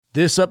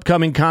This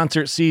upcoming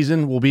concert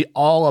season will be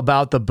all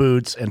about the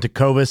boots, and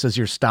Tecovas is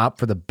your stop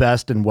for the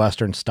best in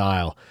Western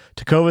style.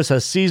 Tecovas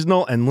has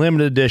seasonal and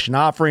limited edition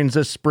offerings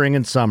this spring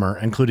and summer,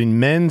 including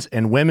men's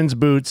and women's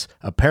boots,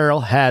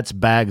 apparel, hats,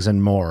 bags,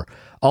 and more.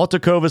 All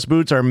Tecovas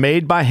boots are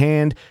made by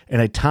hand in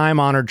a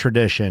time-honored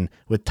tradition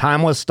with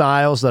timeless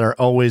styles that are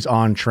always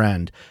on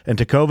trend. And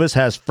Tecovas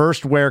has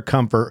first wear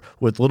comfort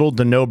with little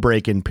to no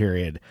break-in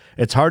period.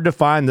 It's hard to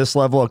find this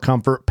level of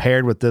comfort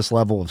paired with this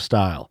level of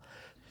style.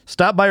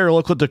 Stop by your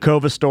local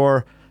Tecovas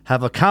store,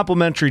 have a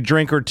complimentary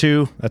drink or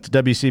two, that's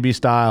WCB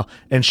style,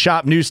 and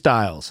shop new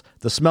styles.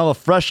 The smell of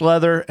fresh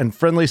leather and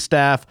friendly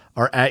staff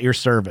are at your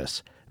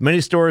service. Many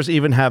stores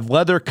even have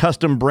leather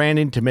custom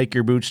branding to make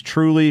your boots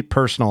truly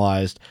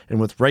personalized.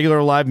 And with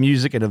regular live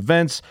music and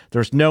events,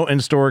 there's no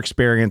in-store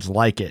experience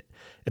like it.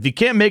 If you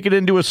can't make it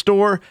into a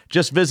store,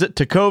 just visit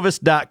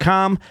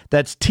tecovas.com.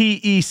 That's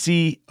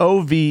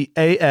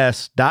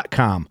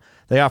TECOVAS.com.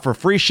 They offer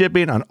free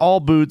shipping on all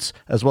boots,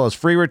 as well as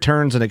free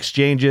returns and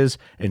exchanges,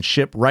 and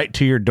ship right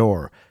to your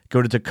door.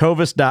 Go to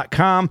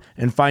tecovas.com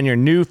and find your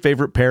new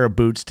favorite pair of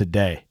boots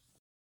today.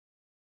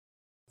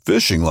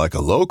 Fishing like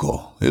a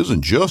local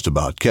isn't just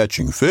about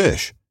catching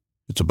fish.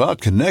 It's about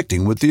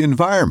connecting with the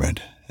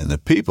environment and the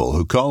people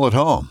who call it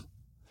home.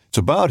 It's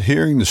about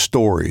hearing the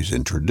stories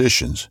and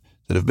traditions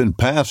that have been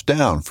passed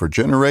down for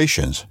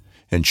generations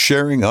and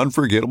sharing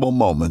unforgettable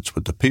moments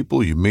with the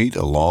people you meet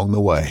along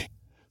the way.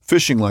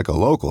 Fishing like a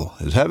local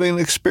is having an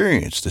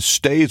experience that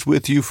stays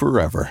with you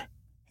forever.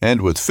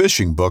 And with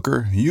Fishing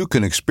Booker, you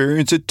can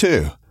experience it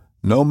too,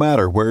 no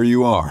matter where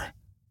you are.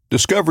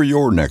 Discover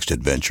your next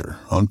adventure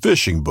on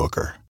Fishing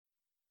Booker.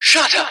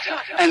 Shut up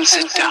and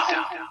sit down.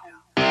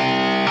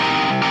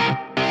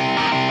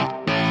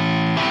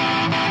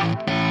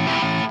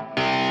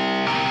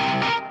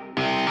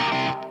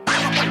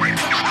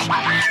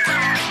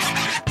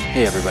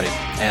 Hey everybody,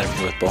 Adam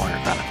here with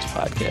Bowhunter Chronicles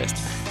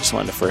Podcast. Just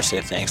wanted to first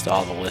say thanks to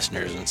all the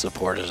listeners and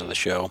supporters of the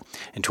show,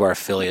 and to our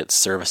affiliates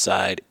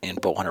Cervicide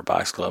and Bowhunter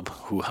Box Club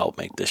who help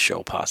make this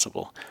show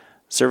possible.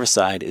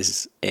 Cervicide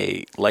is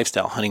a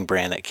lifestyle hunting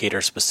brand that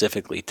caters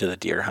specifically to the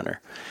deer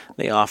hunter.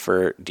 They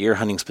offer deer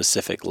hunting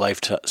specific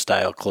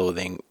lifestyle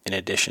clothing in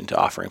addition to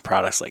offering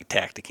products like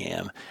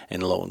Tacticam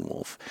and Lone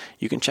Wolf.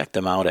 You can check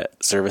them out at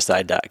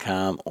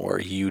cervicide.com or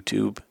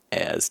YouTube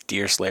as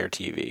Deer Slayer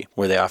TV,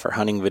 where they offer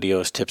hunting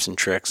videos, tips and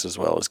tricks, as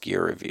well as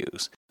gear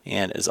reviews.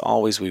 And as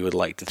always, we would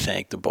like to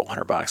thank the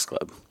Bowhunter Box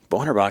Club.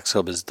 Bowhunter Box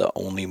Club is the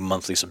only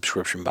monthly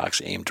subscription box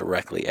aimed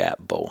directly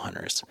at bow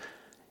hunters.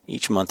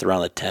 Each month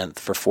around the 10th,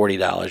 for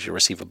 $40, you'll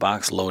receive a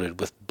box loaded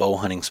with bow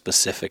hunting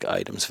specific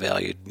items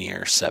valued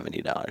near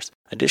 $70.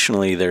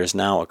 Additionally, there is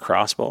now a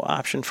crossbow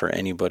option for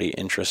anybody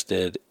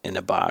interested in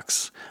a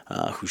box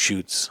who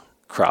shoots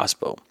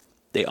crossbow.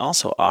 They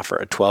also offer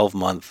a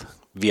 12-month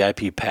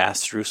VIP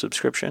pass-through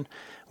subscription,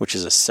 which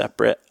is a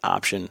separate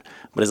option,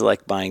 but is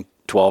like buying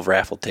 12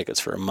 raffle tickets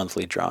for a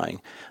monthly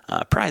drawing.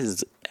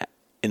 Prizes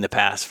in the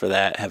past for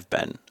that have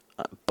been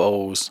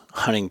bows,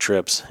 hunting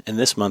trips, and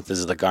this month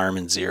is the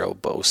Garmin Zero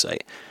bow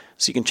sight.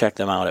 So you can check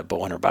them out at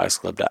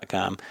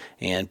bowhunterboxclub.com,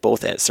 and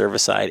both at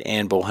Cervicide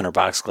and Bowhunter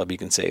Box Club you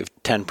can save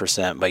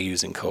 10% by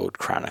using code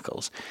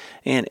Chronicles.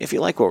 And if you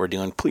like what we're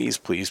doing,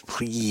 please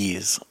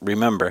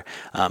remember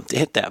to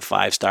hit that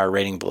 5-star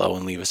rating below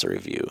and leave us a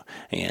review.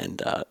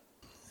 And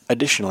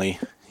additionally,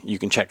 you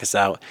can check us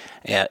out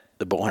at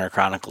the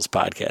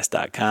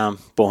bowhunterchroniclespodcast.com,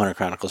 Bowhunter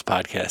Chronicles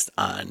Podcast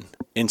on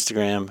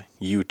Instagram,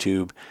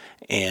 YouTube,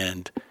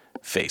 and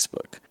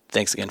Facebook.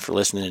 Thanks again for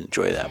listening and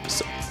enjoy the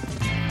episode.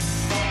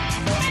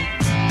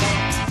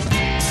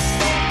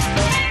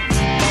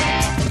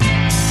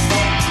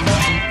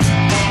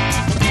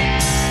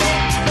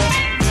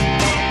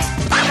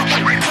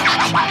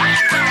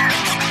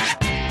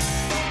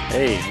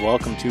 Hey,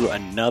 welcome to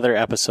another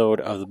episode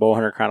of the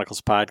Bowhunter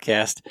Chronicles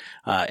Podcast.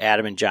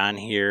 Adam and John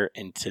here,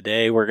 and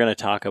today we're going to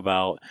talk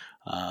about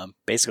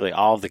basically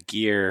all the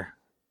gear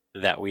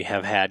that we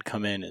have had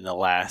come in the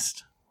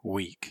last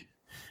week.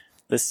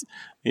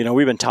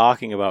 We've been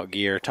talking about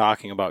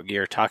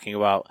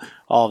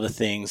all the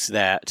things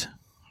that,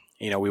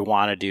 we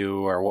want to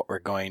do or what we're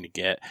going to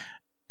get.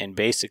 And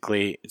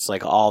basically, it's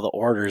like all the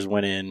orders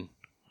went in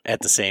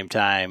at the same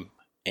time,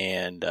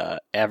 and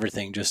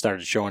everything just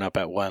started showing up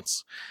at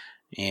once.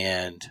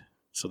 And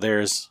so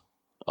there's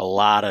a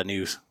lot of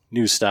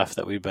new stuff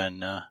that we've been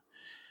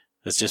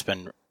that's just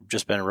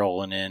been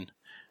rolling in.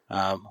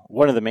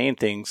 One of the main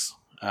things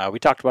we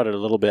talked about it a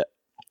little bit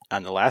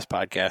on the last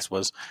podcast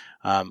was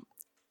I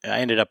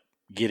ended up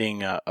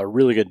getting a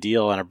really good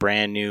deal on a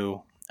brand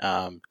new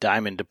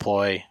Diamond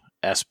Deploy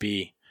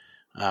SB.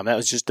 That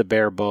was just a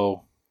bare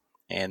bow,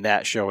 and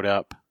that showed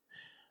up,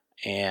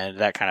 and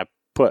that kind of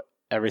put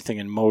everything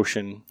in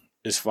motion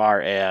as far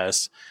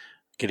as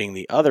getting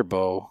the other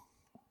bow,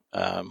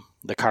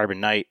 the Carbon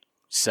Knight,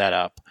 set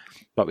up.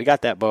 But we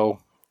got that bow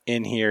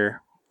in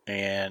here,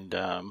 and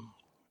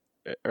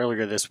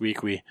earlier this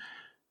week we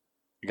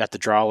got the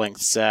draw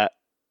length set,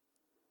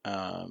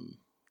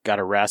 got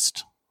a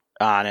rest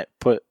on it,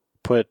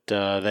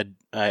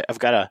 I've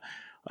got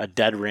a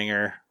dead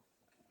ringer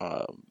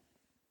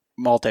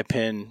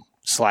multi-pin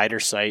slider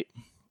sight.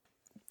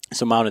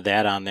 So mounted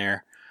that on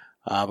there,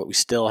 but we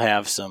still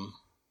have some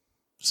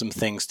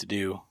things to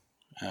do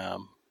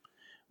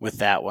with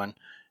that one.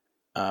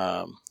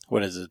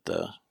 What is it?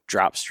 The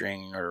drop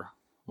string or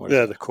what?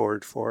 Yeah, the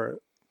cord for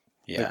it.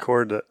 Yeah, the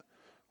cord that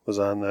was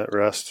on that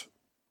rest.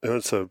 It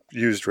was a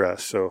used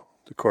rest, so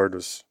the cord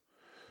was,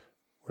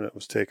 when it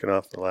was taken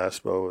off the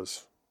last bow,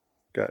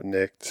 got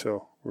nicked.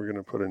 So we're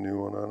gonna put a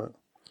new one on it,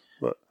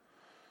 but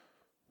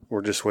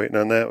we're just waiting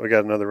on that. We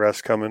got another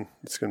rest coming.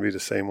 It's gonna be the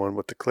same one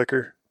with the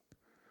clicker.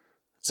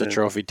 It's a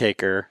Trophy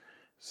Taker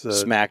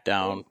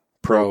SmackDown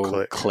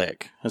Pro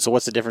Click. And so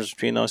what's the difference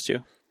between those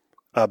two?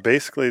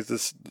 Basically,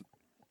 the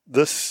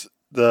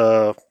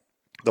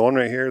one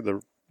right here,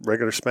 the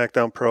regular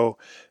SmackDown Pro,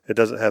 it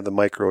doesn't have the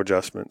micro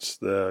adjustments.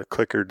 The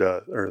clicker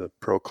does, or the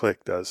Pro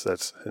Click does.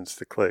 That's hence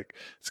the click.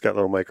 It's got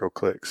little micro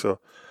clicks. So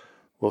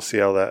we'll see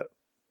how that,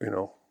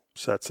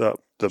 sets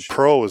up. The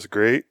Pro is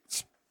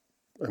great.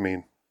 I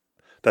mean,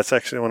 that's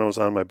actually when I was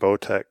on my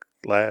Bowtech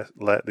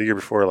the year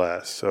before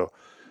last. So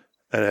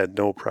I had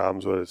no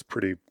problems with it.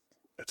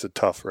 It's a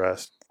tough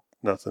rest.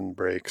 Nothing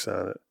breaks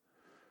on it.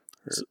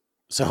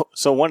 So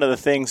one of the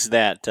things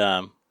that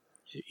I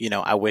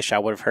wish I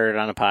would have heard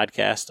on a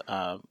podcast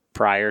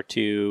prior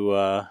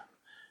to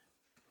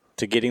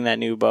getting that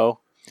new bow.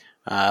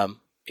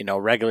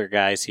 Regular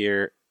guys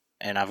here,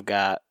 and I've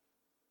got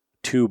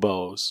 2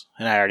 bows,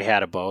 and I already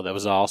had a bow that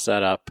was all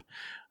set up.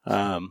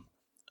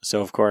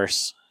 So of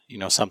course,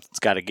 something's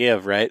got to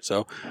give, right?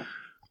 So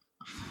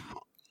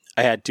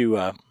I had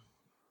to.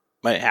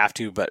 Might have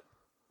to, but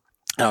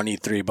I don't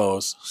need 3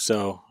 bows.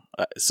 So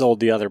I sold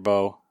the other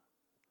bow,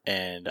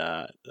 and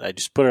I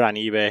just put it on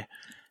eBay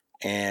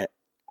and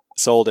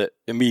sold it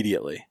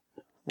immediately.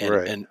 And,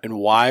 right. And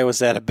why was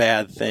that a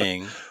bad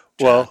thing?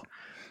 Well,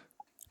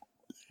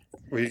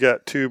 we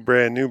got 2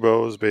 brand new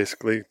bows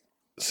basically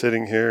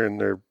sitting here, and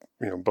they're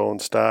bone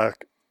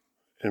stock,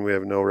 and we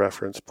have no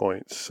reference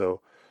points.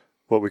 So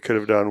what we could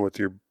have done with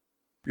your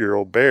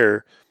old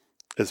Bear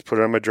is put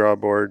it on my draw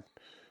board,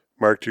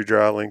 marked your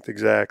draw length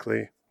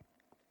exactly.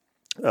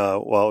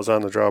 While it was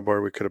on the draw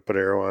board, we could have put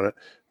arrow on it,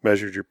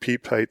 measured your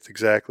peep height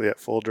exactly at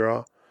full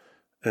draw.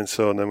 And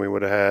then we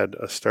would have had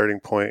a starting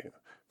point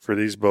for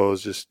these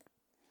bows, just,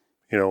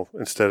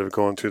 instead of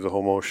going through the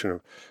whole motion of,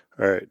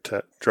 all right,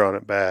 drawing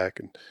it back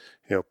and,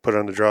 put it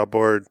on the draw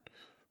board,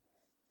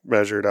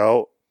 measure it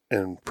out,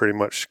 and pretty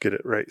much get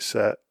it right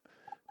set.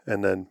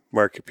 And then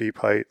mark your peep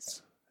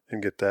heights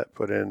and get that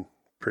put in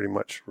pretty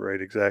much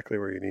right exactly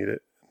where you need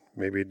it.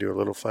 Maybe do a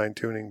little fine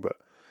tuning, but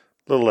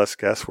a little less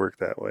guesswork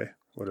that way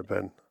would have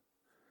been.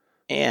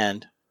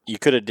 And you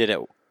could have did it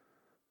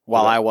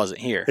while I wasn't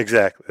here.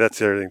 Exactly. That's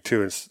the other thing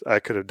too. Is I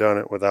could have done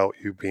it without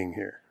you being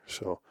here.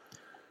 So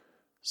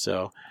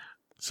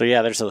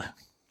yeah, there's a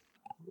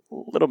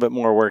little bit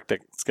more work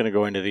that's going to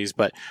go into these,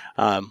 but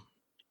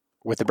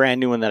with the brand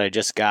new one that I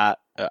just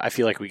got, I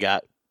feel like we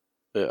got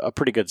a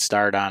pretty good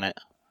start on it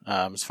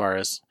as far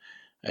as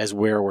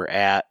where we're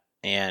at,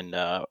 and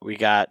we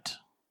got.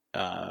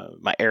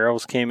 My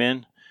arrows came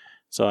in,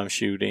 so I'm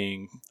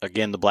shooting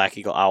again the Black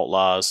Eagle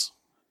Outlaws,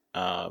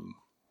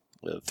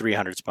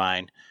 300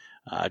 spine,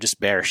 just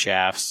bare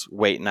shafts,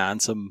 waiting on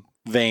some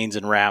vanes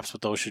and wraps,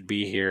 but those should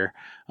be here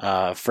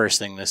first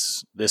thing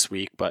this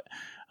week. But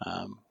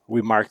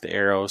we marked the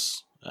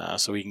arrows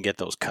so we can get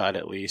those cut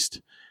at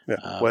least.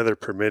 Yeah, weather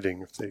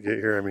permitting, if they get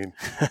here. I mean,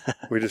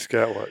 we just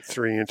got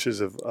 3 inches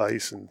of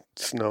ice and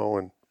snow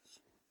and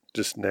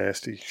just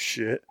nasty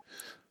shit.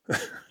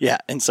 Yeah,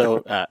 and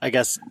so I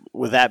guess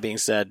with that being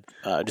said,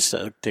 just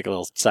to take a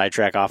little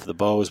sidetrack off of the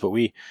bows, but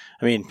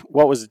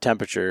what was the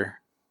temperature?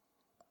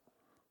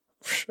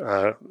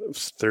 It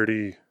was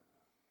 30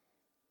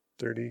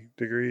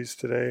 degrees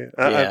today.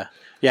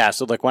 Yeah.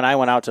 So like when I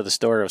went out to the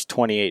store, it was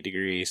 28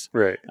 degrees.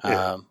 Right.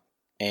 Yeah.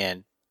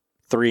 And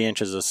 3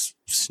 inches of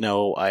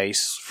snow,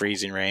 ice,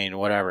 freezing rain,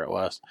 whatever it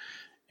was.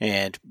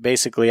 And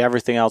basically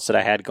everything else that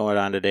I had going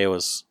on today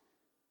was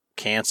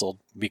canceled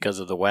because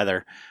of the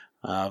weather.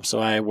 So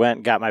I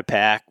went, got my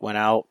pack, went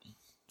out,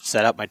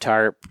 set up my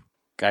tarp.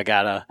 I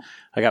got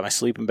my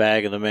sleeping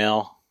bag in the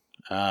mail.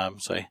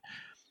 So I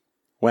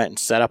went and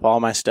set up all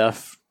my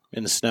stuff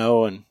in the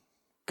snow and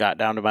got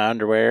down to my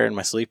underwear and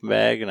my sleeping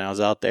bag, and I was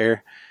out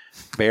there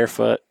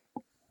barefoot,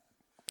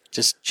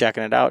 just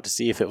checking it out to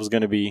see if it was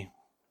going to be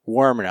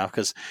warm enough.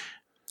 Because,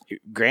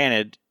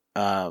 granted,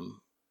 I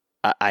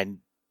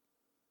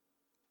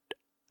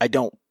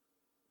don't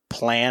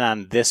plan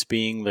on this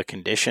being the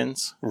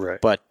conditions, right?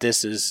 But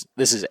this is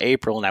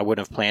April, and I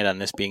wouldn't have planned on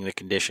this being the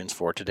conditions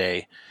for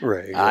today,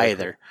 right?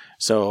 Either.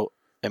 So,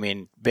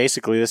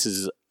 basically, this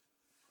is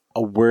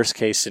a worst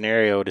case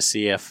scenario to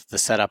see if the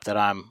setup that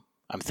I'm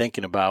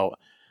thinking about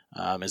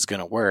is going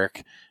to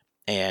work.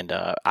 And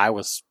I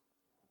was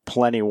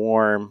plenty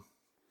warm.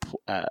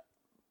 I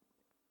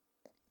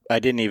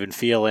didn't even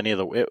feel any of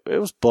it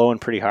was blowing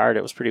pretty hard.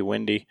 It was pretty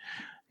windy,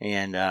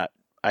 and I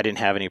didn't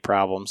have any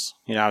problems.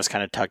 I was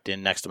kind of tucked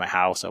in next to my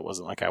house. It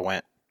wasn't like I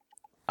went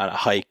on a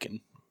hike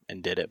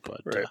and did it.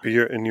 But right. But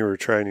you were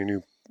trying your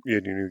new you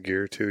had your new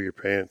gear too, your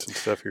pants and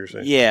stuff. You were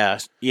saying, yeah.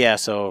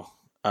 So,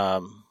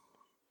 we'll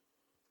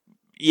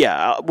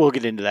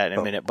get into that in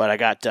a minute. But I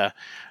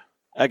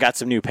got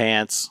some new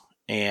pants,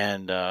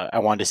 and I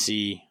wanted to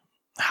see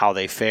how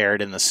they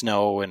fared in the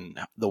snow and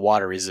the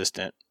water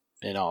resistant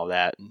and all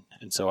that.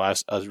 And so I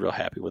was real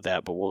happy with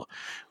that. But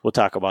we'll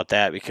talk about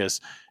that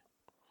because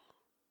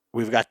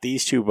we've got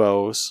these two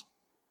bows.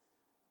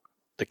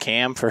 The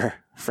cam for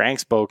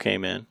Frank's bow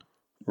came in.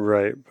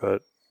 Right,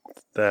 but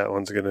that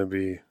one's going to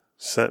be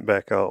sent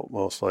back out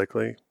most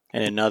likely.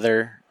 And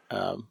another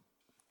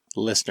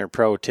listener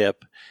pro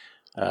tip: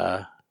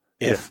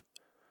 if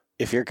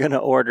you're going to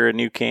order a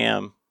new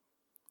cam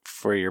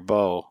for your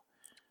bow,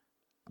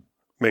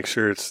 make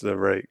sure it's the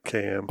right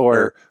cam.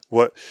 Or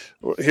what?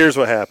 Here's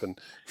what happened.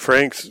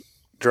 Frank's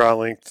draw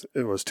length,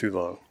 it was too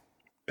long,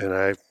 and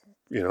I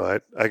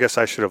guess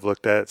I should have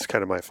looked at it. It's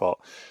kind of my fault.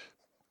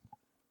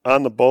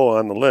 On the bow,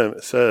 on the limb,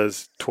 it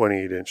says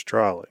 28-inch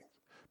draw length,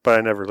 but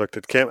I never looked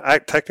at the cam.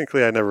 I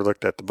never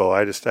looked at the bow.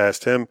 I just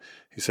asked him.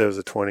 He said it was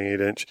a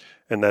 28-inch,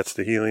 and that's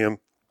the helium,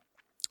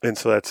 and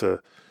so that's a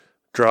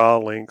draw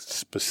length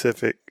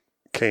specific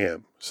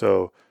cam.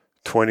 So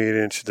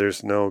 28-inch,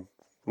 there's no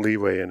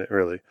leeway in it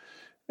really,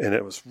 and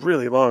it was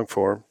really long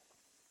for him.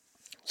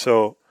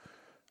 So,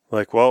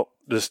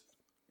 just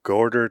go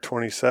order a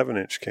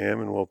 27-inch cam,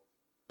 and we'll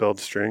build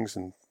strings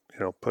and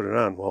put it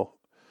on. Well,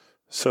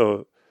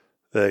 so.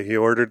 He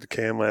ordered the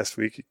cam last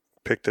week. He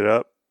picked it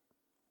up,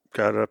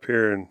 got it up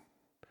here, and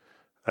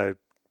I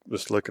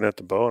was looking at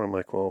the bow, and I'm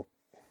like, well,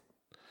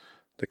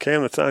 the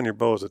cam that's on your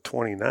bow is a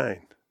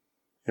 29.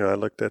 I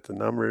looked at the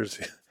numbers.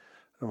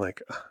 I'm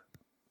like,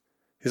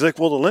 he's like,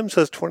 well, the limb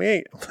says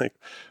 28. I'm like,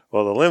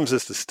 well, the limb's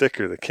just a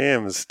sticker. The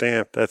cam is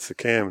stamped. That's the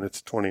cam, and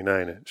it's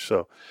 29-inch.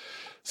 So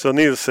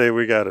needless to say,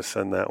 we got to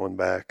send that one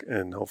back,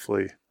 and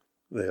hopefully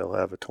they'll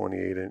have a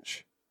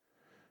 28-inch.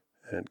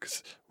 And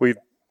because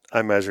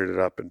I measured it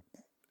up, and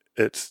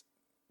it's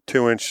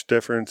 2-inch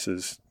difference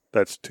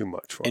that's too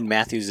much for him. And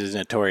Matthews is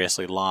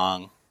notoriously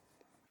long.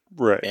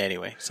 Right.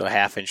 Anyway, so a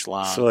half-inch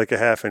long. So like a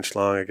half-inch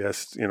long, I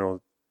guess,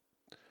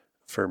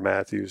 for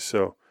Matthews.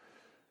 So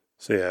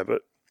yeah,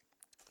 but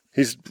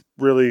he's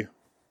really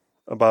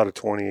about a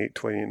 28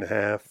 and a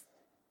half.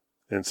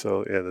 And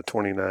so, yeah, the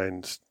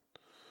 29's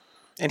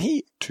and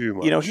he too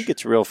much. He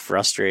gets real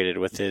frustrated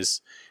with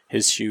his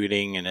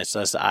shooting and his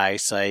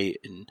eyesight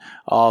and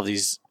all of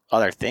these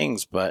other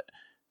things, but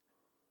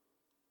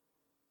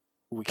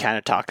we kind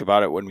of talked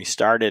about it when we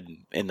started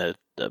in the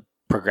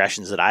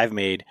progressions that I've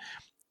made.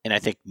 And I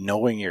think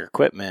knowing your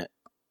equipment,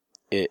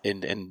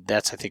 and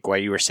that's, I think, why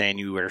you were saying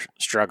you were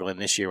struggling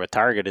this year with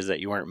target, is that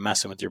you weren't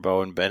messing with your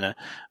bow and been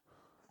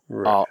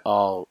right.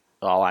 all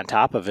on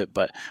top of it.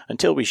 But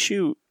until we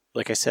shoot,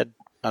 like I said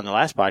on the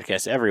last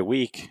podcast, every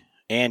week,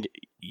 and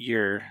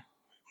you're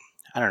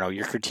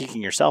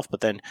critiquing yourself, but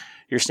then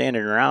you're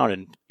standing around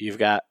and you've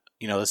got,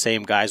 the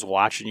same guys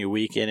watching you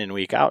week in and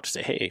week out to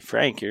say, hey,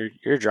 Frank,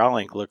 your draw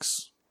length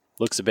looks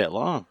a bit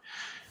long.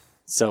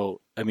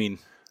 So, I mean,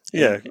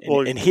 yeah.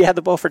 And he had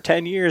the bow for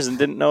 10 years and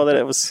didn't know that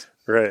it was.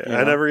 Right.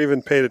 I never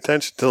even paid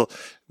attention till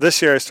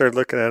this year. I started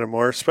looking at it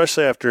more,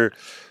 especially after,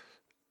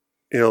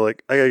 I got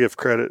to give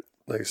credit.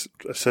 Like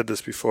I said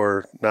this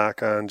before,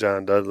 knock on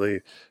John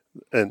Dudley.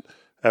 And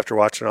after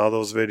watching all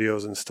those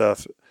videos and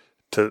stuff,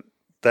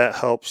 that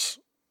helps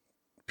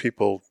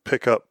people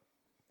pick up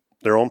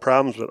their own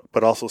problems,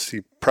 but also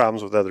see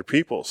problems with other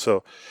people.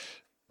 So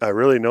I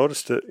really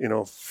noticed it.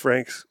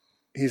 Frank's,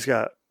 he's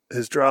got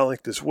his draw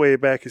length is way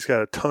back. He's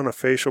got a ton of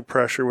facial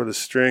pressure with his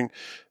string.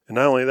 And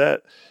not only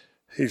that,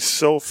 he's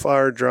so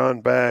far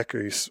drawn back,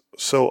 or he's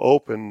so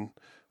open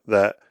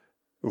that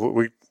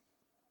we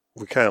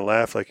kind of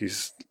laugh like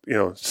he's,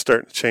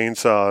 starting to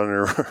chainsaw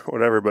or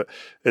whatever, but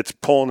it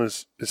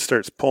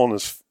starts pulling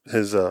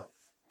his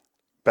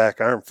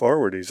back arm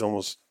forward. He's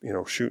almost,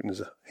 shooting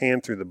his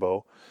hand through the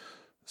bow.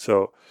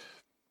 So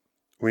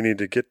we need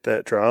to get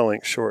that draw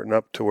length shortened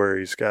up to where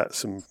he's got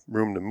some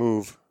room to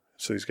move.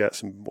 So he's got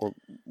some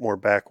more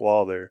back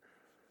wall there.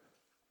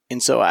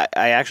 And so I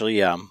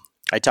actually,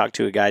 I talked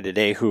to a guy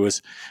today who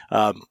was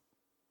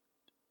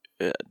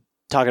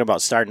talking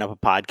about starting up a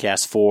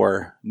podcast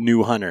for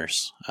new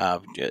hunters,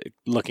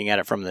 looking at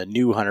it from the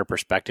new hunter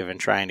perspective and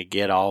trying to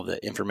get all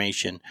the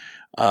information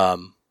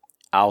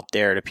out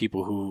there to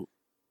people who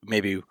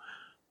maybe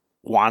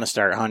want to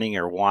start hunting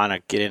or want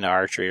to get into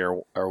archery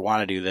or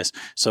want to do this.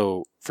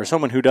 So for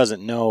someone who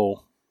doesn't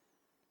know,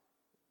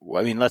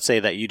 I mean, let's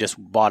say that you just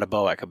bought a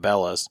bow at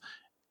Cabela's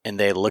and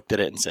they looked at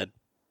it and said,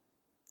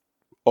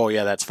 oh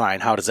yeah, that's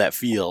fine. How does that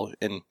feel?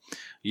 And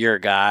you're a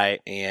guy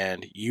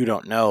and you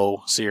don't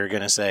know. So you're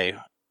going to say,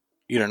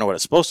 you don't know what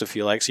it's supposed to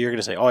feel like. So you're going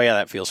to say, oh yeah,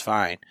 that feels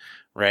fine.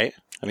 Right.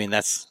 I mean,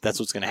 that's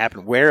what's going to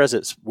happen. Where's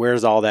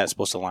all that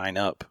supposed to line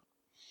up?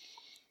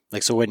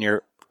 So when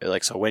you're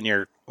anchored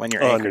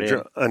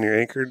on your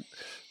anchored,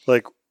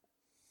 like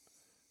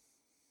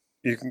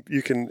you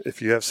can,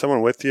 if you have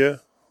someone with you,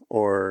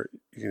 or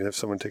you can have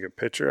someone take a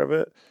picture of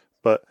it,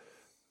 but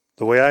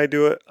the way I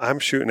do it, I'm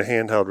shooting a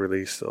handheld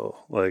release though.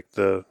 Like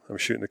I'm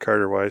shooting the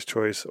Carter Wise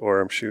Choice, or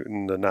I'm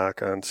shooting the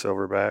Nock-On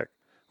Silverback,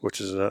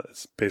 which is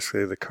it's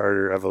basically the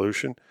Carter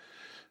Evolution.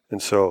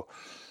 And so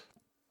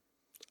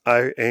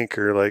I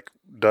anchor like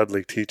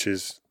Dudley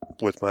teaches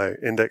with my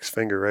index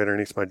finger right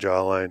underneath my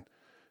jawline,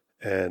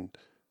 and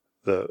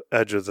the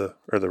edge of the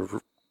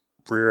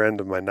rear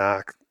end of my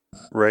nock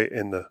right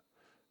in the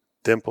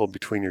dimple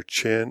between your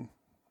chin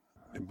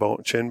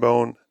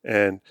bone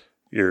and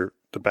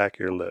the back of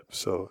your lip.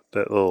 So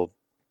that little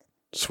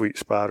sweet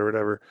spot or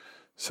whatever.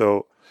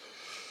 So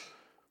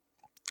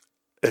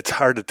it's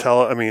hard to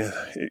tell. I mean,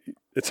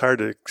 it's hard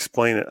to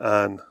explain it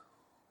on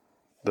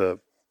the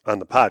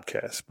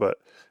podcast, but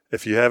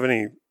if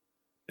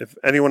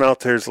anyone out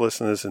there is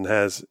listening to this and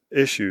has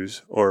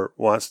issues or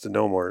wants to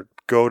know more,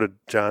 go to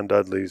John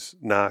Dudley's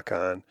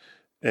Nock-On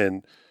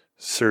and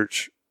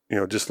search,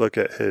 just look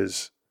at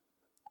his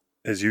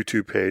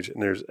YouTube page,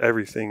 and there's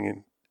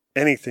anything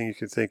you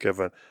could think of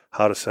on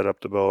how to set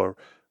up the bow,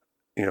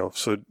 or,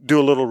 so do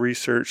a little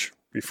research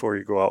before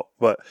you go out.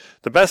 But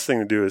the best thing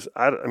to do is,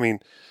 I mean,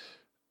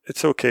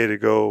 it's okay to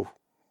go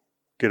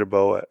get a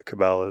bow at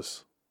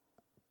Cabela's,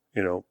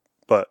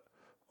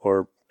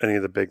 or any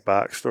of the big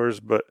box stores,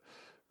 but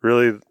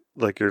really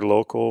like your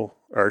local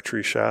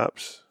archery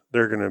shops,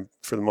 they're going to,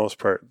 for the most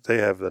part, they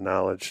have the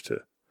knowledge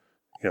to,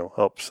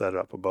 help set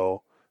up a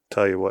bow,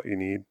 tell you what you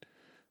need.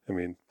 I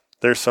mean,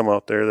 there's some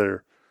out there that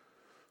are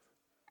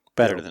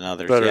better than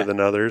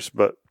others,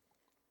 but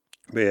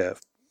yeah.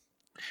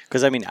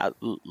 Because, I mean,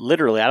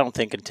 literally, I don't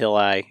think until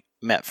I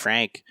met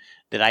Frank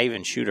did I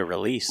even shoot a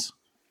release,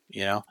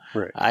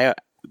 Right.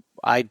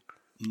 I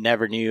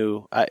never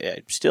knew.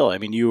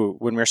 When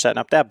we were setting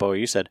up that bow,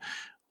 you said,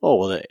 "Oh,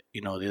 well,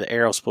 the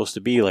arrow's supposed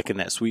to be like in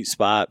that sweet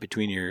spot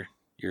between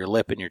your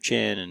lip and your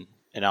chin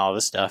and all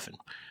this stuff." And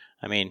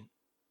I mean,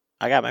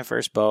 I got my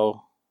first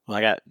bow. Well,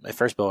 I got my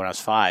first bow when I was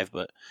 5,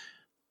 but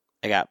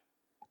I got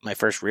my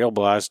first real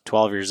bow. I was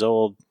 12 years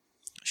old,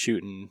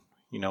 shooting,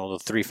 the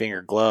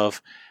 3-finger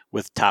glove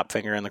with top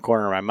finger in the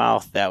corner of my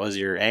mouth. That was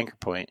your anchor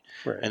point,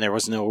 right. And there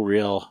was no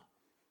real,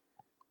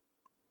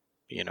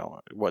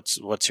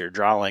 what's your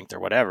draw length or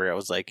whatever. It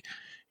was like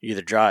you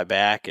either draw it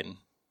back and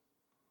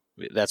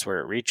that's where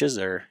it reaches,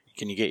 or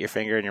can you get your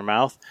finger in your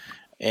mouth,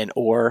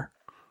 or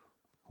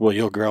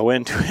you'll grow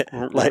into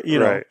it, like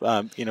right.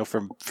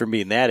 From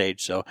being that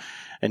age. So,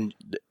 and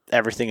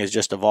everything has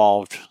just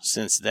evolved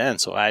since then.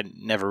 So I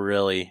never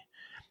really,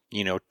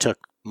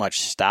 took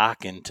much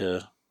stock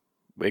into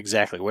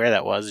exactly where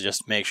that was.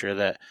 Just make sure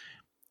that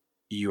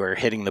you are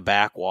hitting the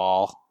back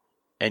wall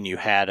and you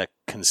had a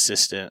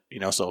consistent,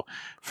 so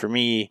for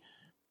me,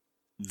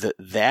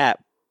 that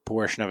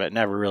portion of it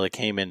never really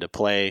came into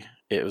play.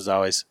 It was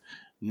always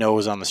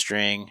nose on the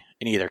string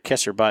and either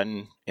kisser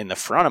button in the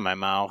front of my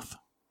mouth,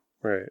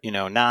 right?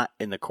 Not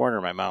in the corner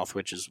of my mouth,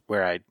 which is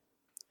where I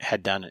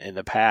had done it in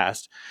the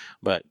past,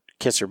 but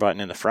kisser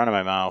button in the front of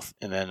my mouth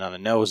and then on the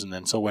nose. And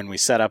then, so when we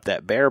set up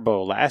that bear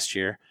bow last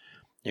year,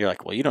 you're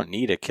like, well, you don't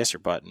need a kisser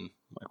button.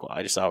 I'm like, well,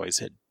 I just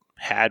always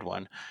had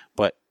one,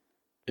 but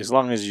as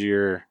long as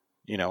you're,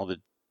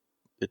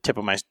 the tip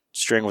of my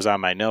string was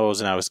on my nose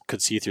and I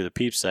could see through the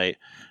peep sight,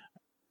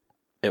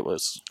 it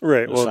was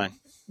right. It was fine.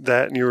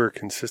 That, and you were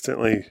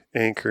consistently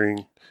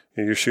anchoring.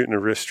 You're shooting a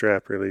wrist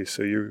strap release,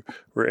 so you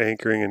were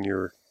anchoring and you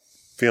were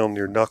feeling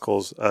your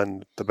knuckles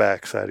on the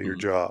back side of your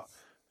jaw,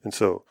 and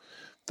so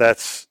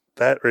that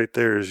right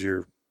there is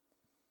your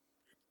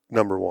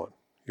number one.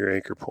 Your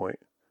anchor point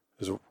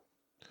is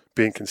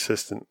being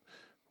consistent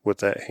with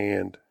that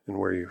hand and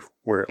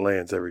where it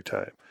lands every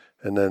time,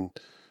 and then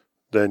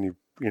you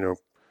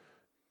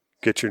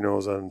get your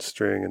nose on the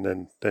string,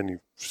 and then you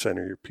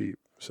center your peep.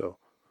 So,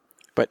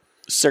 but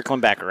circling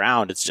back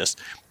around, it's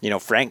just,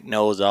 Frank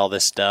knows all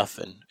this stuff,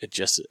 and it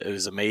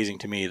was amazing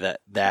to me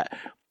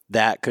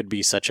that could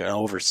be such an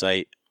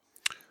oversight,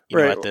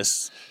 right. At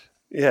this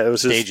it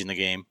was stage in the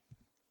game.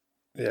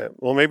 Yeah,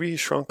 well, maybe he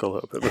shrunk a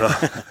little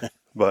bit,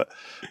 but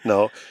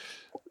no,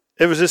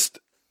 it was just,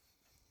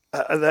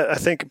 I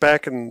think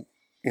back in,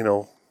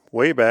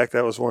 way back,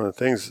 that was one of the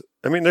things.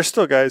 I mean, there's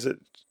still guys that,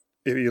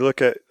 if you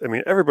look at,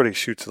 everybody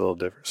shoots a little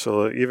different.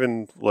 So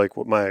even like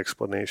what my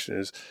explanation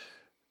is,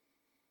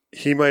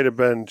 he might have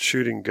been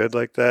shooting good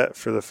like that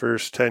for the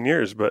first 10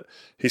 years, but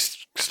he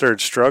started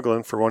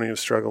struggling. For one, he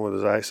was struggling with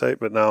his eyesight,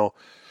 but now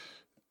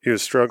he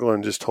was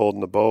struggling just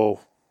holding the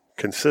bow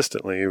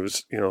consistently. He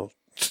was,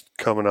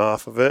 coming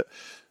off of it.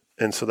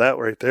 And so that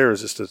right there is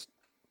just a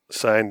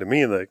sign to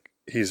me like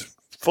he's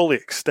fully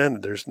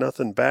extended. There's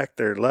nothing back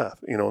there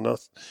left,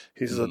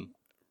 nothing.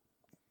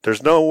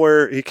 There's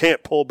nowhere, he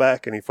can't pull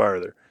back any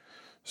farther.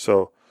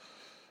 So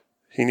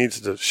he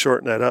needs to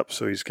shorten that up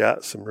so he's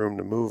got some room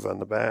to move on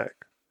the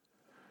back.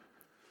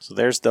 So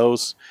there's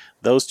those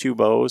 2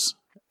 bows,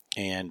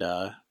 and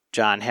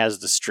John has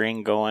the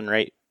string going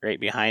right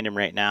behind him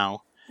right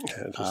now,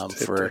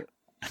 for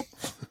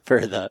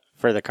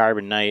the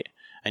Carbon Knight,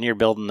 and you're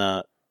building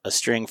a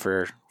string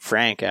for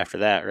Frank after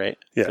that, right?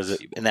 Yes.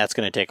 And that's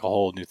going to take a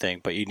whole new thing,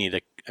 but you need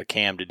a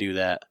cam to do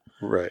that,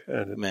 right?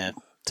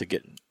 to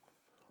get.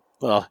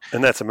 Well,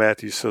 and that's a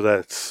Matthews, so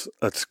that's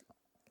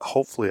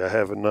hopefully I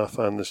have enough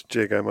on this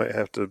jig. I might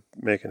have to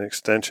make an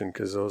extension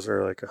because those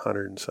are like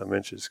 100 and some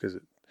inches because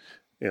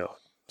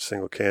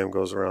single cam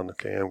goes around the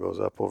cam, goes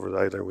up over the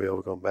idler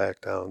wheel, going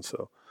back down.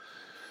 So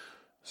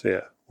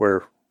yeah,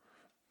 where,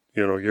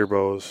 your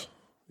bows,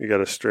 you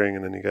got a string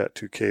and then you got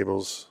 2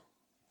 cables,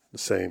 the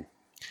same.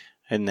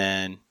 And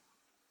then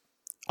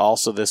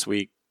also this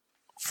week,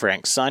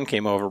 Frank's son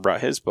came over,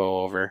 brought his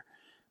bow over,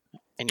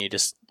 and you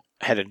just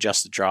had to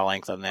adjust the draw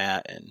length on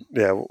that. And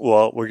yeah,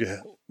 well, we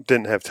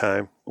didn't have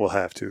time. We'll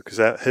have to because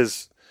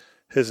his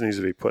needs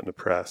to be put in the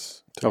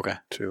press. Okay.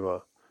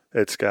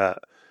 It's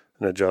got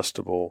an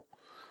adjustable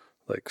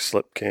like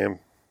slip cam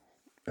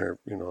or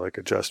like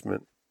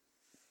adjustment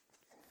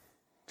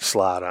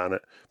slot on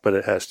it, but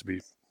it has to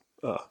be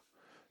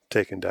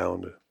taken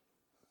down to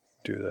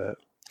do that.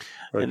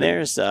 Right. And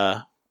there's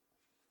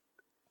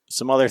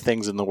some other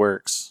things in the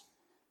works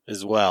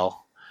as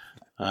well,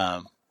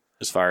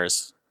 as far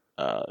as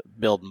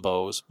building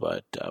bows,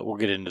 but we'll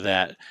get into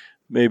that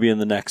maybe in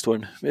the next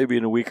one, maybe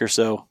in a week or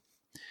so.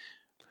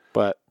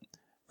 But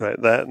right,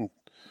 that and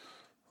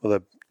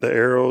the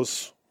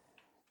arrows.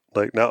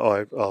 Like now,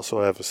 I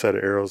also have a set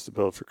of arrows to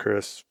build for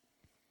Chris,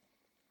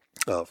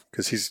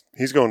 because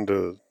he's going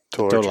to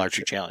Total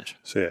Archery Challenge.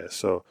 So yeah,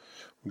 so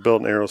we're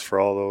building arrows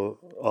for all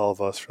of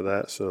us for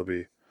that. So it'll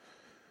be at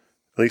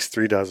least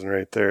 3 dozen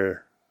right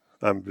there.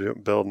 I'm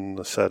building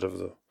a set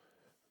of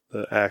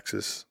the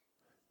Axis,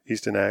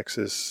 Easton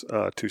Axis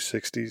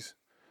 260s,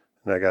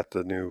 and I got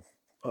the new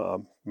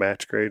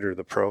match grade, or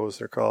the Pros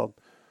they're called,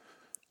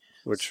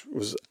 which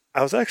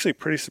I was actually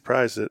pretty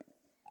surprised that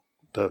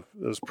it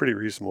was pretty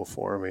reasonable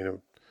for them. I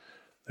mean,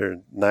 they're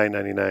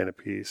 $9.99 a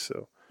piece.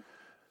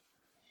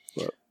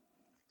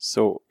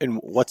 So, and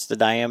what's the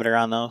diameter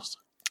on those?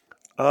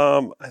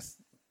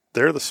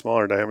 They're the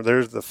smaller diameter.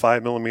 There's the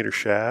 5mm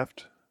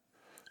shaft,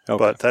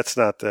 but that's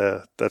not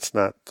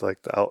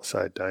like the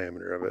outside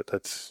diameter of it.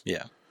 That's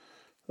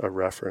a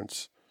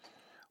reference.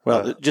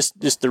 Well,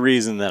 just the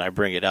reason that I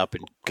bring it up,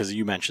 and because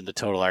you mentioned the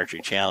Total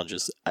Archery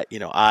Challenges,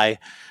 I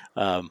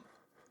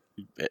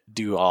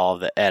do all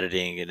the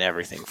editing and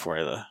everything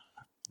for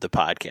the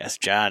podcast.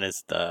 John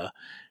is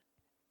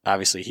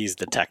obviously he's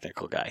the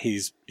technical guy.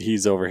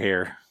 He's over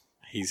here.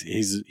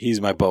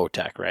 He's my bow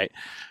tech, right?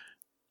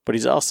 But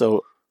he's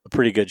also a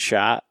pretty good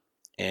shot.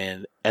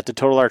 And at the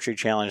Total Archery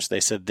Challenge, they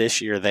said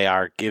this year they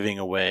are giving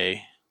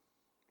away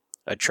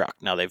a truck.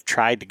 Now they've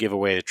tried to give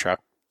away the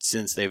truck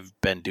since they've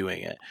been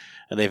doing it,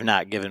 and they've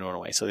not given one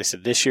away. So they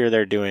said this year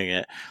they're doing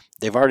it.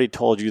 They've already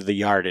told you the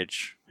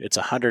yardage. It's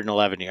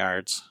 111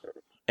 yards.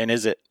 And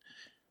is it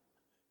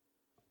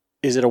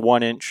a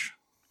 1-inch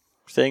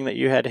thing that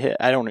you had to hit?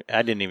 I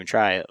didn't even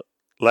try it.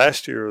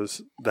 Last year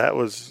was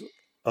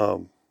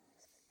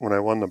when I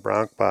won the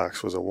Bronc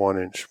box, was a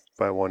 1-inch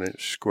by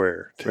 1-inch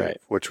square tape,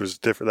 right, which was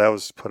different. That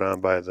was put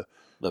on by the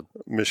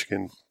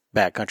Michigan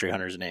Backcountry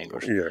Hunters and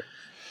Anglers. Yeah,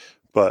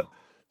 but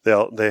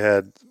they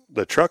had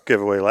the truck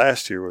giveaway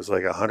last year was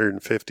like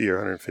 150 or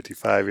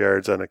 155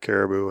 yards on a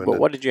Caribou. But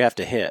what did you have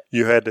to hit?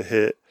 You had to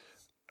hit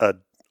a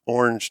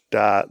orange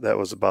dot that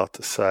was about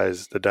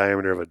the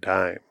diameter of a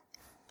dime.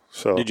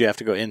 So did you have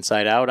to go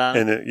inside out on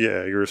it? And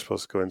you were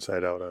supposed to go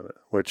inside out on it,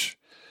 which,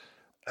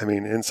 I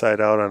mean,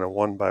 inside out on a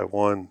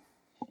 1x1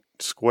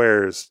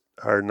 square is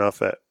hard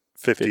enough at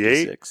 58.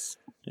 56.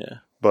 Yeah.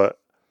 But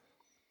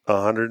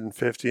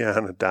 150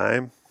 on a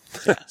dime.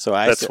 Yeah. So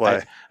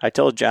I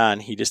told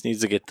John he just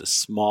needs to get the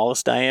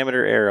smallest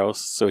diameter arrows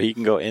so he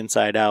can go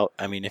inside out.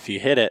 I mean, if you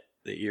hit it,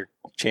 your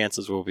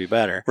chances will be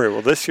better. Right.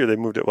 Well, this year they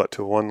moved it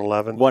to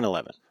 111.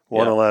 111.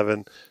 111.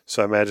 Yep.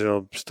 So I imagine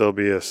it'll still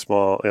be a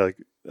small, like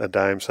a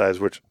dime size,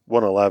 which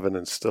 111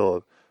 is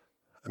still,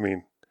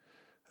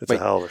 it's a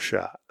hell of a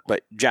shot.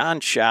 But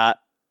John shot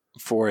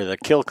for the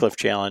Killcliff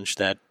Challenge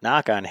that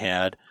Knock-On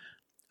had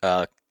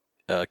a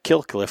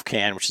Killcliff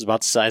can, which is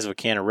about the size of a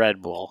can of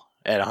Red Bull,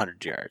 at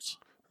 100 yards.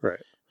 Right.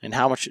 And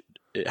how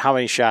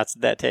many shots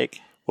did that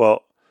take?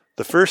 Well,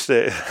 the first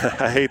day,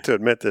 I hate to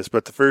admit this,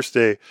 but the first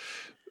day,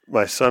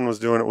 my son was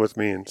doing it with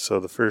me, and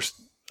so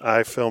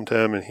I filmed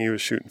him, and he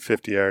was shooting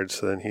 50 yards,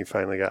 so then he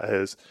finally got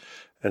his.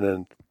 And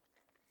then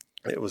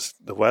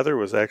the weather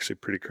was actually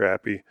pretty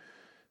crappy.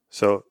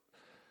 So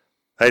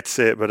I'd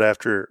say it, but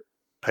after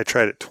I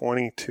tried it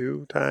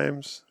 22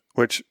 times,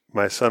 which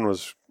my son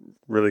was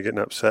really getting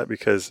upset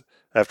because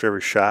after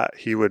every shot,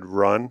 he would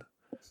run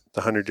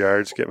the 100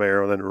 yards, get my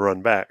arrow, and then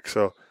run back.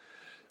 So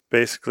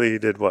basically he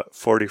did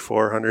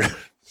 4,400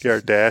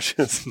 yard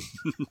dashes.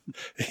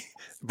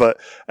 But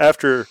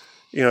after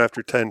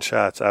 10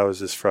 shots, I was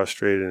just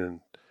frustrated,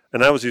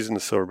 and I was using the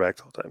Silverback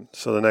the whole time.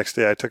 So the next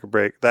day I took a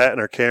break. That and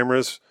our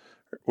cameras,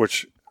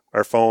 which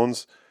our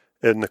phones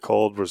in the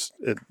cold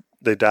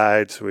they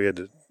died, so we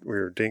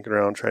were dinking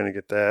around trying to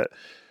get that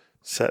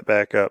set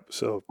back up.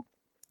 So,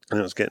 and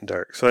it was getting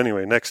dark. So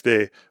anyway, next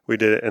day we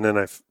did it, and then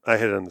I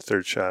hit it on the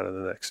third shot of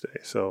the next day.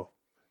 So,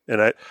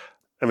 and I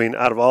mean,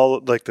 out of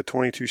all like the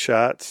 22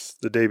 shots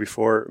the day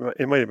before,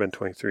 it might have been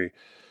 23.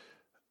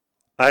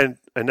 I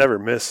never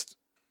missed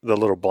the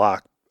little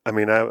block. I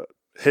mean, I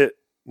hit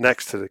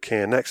next to the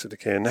can,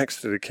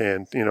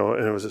 you know,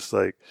 and it was just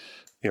like,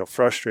 you know,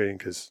 frustrating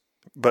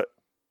but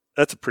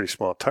that's a pretty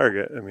small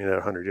target. I mean, at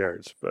 100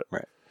 yards, but.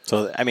 Right.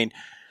 So, I mean,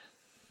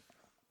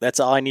 that's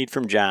all I need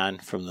from John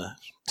from the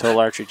Total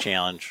Archery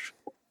Challenge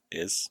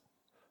is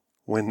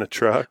win the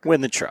truck.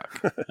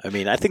 I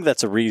mean, I think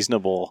that's a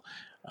reasonable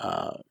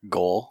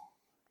goal.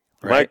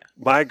 Right?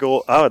 My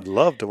goal, I would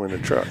love to win the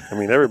truck. I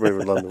mean, everybody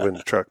would love to win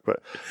the truck,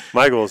 but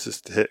my goal is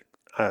just to hit.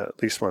 I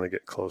at least want to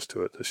get close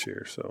to it this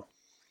year.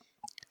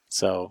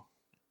 So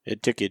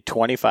it took you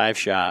 25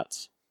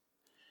 shots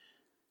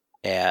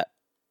at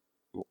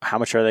how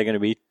much are they going to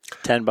be?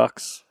 $10,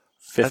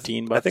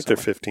 $15? I think they're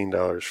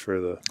 $15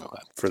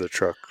 for the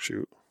truck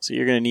shoot. So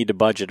you're going to need to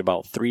budget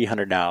about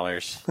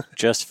 $300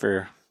 just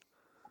for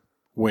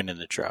winning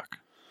the truck.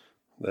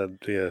 That'd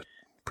be a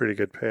pretty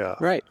good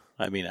payoff, right?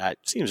 I mean, it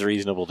seems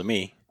reasonable to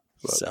me.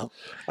 But so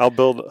I'll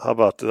build. How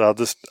about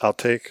that? I'll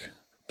take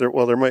there.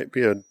 Well, there might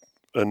be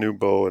a new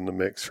bow in the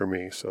mix for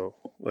me. So,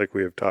 like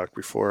we have talked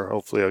before,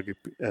 hopefully I'll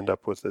end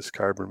up with this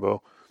carbon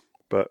bow.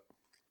 But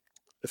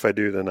if I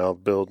do, then I'll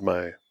build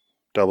my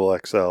double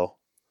XL,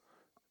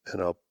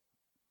 and I'll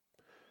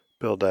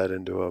build that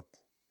into a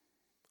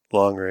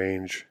long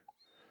range,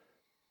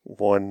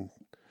 one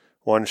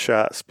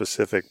shot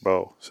specific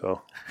bow.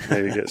 So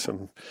maybe get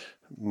some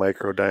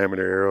micro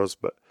diameter arrows,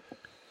 but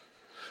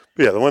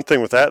yeah, the one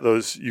thing with that though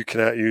is you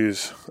cannot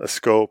use a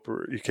scope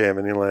or you can't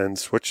have any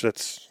lens, which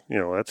that's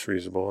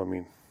reasonable. I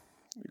mean,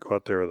 you go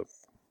out there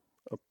with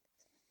a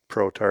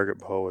pro target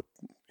bow with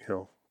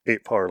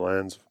 8-power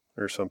lens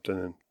or something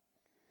and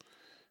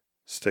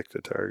stick to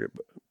target.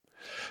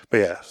 But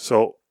yeah,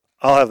 so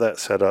I'll have that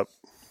set up,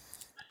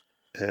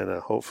 and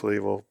hopefully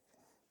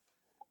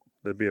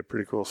that'd be a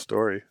pretty cool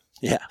story.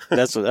 Yeah,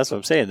 that's what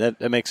I'm saying.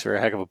 That makes for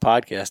a heck of a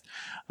podcast.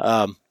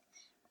 And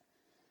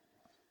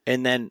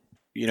then,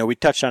 we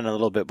touched on it a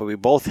little bit, but we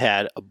both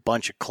had a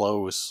bunch of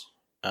clothes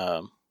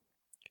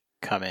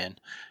come in.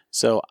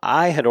 So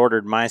I had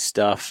ordered my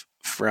stuff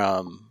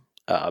from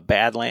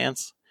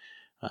Badlands.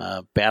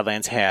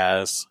 Badlands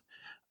has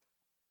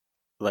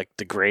like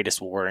the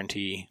greatest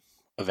warranty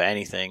of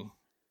anything.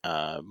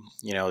 That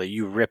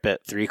you rip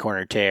it,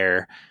 3-corner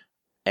tear,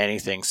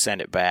 anything,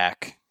 send it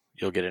back,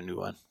 you'll get a new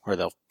one, or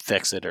they'll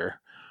fix it or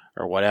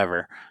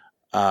whatever.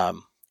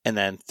 And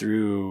then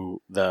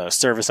through the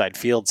Servicide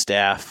field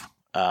staff,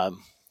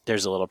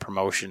 there's a little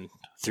promotion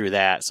through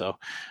that. So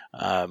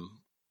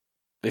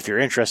if you're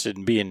interested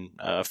in being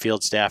a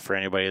field staff for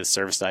anybody, the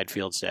Servicide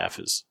field staff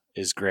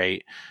is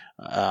great.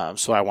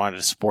 So I wanted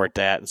to support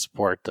that and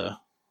support the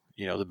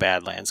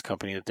Badlands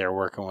company that they're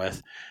working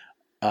with.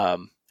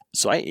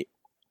 So I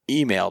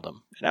emailed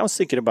them, and I was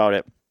thinking about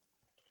it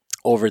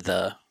over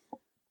the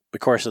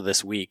course of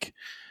this week.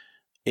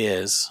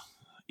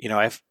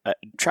 I've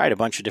tried a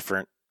bunch of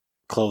different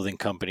clothing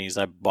companies.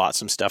 I bought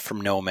some stuff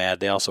from Nomad.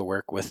 They also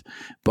work with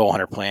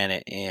Bowhunter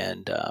Planet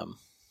and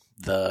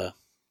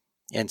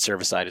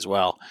Servicide as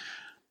well.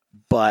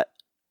 But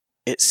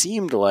it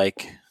seemed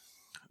like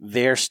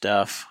their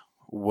stuff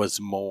was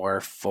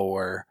more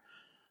for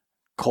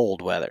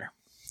cold weather.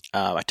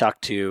 I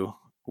talked to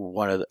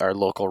one of our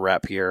local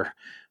rep here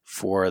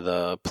for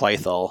the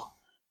Plythol,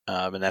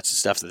 and that's the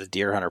stuff that the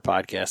Deer Hunter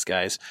podcast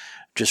guys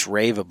just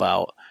rave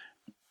about.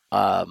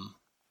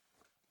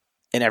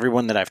 And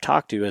everyone that I've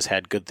talked to has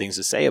had good things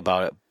to say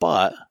about it,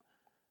 but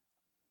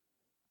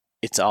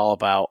it's all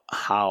about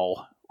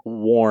how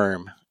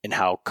warm and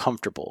how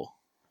comfortable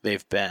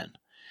they've been.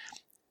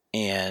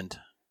 And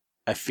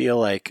I feel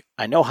like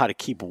I know how to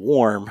keep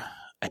warm.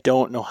 I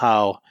don't know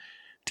how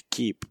to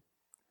keep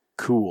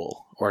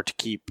cool or to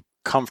keep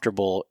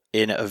comfortable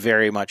in a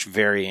very much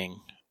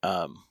varying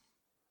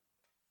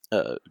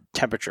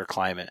temperature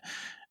climate.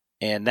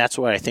 And that's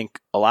what I think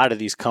a lot of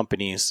these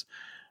companies,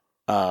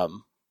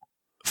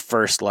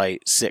 First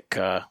Light,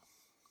 Sitka,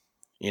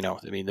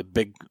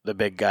 the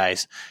big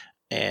guys,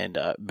 and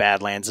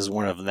Badlands is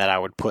one of them that I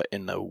would put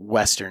in the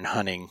Western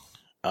hunting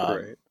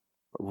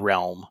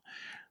realm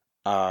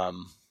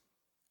of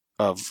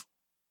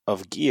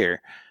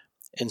gear.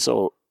 And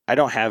so I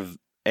don't have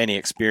any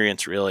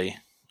experience really,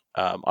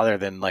 other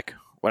than like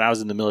when I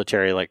was in the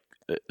military, like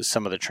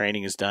some of the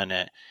training is done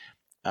at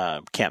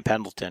Camp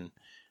Pendleton.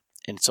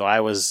 And so I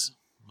was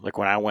like,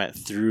 when I went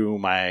through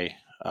my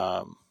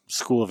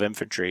School of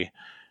Infantry,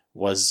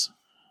 was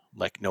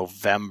like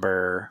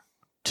November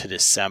to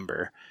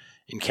December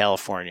in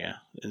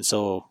California. And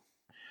so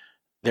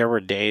there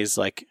were days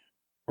like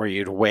where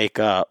you'd wake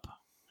up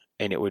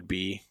and it would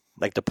be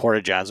like the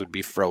porta-johns would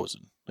be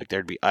frozen. Like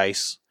there'd be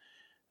ice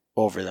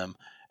over them,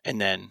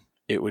 and then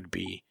it would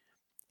be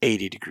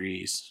 80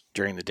 degrees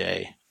during the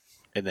day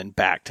and then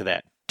back to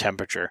that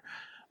temperature.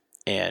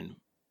 And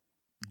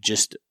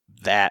just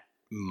that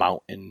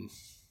mountain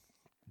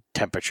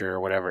temperature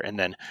or whatever. And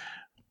then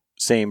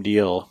same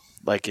deal,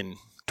 like in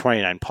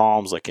 29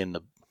 Palms, like in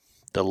the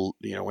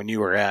when you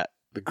were at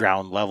the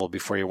ground level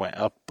before you went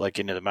up like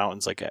into the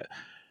mountains, like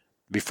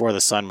before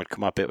the sun would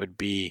come up, it would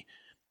be,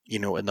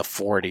 in the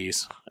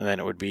 40s, and then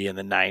it would be in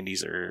the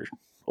 90s or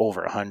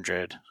over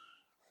 100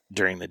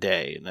 during the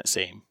day in that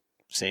same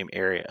same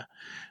area.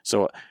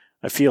 So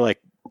I feel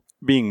like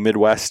being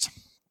Midwest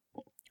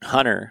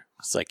hunter,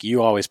 it's like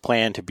you always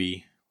plan to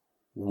be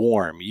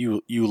warm.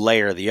 You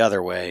layer the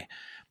other way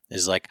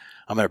is like,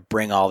 I'm going to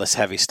bring all this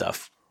heavy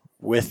stuff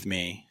with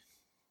me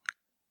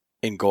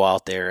and go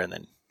out there and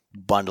then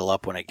bundle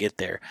up when I get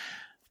there.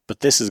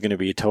 But this is going to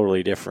be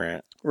totally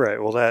different.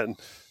 Right. Well, that,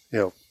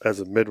 as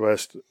a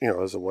Midwest,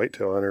 as a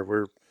whitetail hunter,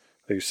 like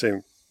you're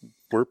saying,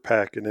 we're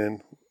packing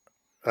in.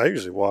 I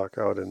usually walk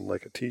out in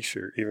like a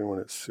t-shirt, even when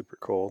it's super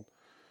cold,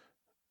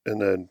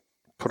 and then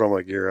put all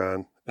my gear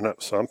on.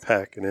 So I'm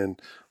packing in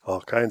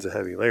all kinds of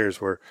heavy layers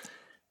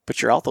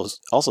But you're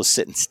also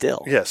sitting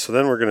still. Yeah. So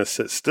then we're going to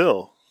sit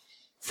still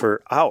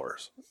for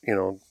hours.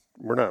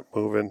 We're not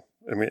moving.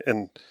 I mean,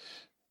 and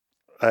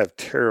I have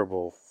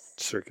terrible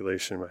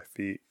circulation in my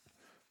feet.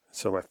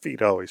 So my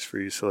feet always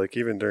freeze. So like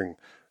even during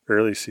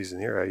early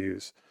season here, I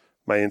use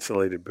my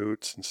insulated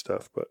boots and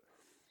stuff, but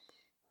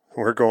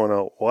we're going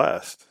out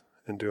west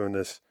and doing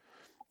this.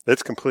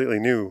 It's completely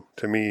new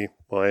to me,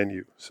 and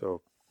you.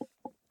 So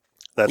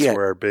that's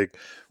where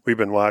we've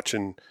been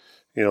watching,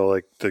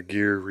 like the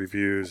gear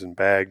reviews and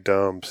bag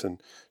dumps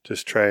and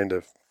just trying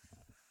to,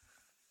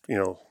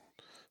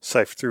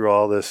 sift through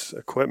all this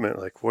equipment,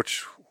 like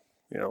which,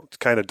 it's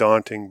kind of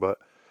daunting, but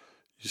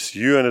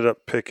you ended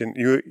up picking,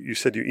 you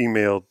said you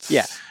emailed.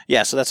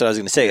 Yeah. So that's what I was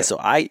going to say. Yeah. So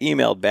I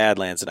emailed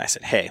Badlands and I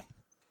said, hey,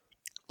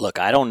 look,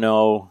 I don't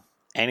know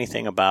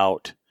anything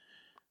about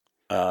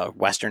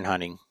Western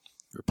hunting.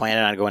 We're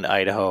planning on going to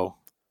Idaho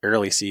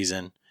early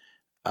season,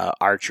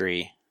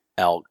 archery,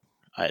 elk.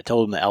 I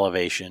told him the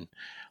elevation.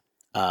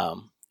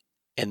 And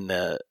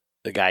the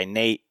guy,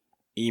 Nate,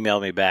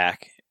 emailed me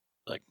back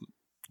like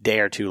a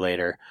day or two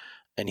later.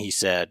 And he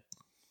said,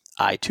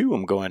 I too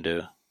am going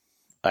to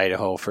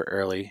Idaho for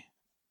early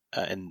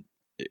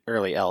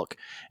elk,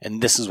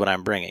 and this is what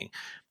I'm bringing.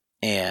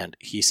 And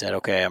he said,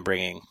 okay, I'm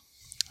bringing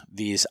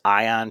these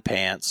Ion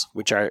pants,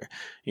 which are,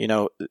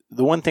 the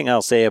one thing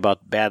I'll say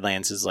about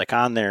Badlands is like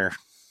on their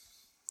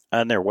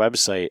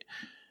website,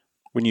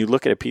 when you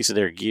look at a piece of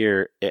their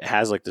gear, it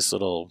has like this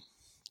little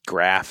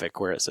graphic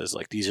where it says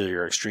like, these are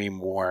your extreme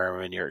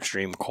warm and your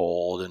extreme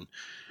cold. And,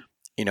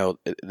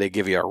 they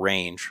give you a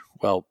range.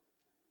 Well,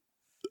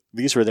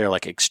 these were their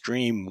like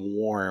extreme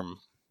warm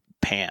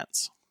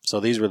pants. So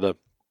these were the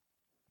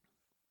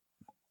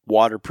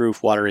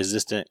waterproof, water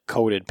resistant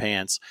coated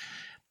pants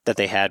that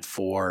they had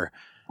for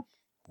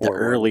the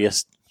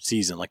earliest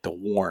season, like the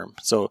warm.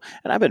 So,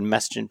 and I've been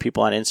messaging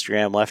people on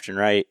Instagram left and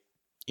right,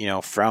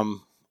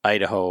 from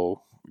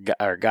Idaho,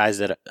 or guys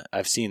that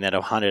I've seen that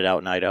have hunted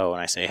out in Idaho.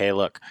 And I say, hey,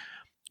 look,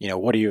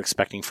 what are you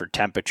expecting for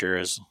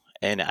temperatures?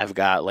 And I've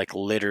got like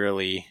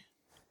literally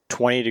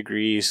 20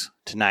 degrees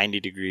to 90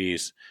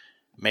 degrees.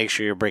 Make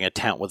sure you bring a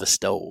tent with a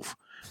stove.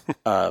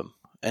 And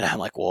I'm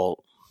like,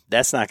 well,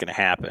 that's not going to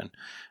happen.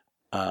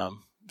 But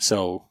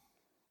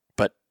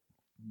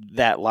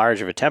that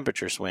large of a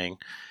temperature swing,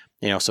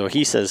 so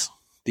he says,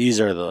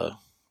 these are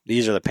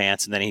the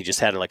pants. And then he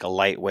just had like a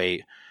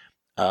lightweight,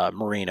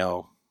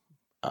 merino,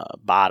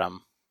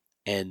 bottom,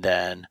 and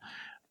then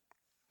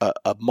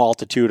a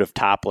multitude of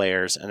top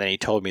layers. And then he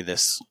told me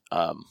this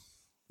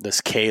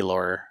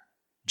K-Lore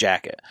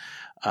jacket.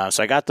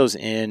 So I got those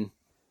in,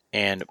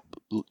 and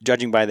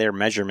judging by their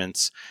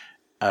measurements,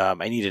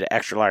 I needed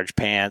extra large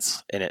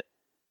pants, and it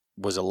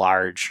was a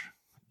large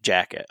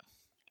jacket.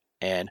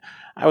 And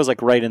I was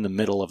like right in the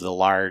middle of the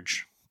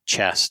large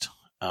chest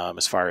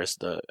as far as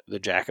the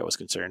jacket was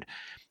concerned.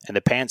 And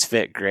the pants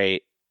fit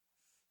great,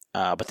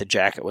 but the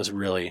jacket was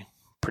really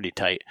pretty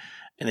tight.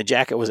 And the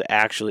jacket was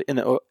actually,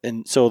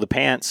 and so the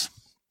pants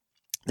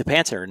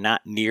are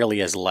not nearly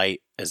as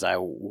light as I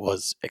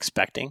was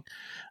expecting.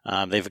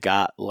 They've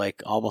got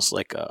like almost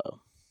like I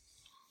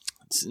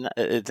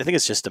think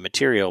it's just the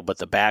material, but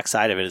the back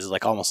side of it is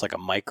like almost like a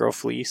micro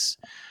fleece.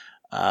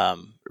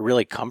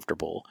 Really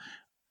comfortable.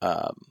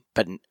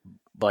 But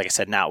like I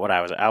said, not what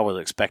I was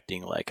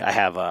expecting. Like I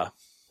have I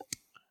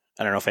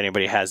don't know if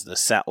anybody has the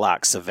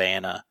Scentlock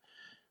Savannah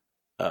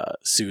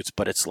suits,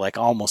 but it's like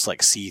almost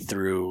like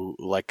see-through,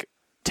 like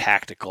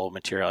tactical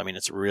material. I mean,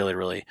 it's really,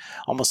 really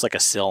almost like a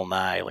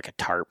Silnai, like a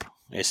tarp.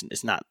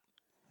 It's not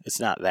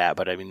that,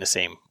 but I mean the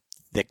same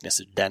thickness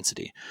and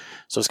density.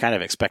 So I was kind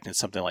of expecting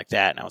something like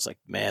that, and I was like,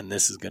 man,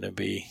 this is going to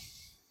be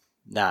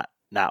not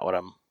what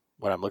I'm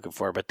looking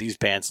for. But these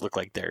pants look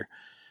like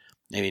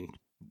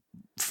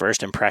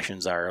first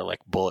impressions are like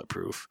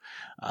bulletproof.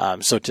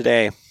 So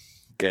today,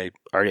 I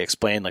already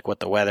explained like what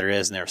the weather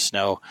is, and there's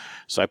snow.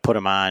 So I put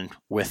them on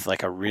with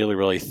like a really,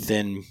 really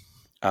thin,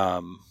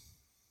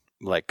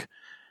 like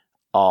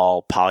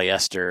all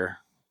polyester,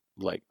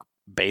 like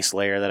base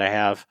layer that I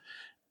have.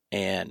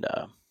 And,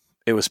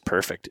 it was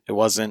perfect. It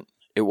wasn't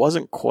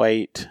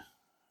quite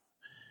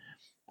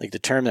like the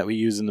term that we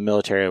use in the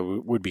military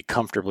would be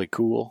comfortably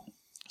cool.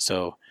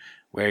 So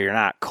where you're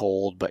not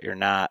cold, but you're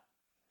not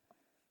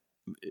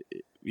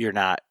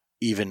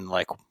even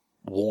like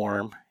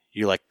warm.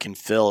 You like can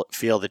feel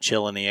the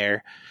chill in the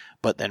air,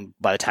 but then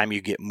by the time you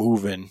get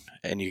moving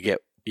and you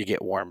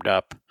get warmed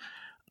up,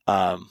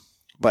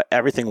 but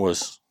everything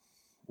was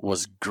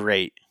was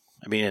great.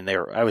 I mean, and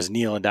I was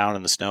kneeling down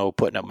in the snow,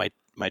 putting up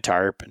my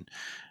tarp and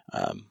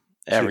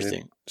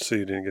everything. So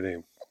you didn't get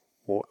any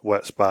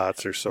wet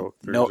spots or soak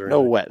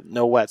throughs?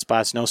 No wet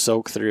spots, no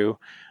soak through.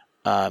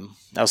 I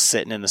was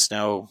sitting in the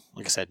snow,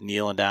 like I said,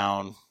 kneeling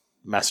down,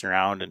 messing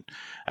around, and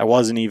I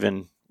wasn't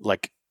even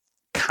like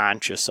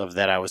conscious of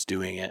that I was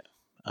doing it.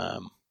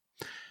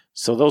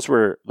 So those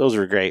were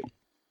great.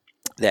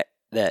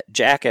 That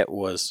jacket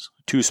was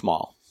too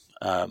small.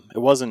 It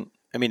wasn't.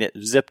 I mean, it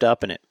zipped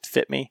up and it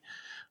fit me,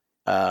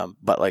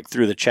 but like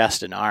through the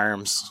chest and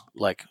arms,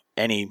 like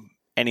any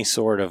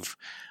sort of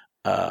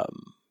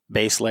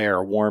base layer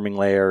or warming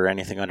layer or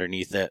anything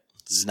underneath it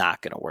is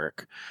not going to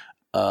work.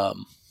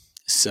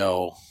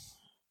 So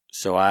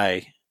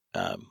I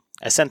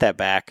sent that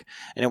back,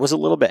 and it was a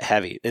little bit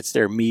heavy. It's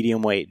their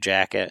medium weight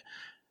jacket,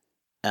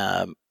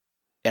 and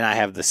I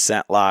have the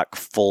ScentLok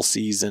full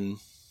season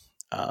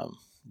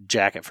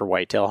jacket for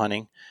whitetail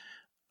hunting,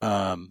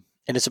 and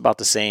it's about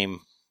the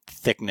same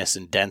thickness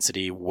and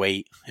density,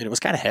 weight, and it was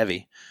kind of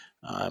heavy.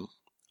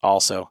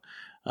 Also,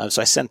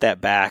 so I sent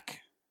that back,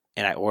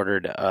 and I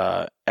ordered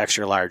a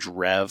extra large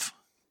Rev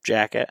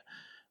jacket,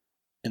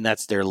 and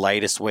that's their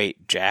lightest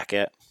weight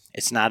jacket.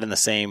 It's not in the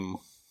same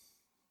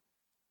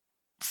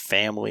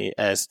family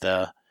as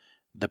the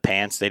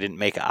pants. They didn't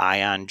make an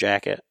Ion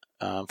jacket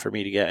for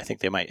me to get. I think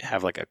they might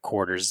have like a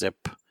quarter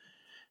zip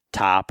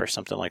top or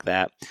something like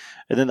that.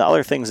 And then the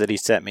other things that he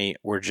sent me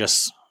were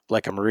just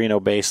like a merino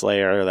base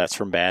layer that's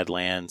from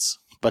Badlands.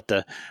 But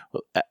the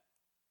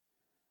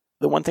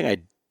one thing I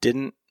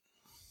didn't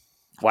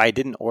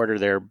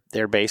order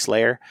their base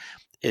layer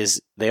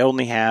is they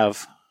only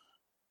have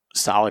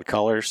solid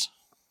colors,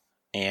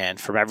 and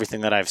from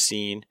everything that I've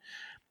seen,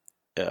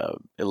 it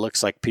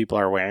looks like people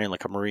are wearing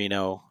like a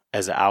merino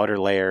as an outer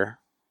layer,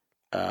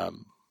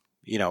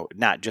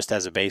 not just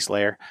as a base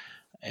layer.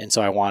 And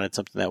so I wanted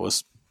something that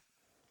was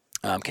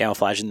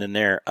camouflage. And then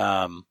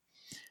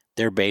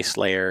their base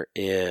layer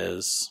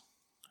is,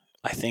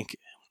 I think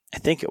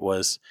it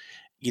was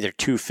either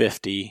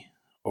 250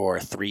 or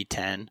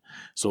 310.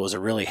 So it was a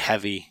really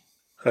heavy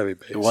base.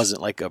 It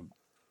wasn't like a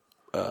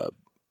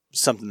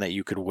something that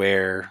you could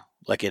wear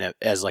like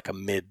as like a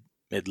mid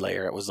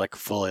layer. It was like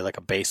fully like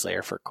a base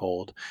layer for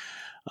cold.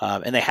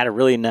 And they had a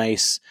really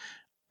nice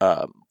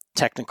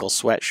technical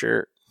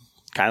sweatshirt,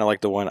 kind of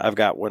like the one I've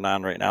got one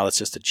on right now. That's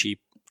just a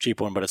cheap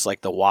one, but it's like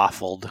the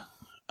waffled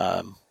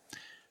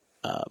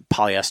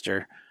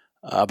polyester,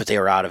 but they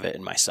were out of it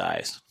in my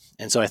size.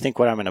 And so I think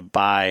what I'm going to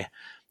buy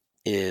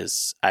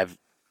is, I've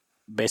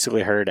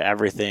basically heard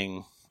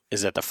everything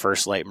is that the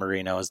First Light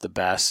merino is the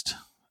best.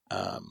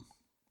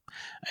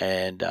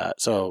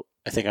 So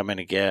I think I'm going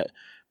to get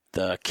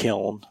the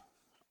Kiln.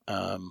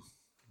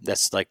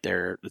 That's like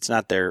it's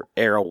not their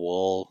Arrow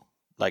wool,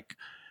 like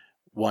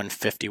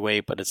 150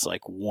 weight, but it's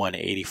like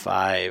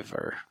 185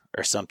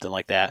 or something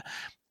like that.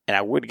 And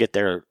I would get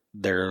their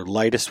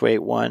lightest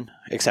weight one,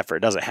 except for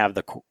it doesn't have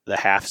the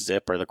half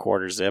zip or the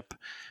quarter zip.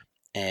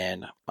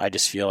 And I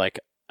just feel like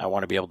I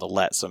want to be able to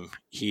let some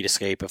heat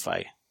escape if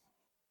I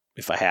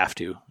have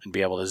to, and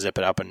be able to zip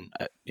it up, and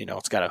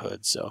it's got a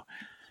hood. So,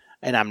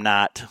 and I'm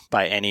not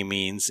by any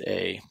means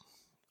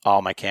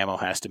all my camo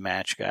has to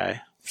match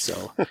guy.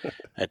 So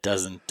it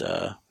doesn't.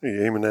 Are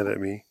you aiming that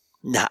at me?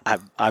 Nah,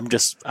 I'm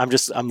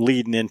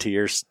leading into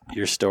your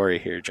story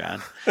here,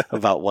 John,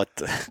 about what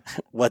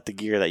the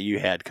gear that you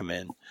had come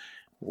in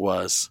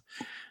was.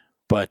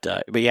 But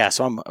yeah,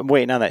 so I'm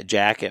waiting on that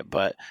jacket.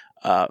 But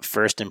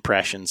first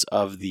impressions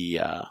of the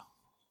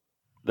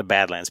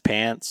Badlands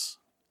pants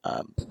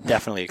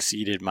definitely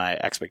exceeded my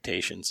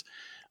expectations.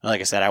 Like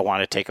I said, I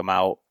want to take them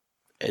out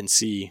and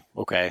see.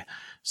 Okay,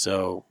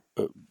 so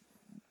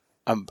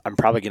I'm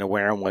probably going to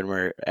wear them when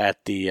we're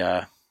at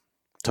the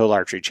Total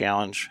Archery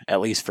Challenge, at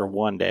least for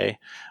one day,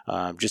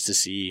 just to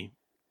see.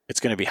 It's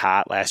going to be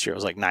hot. Last year it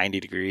was like 90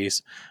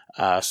 degrees,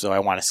 so I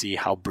want to see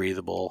how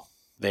breathable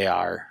they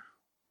are.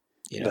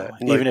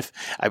 Even if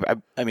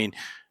I mean,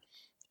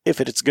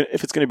 if it's going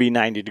to be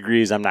 90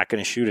 degrees, I'm not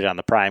going to shoot it on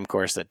the prime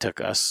course that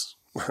took us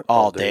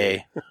all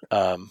day.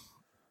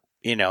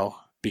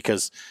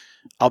 Because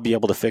I'll be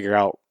able to figure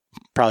out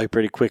probably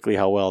pretty quickly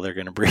how well they're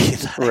going to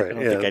breathe. Right. I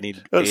don't think I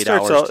need 8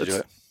 hours to do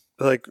it.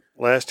 Like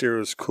last year it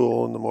was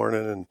cool in the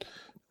morning, and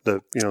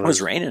it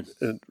was raining.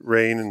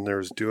 Rain, and there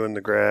was dew in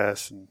the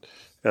grass, and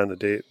on the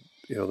day,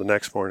 the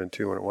next morning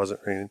too when it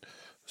wasn't raining.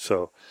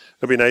 So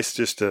it'd be nice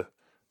just to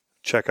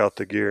check out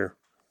the gear,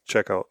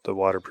 check out the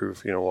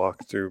waterproof,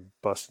 walk through,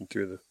 busting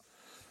through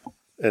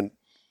and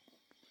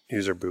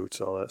use our boots,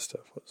 all that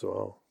stuff as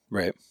well.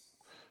 Right.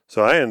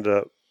 So I end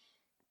up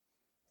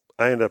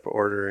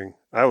ordering.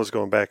 I was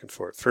going back and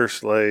forth.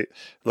 First Light,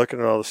 looking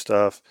at all the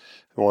stuff.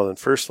 And then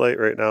First Light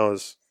right now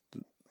is,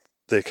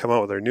 they come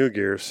out with their new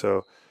gear,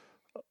 so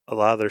a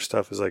lot of their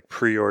stuff is like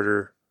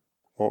pre-order,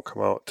 won't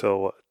come out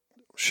till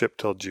ship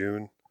till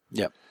June.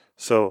 Yep.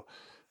 So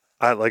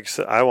I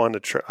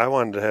wanted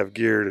to have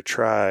gear to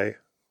try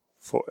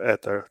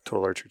at the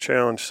Total Archery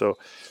Challenge. So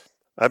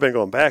I've been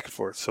going back and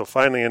forth. So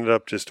finally ended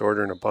up just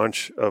ordering a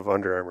bunch of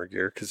Under Armour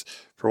gear, because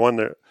for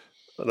one,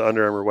 the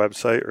Under Armour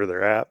website or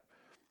their app.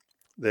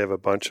 They have a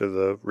bunch of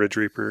the Ridge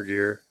Reaper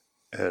gear,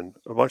 and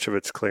a bunch of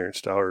it's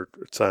clearance now, or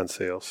it's on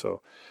sale.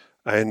 So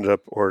I ended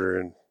up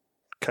ordering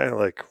kind of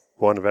like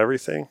one of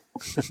everything.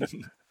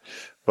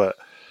 But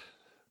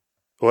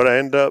what I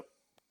ended up,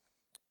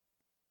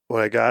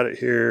 when I got it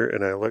here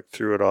and I looked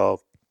through it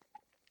all,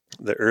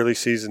 the early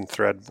season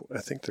I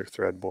think they're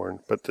Threadborne,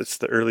 but it's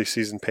the early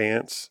season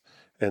pants,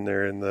 and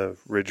they're in the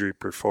Ridge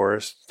Reaper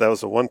Forest. That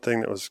was the one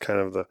thing that was kind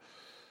of the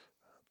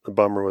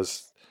bummer,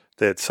 was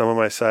they had some of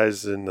my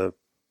sizes in the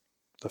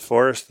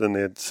Forest, then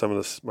they had some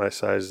of my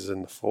sizes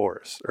in the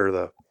Forest, or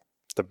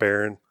the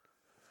Baron,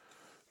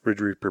 Ridge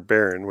Reaper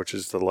Baron, which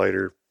is the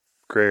lighter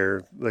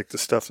grayer, like the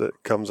stuff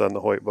that comes on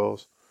the Hoyt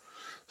bows.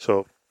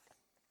 So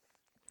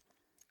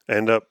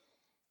end up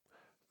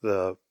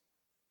the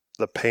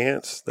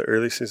pants, the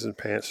early season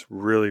pants,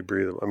 really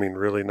breathable. I mean,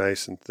 really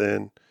nice and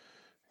thin.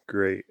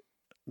 Great.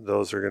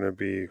 Those are going to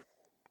be,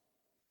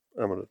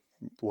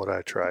 what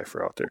I try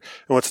for out there.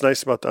 And what's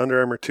nice about the Under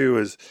Armour too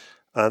is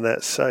on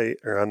that site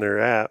or on their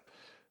app,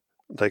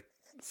 like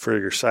for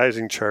your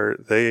sizing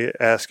chart, they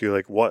ask you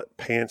like what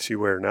pants you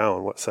wear now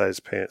and what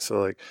size pants.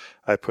 So like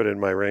I put in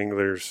my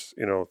Wranglers,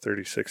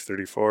 36,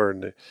 34,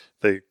 and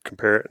they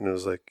compare it, and it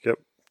was like, yep,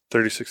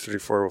 36,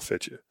 34 will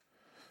fit you.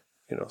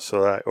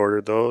 So I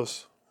ordered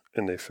those,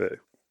 and they fit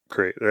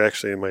great. They're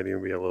actually, it might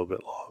even be a little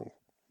bit long,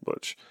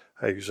 which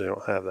I usually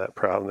don't have that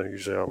problem. They're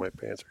usually all my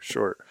pants are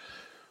short.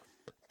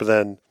 But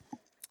then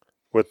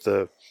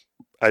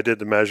I did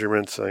the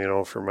measurements,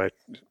 for my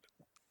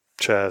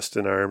chest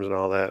and arms and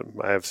all that.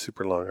 I have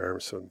super long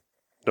arms, so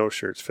no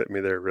shirts fit me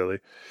there really.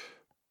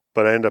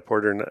 But I ended up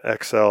ordering the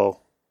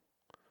XL,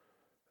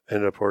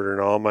 ended up ordering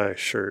all my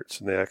shirts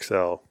in the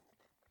XL,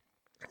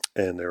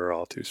 and they were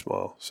all too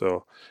small.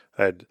 So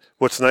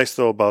what's nice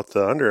though about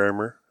the Under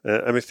Armour,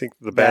 I think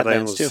the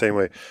Badlands was the same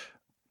way.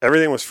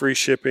 Everything was free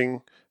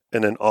shipping,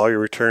 and then all your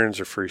returns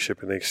are free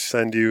shipping. They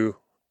send you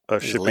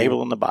a shipping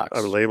label in the box.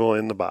 A label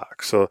in the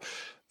box. So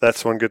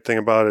that's one good thing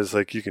about it, is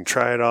like you can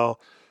try it all,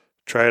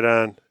 try it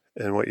on,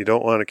 and what you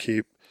don't want to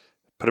keep,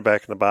 put it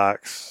back in the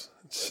box,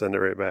 send it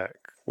right back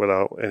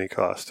without any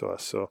cost to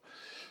us. So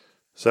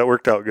that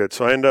worked out good.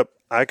 So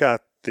I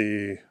got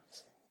the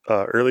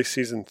early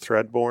season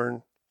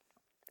Threadborne.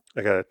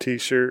 I got a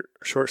t-shirt,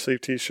 a short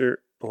sleeve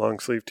t-shirt, a long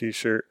sleeve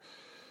t-shirt,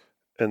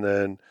 and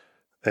then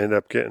I ended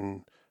up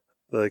getting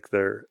like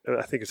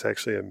I think it's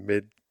actually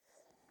a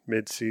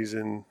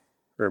mid-season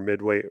or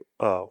mid-weight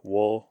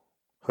wool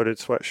hooded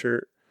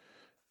sweatshirt.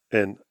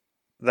 And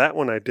that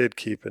one I did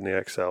keep in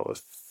the XL.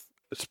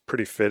 It's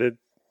pretty fitted.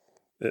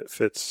 It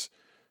fits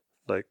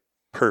like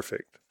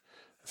perfect.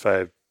 If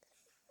I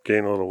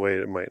gain a little weight,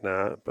 it might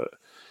not, but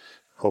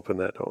hoping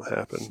that don't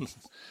happen.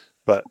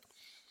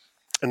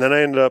 And then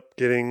I ended up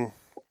getting,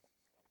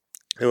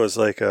 it was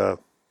like I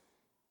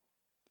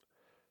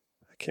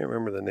can't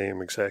remember the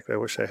name exactly. I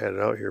wish I had it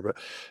out here, but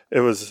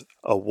it was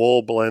a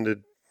wool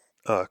blended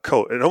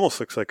coat. It almost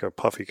looks like a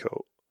puffy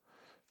coat,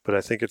 but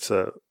I think it's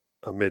a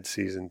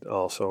mid-season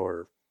also,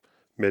 or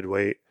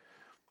mid-weight.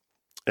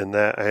 And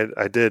that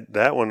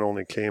that one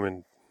only came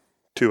in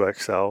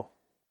 2XL.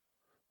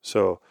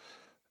 So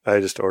I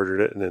just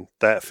ordered it, and then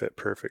that fit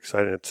perfect. So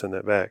I didn't send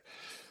that back.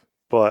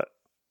 But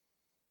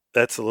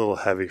that's a little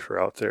heavy for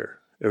out there.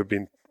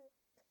 It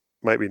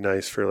might be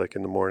nice for like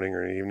in the morning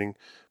or evening.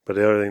 But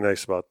the other thing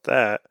nice about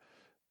that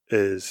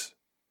is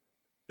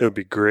it would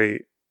be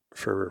great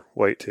for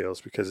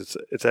whitetails, because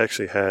it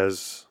actually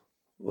has,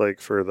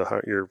 like for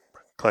your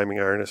climbing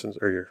harness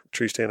or your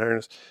tree stand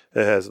harness,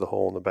 it has the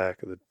hole in the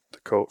back of the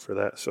coat for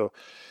that. So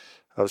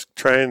I was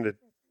trying to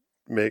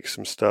make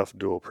some stuff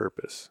dual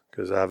purpose,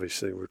 because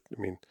obviously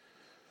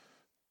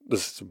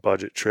this is a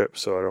budget trip,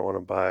 so I don't want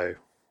to buy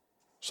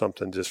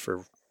something just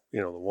for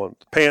the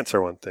pants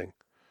are one thing,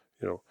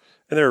 and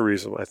they were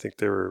reasonable. I think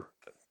they were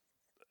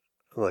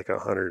like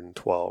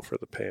 $112 for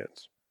the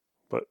pants,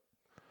 but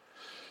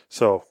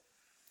so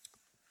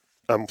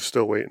I'm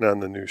still waiting on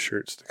the new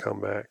shirts to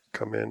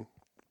come in.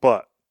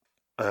 But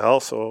I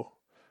also,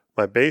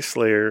 my base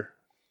layer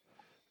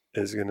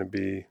is going to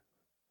be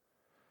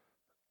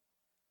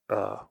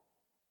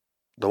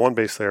the one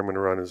base layer I'm going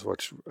to run is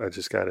what I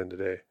just got in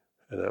today,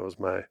 and that was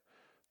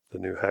the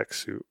new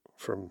Hex suit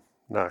from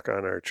Knock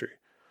On Archery.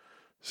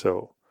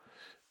 So,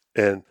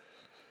 and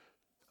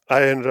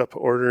I ended up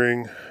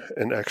ordering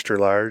an extra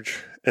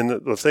large, and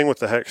the thing with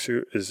the Hex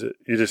suit is that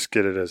you just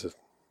get it as a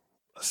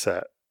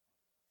set.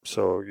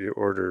 So you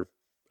order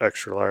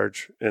extra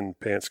large, and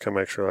pants come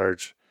extra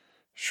large,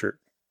 shirt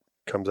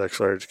comes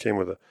extra large. It came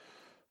with a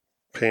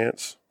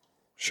pants,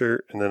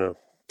 shirt, and then a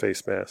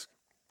face mask,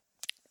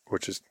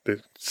 which is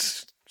the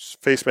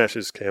face mask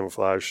is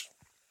camouflage.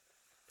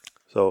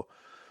 So,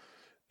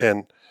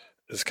 and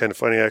it's kind of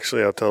funny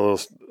actually. I'll tell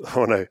those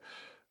when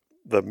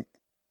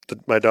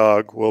my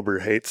dog Wilbur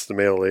hates the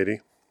mail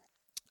lady,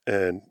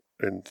 and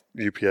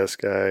UPS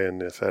guy and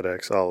the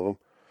FedEx, all of them,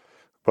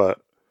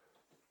 but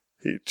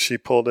she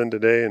pulled in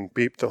today and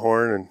beeped the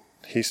horn, and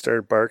he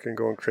started barking,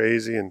 going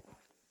crazy, and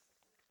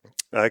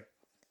I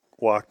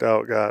walked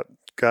out,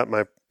 got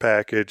my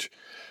package,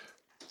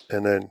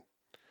 And then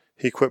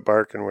he quit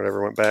barking,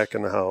 whatever, went back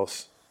in the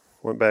house,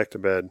 went back to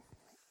bed.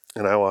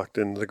 And I walked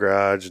into the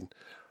garage and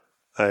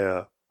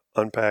I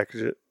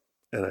unpackaged it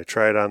and I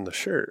tried on the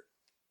shirt.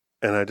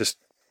 And I just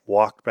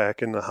walked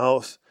back in the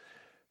house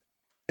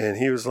and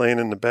he was laying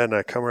in the bed and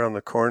I come around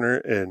the corner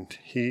and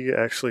he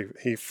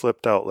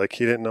flipped out like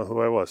he didn't know who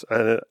I was.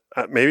 And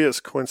maybe it's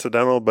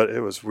coincidental, but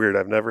it was weird.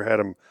 I've never had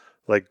him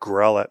like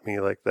growl at me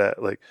like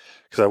that. Like,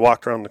 cause I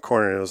walked around the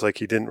corner and it was like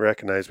he didn't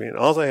recognize me and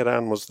all I had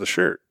on was the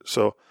shirt.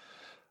 So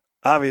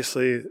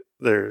obviously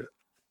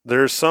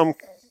there's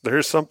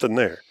something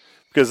there.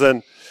 Because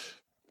then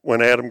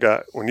when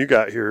you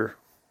got here,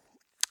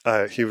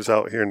 he was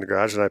out here in the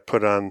garage and I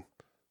put on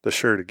the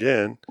shirt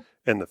again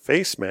and the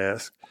face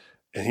mask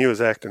and he was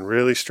acting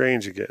really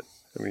strange again.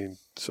 I mean,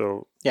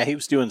 so. Yeah, he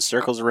was doing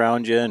circles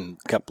around you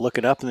and kept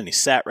looking up and then he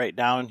sat right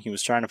down. He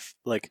was trying to,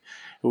 it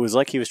was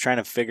like he was trying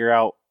to figure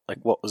out like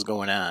what was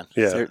going on.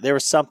 Yeah. There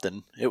was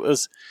something. It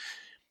was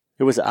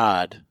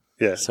odd.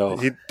 Yeah. So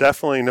he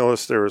definitely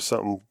noticed there was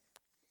something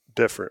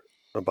different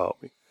about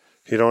me.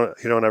 He don't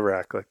ever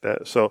act like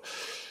that. So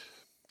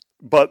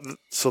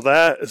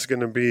that is going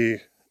to be,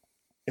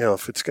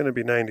 if it's going to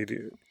be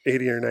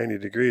 80 or 90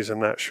 degrees, I'm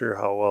not sure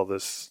how well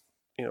this,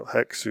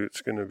 hex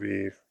suit's going to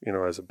be,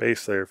 as a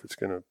base layer, if it's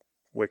going to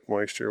wick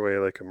moisture away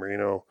like a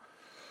merino.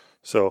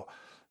 So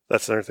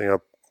that's another thing.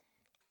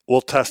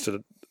 We'll test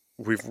it.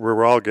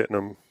 We're all getting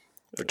them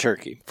for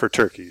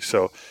turkey.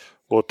 So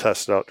we'll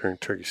test it out during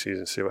turkey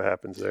season, see what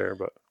happens there.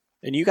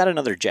 And you got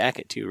another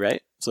jacket too,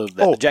 right? So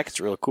the jacket's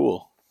real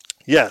cool.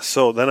 Yeah,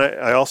 so then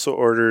I also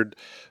ordered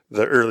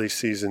the early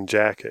season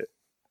jacket,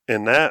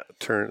 and that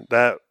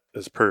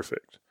is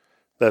perfect.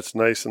 That's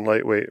nice and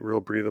lightweight, real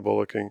breathable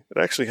looking. It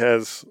actually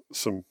has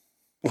some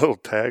little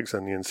tags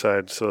on the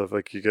inside, so if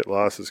like you get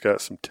lost, it's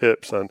got some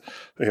tips on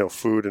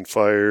food and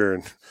fire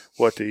and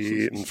what to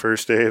eat and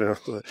first aid,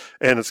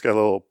 and it's got a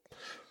little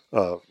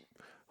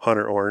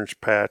hunter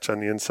orange patch on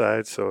the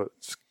inside, so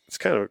it's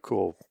kind of a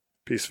cool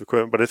piece of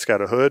equipment. But it's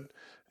got a hood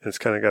and it's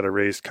kind of got a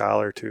raised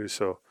collar too,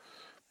 so.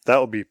 That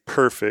will be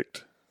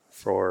perfect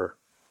for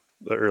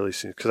the early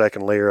season because I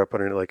can layer up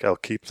under. Like I'll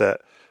keep the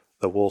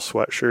wool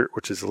sweatshirt,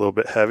 which is a little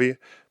bit heavy,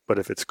 but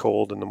if it's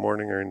cold in the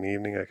morning or in the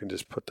evening, I can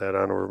just put that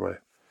on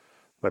over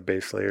my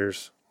base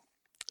layers,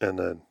 and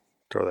then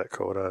throw that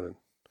coat on. And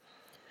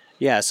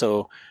yeah,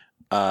 so,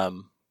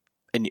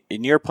 and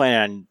you're planning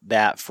on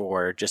that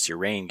for just your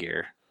rain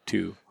gear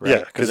too, right?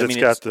 Yeah, because it's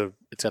got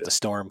the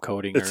storm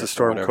coating. It's the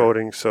storm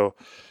coating, so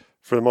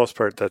for the most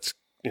part, that's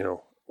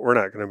we're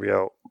not going to be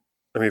out.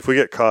 I mean, if we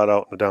get caught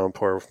out in the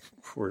downpour,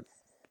 we're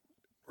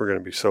going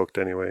to be soaked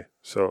anyway.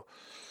 So,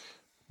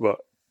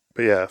 but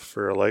yeah,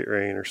 for a light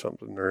rain or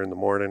something, or in the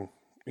morning,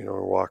 we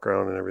walk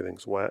around and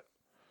everything's wet.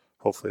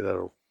 Hopefully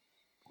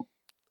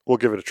we'll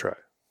give it a try.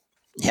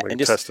 Yeah, we can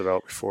test it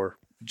out before.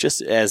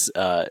 Just as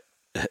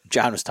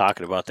John was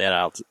talking about that,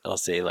 I'll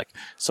say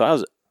so I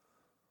was,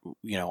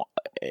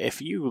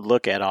 if you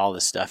look at all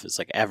this stuff, it's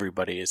like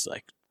everybody is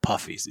like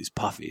these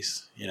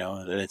puffies,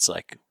 and it's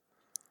like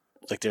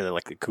they're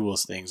like the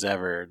coolest things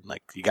ever.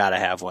 Like you got to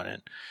have one.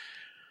 And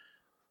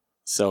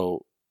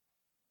so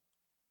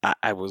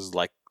I was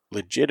like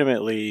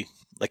legitimately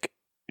like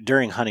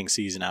during hunting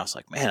season, I was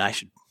like, man, I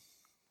should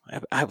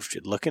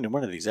look into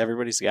one of these.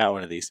 Everybody's got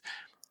one of these.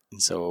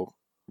 And so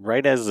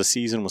right as the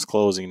season was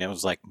closing, it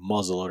was like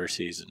muzzleloader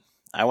season.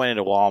 I went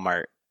into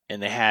Walmart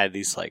and they had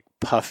these like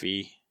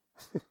puffy,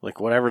 like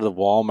whatever the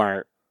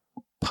Walmart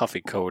puffy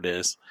coat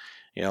is,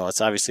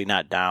 it's obviously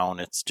not down.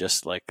 It's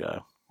just like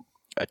a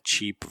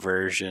cheap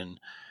version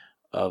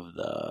of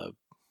the,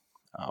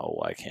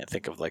 I can't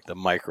think of like the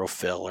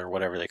microfill or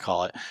whatever they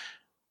call it,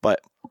 but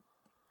it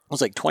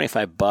was like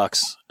 $25 and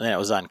then it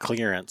was on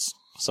clearance.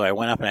 So I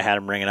went up and I had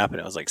them ring it up and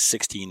it was like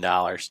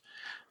 $16.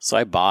 So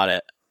I bought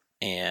it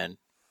and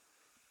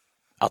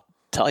I'll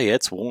tell you,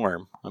 it's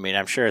warm. I mean,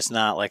 I'm sure it's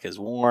not like as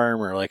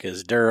warm or like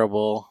as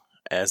durable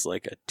as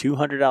like a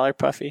 $200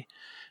 puffy,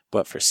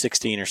 but for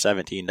 $16 or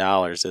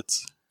 $17,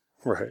 it's,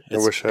 right. I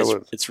wish I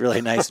would. It's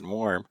really nice and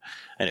warm,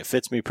 and it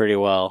fits me pretty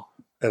well.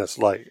 And it's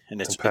light, and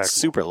it's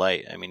super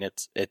light. I mean,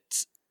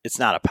 it's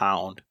not a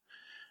pound.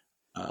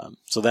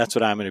 So that's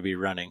what I'm going to be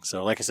running.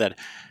 So, like I said,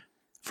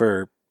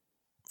 for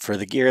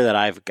the gear that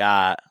I've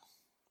got,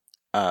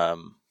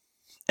 and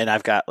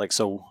I've got like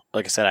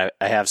I said,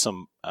 I have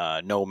some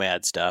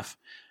Nomad stuff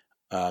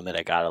that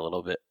I got a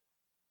little bit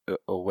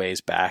a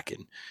ways back,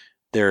 and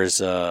there's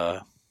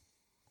it's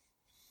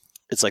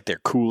like their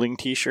cooling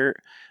T-shirt.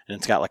 And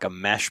it's got like a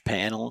mesh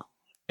panel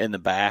in the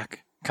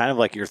back, kind of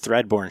like your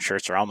Threadborne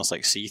shirts are almost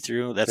like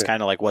see-through. That's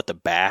kind of like what the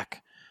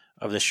back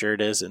of the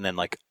shirt is. And then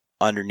like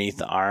underneath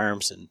the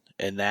arms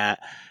and that.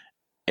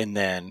 And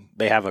then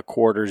they have a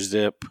quarter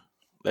zip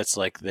that's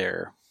like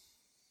their,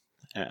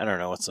 I don't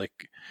know, it's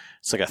like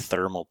a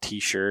thermal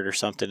T-shirt or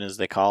something as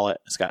they call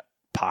it. It's got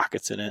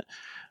pockets in it.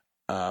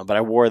 But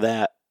I wore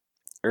that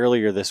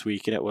earlier this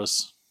week and it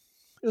was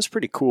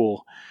pretty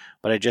cool.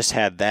 But I just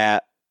had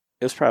that.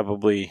 It was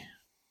probably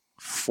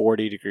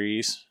 40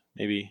 degrees,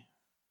 maybe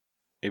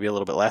maybe a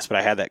little bit less, but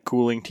I had that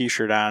cooling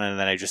t-shirt on, and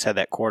then I just had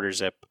that quarter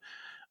zip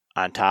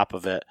on top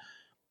of it.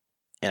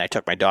 And I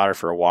took my daughter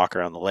for a walk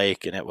around the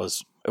lake, and it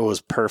was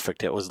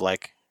perfect. It was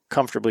like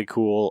comfortably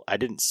cool. I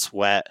didn't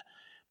sweat,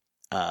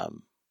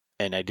 and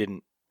I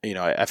didn't,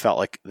 I felt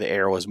like the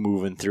air was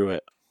moving through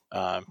it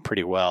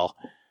pretty well.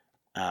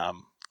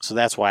 So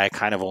that's why I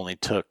kind of only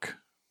took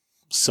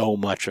so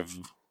much of,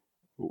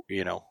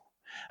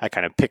 I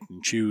kind of picked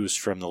and choose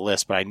from the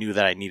list, but I knew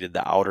that I needed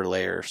the outer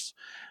layers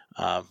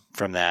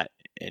from that.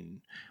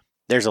 And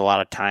there's a lot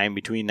of time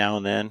between now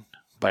and then,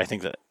 but I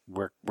think that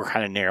we're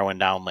kind of narrowing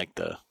down like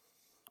the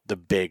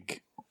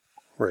big,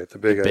 right,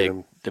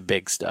 the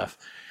big stuff.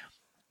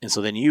 And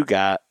so then you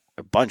got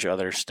a bunch of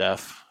other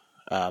stuff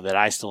that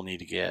I still need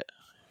to get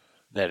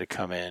that had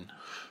come in.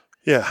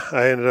 Yeah,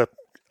 I ended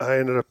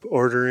up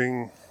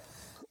ordering.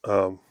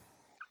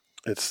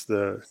 It's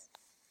the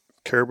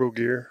Caribou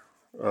Gear,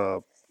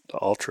 the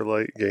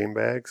ultralight game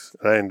bags.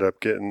 I ended up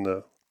getting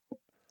the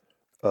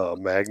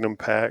Magnum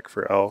pack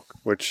for elk,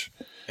 which.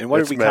 And what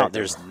did we count?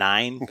 There's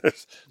nine.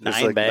 There's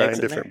like bags.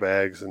 9 different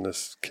bags in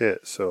this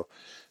kit. So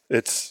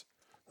it's,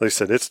 like I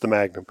said, it's the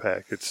Magnum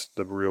pack. It's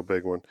the real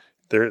big one.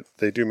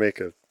 They do make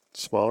a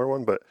smaller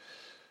one, but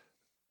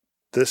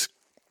this.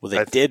 Well,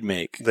 they did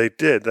make. They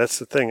did. That's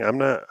the thing.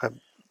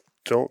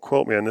 Don't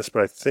quote me on this,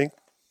 but I think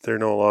they're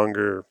no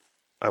longer.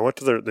 I went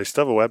to they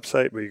still have a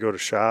website, but you go to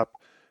shop,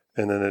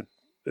 and then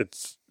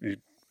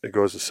it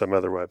goes to some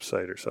other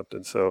website or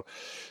something. So,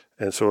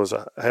 I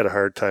had a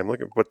hard time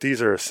looking. But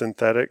these are a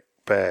synthetic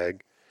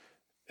bag,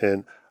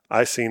 and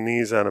I seen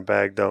these on a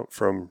bag dump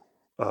from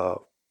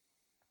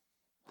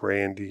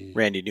Randy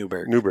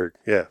Newberg. Newberg,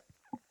 yeah.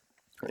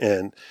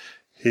 And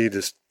he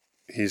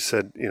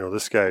said,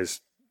 this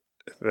guy's,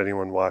 if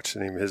anyone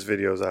watching his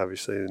videos,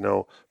 obviously they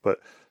know, but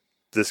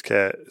this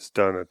cat has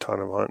done a ton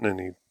of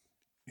hunting,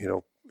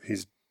 and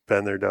he's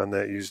been there, done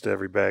that, used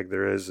every bag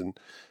there is, and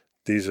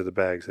these are the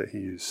bags that he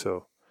used.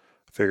 So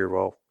I figured,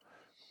 well,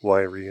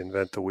 why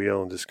reinvent the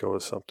wheel and just go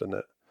with something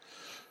that.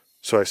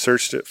 So I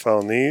searched it,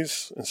 found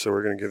these, and so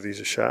we're going to give these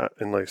a shot.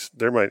 And like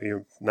there might be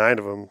 9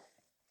 of them.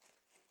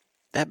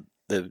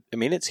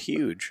 It's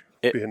huge.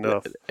 Be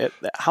enough.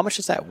 How much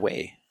does that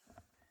weigh?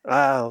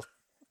 Probably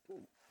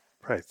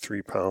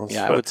 3 pounds.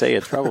 Yeah, I would say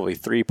it's probably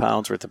 3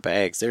 pounds worth of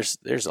bags.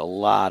 There's a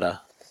lot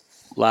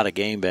of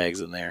game bags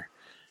in there.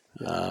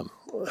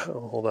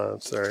 Hold on,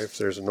 sorry if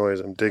there's a noise.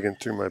 I'm digging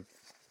through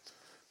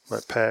my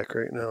pack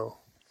right now.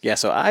 Yeah,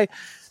 so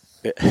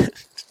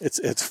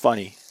it's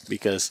funny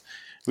because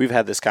we've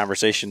had this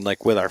conversation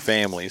like with our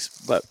families,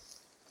 but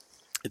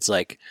it's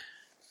like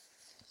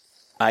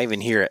I even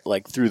hear it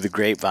like through the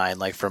grapevine,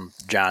 like from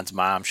John's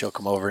mom. She'll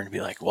come over and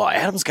be like, "Well,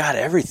 Adam's got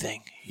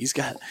everything. He's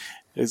got."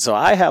 And so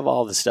I have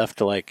all the stuff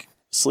to like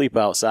sleep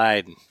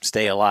outside and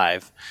stay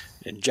alive,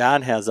 and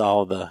John has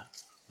all the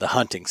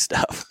hunting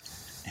stuff,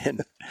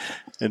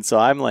 and so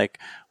I'm like,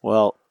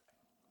 well,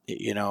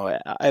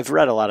 I've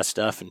read a lot of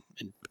stuff and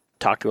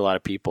talked to a lot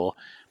of people,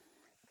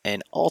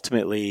 and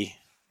ultimately,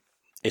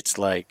 it's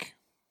like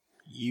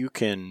you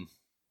can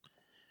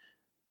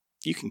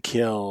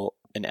kill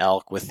an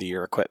elk with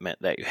your equipment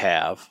that you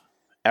have.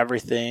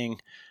 Everything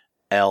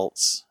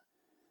else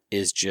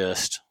is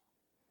just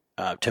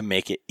to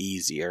make it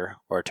easier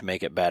or to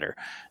make it better.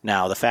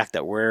 Now, the fact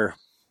that we're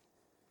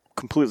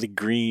completely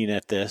green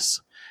at this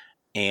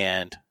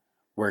and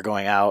we're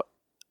going out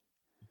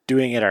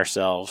doing it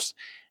ourselves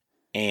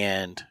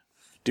and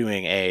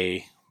doing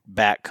a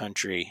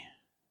backcountry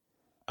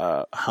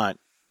hunt,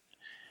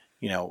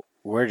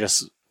 we're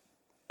just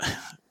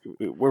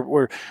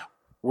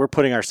we're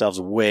putting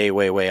ourselves way,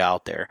 way, way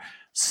out there.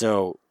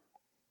 So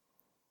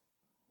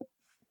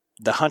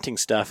the hunting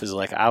stuff is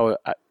like I'm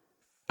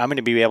going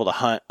to be able to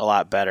hunt a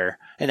lot better.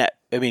 And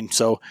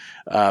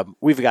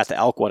we've got the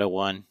Elk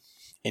 101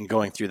 and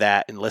going through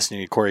that and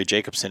listening to Corey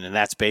Jacobson, and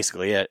that's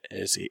basically it.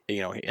 Is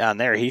on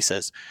there he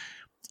says,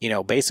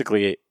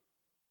 basically,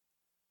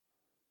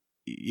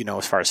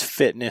 as far as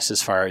fitness,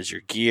 as far as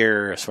your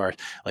gear, as far as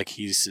like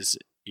he says,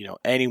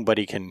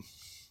 anybody can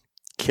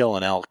kill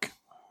an elk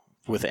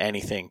with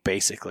anything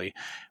basically,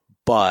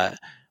 but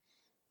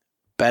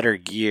better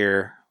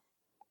gear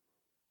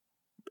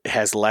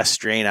has less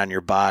strain on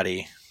your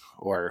body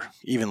or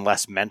even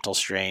less mental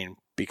strain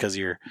because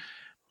you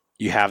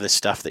have this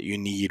stuff that you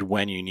need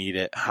when you need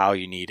it, how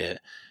you need it.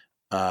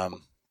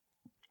 And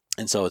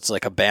so it's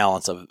like a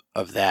balance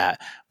of that,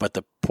 but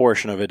the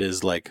portion of it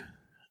is like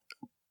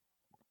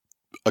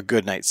a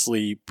good night's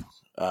sleep,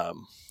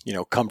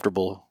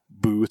 comfortable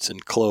boots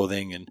and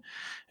clothing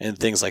and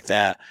things like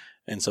that.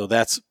 And so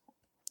that's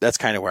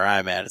kind of where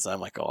I'm at. Is I'm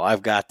like, oh,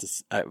 I've got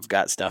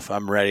stuff.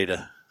 I'm ready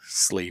to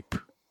sleep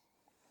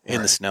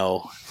in the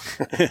snow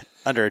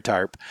under a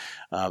tarp,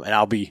 and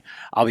I'll be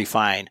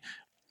fine.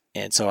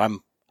 And so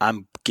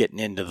I'm getting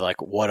into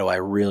like, what do I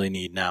really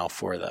need now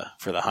for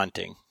the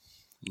hunting?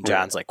 And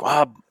John's like,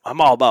 well, I'm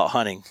all about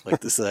hunting,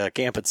 like this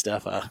camping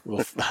stuff.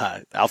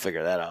 I'll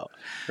figure that out.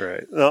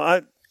 Right. No,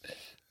 I'm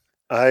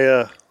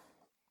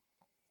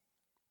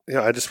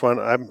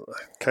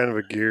kind of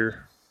a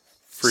gear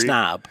free.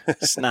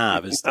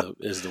 Snob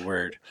is the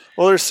word.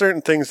 Well, there's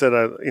certain things that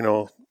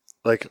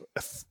like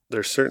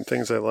there's certain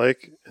things I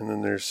like, and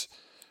then there's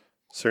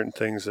certain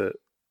things that,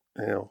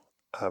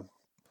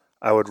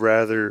 I would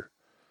rather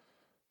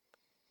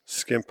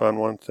skimp on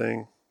one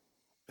thing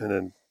and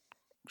then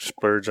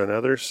splurge on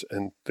others.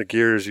 And the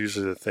gear is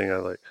usually the thing I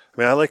like. I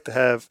mean, I like to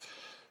have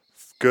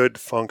good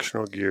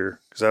functional gear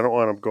because I don't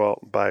want to go out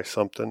and buy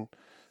something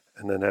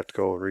and then have to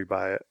go and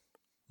rebuy it.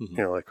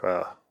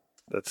 Mm-hmm.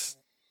 That's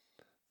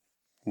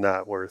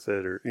not worth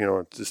it, or,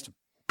 it's just a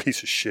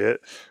piece of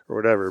shit or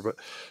whatever. But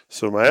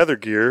so my other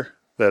gear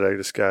that I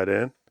just got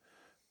in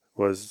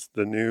was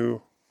the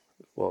new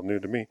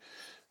to me,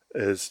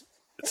 it's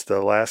the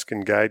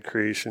Alaskan Guide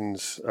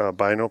Creations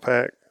Bino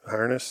Pack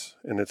harness,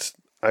 and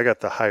I got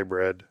the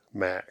hybrid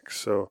max.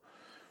 So,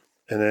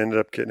 and I ended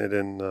up getting it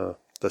in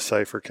the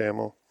Cypher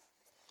camo,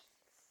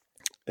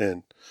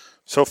 and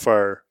so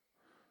far,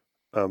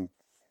 I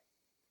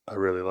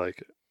really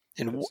like it.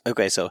 And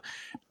okay, so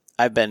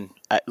I've been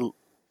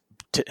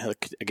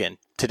again.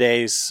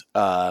 Today's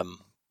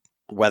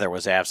weather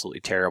was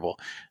absolutely terrible,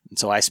 and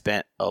so I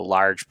spent a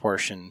large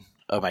portion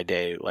of my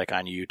day like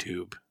on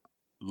YouTube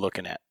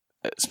looking at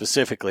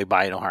specifically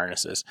bino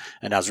harnesses.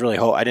 And I was really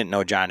I didn't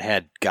know John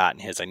had gotten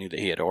his. I knew that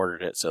he had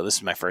ordered it, so this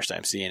is my first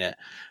time seeing it.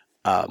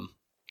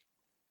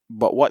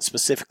 But what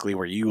specifically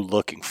were you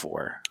looking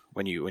for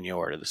when you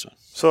ordered this one?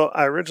 So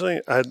I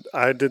originally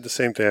I did the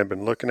same thing. I've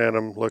been looking at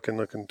them,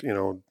 looking,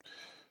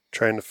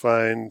 trying to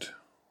find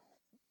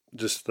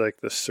just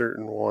like the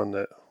certain one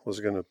that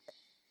was going to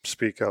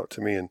speak out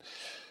to me. And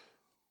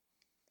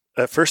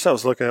at first I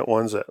was looking at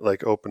ones that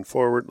like open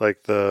forward,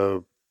 like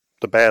the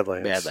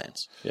Badlands.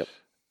 Badlands, yep.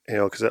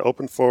 Because it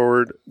opened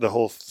forward, the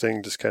whole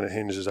thing just kind of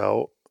hinges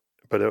out,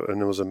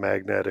 and it was a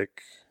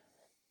magnetic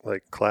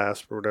like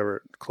clasp or whatever,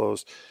 it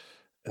closed.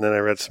 And then I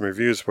read some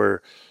reviews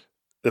where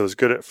it was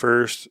good at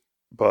first,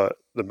 but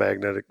the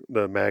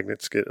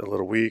magnets get a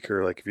little weak,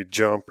 or like if you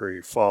jump or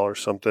you fall or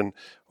something,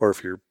 or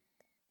if you're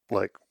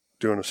like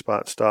doing a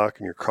spot stock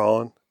and you're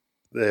crawling,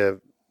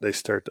 they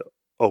start to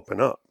open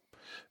up.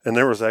 And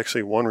there was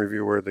actually one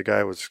review where the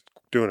guy was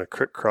doing a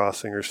creek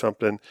crossing or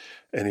something,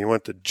 and he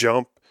went to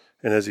jump,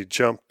 and as he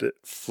jumped, it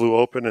flew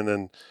open, and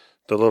then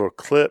the little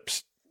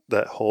clips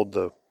that hold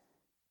the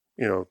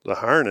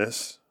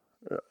harness,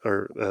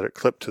 or that are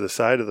clipped to the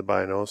side of the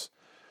binos,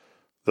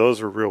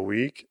 those were real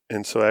weak.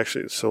 And so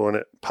when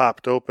it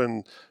popped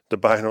open, the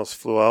binos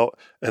flew out,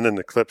 and then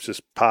the clips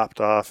just popped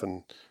off,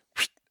 and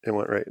it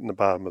went right in the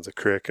bottom of the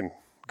creek and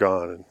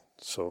gone. And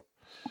so,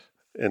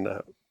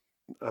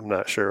 I'm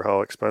not sure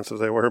how expensive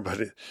they were, but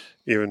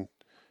even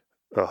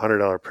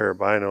 $100 pair of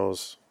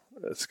binos,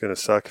 it's going to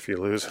suck if you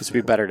lose. It'd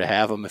be better to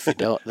have them if you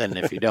don't than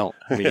if you don't.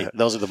 I mean,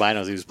 those are the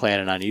binos he was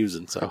planning on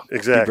using, so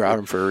exactly. He brought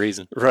them for a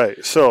reason.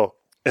 Right. So,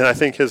 and I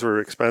think his were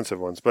expensive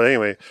ones. But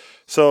anyway,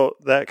 so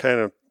that kind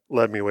of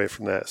led me away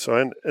from that.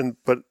 So,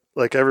 but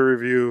like every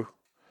review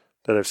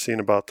that I've seen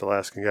about the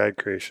Alaskan Guide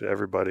Creation,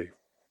 everybody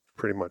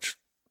pretty much,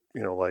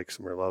 likes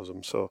them or loves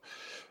them. So,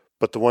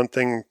 but the one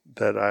thing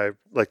that I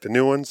like, the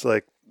new ones,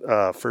 like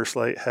First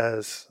Light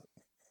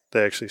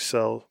they actually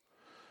sell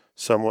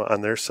somewhat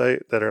on their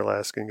site that are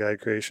Alaskan Guide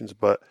Creations,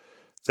 but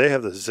they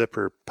have the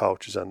zipper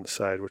pouches on the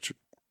side, which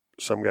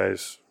some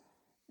guys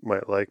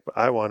might like, but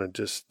I wanted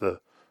just the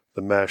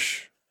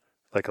mesh,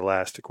 like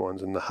elastic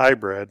ones, and the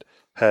hybrid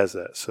has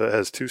that. So it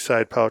has two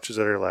side pouches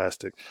that are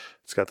elastic.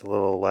 It's got the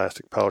little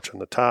elastic pouch on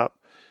the top.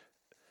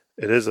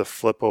 It is a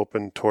flip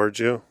open towards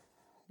you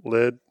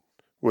lid,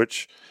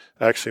 which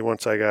actually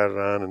once I got it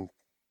on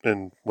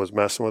and was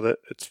messing with it,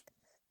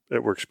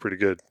 it works pretty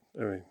good.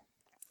 I mean,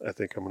 I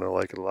think I'm going to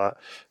like it a lot.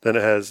 Then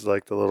it has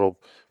like the little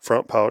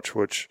front pouch,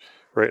 which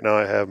right now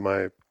I have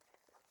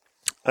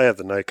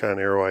the Nikon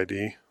Aero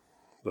ID,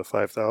 the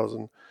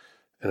 5000,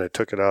 and I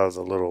took it out as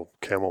a little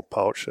camel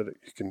pouch that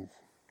you can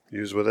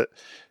use with it.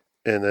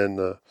 And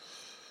then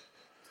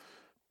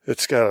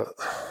it's got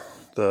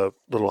the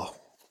little,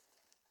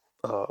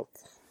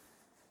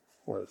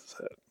 what is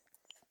that?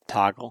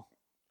 Toggle?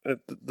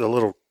 The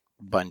little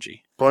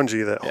bungee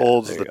that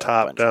holds the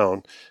top bungee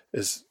down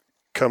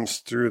comes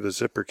through the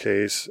zipper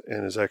case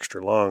and is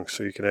extra long,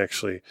 so you can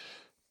actually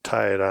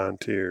tie it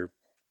onto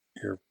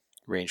your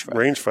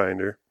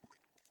rangefinder,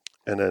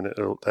 and then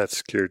that's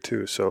secured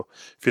too. So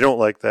if you don't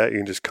like that, you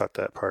can just cut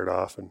that part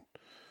off and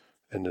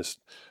just.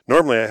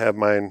 Normally, I have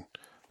mine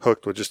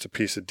hooked with just a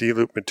piece of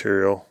D-loop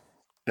material,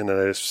 and then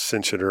I just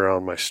cinch it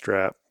around my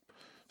strap,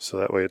 so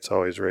that way it's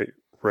always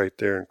right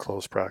there in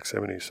close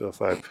proximity. So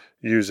if I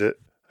use it,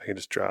 I can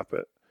just drop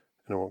it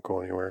and it won't go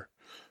anywhere.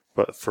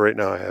 But for right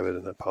now, I have it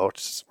in the pouch.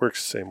 It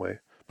works the same way.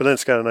 But then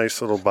it's got a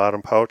nice little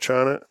bottom pouch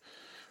on it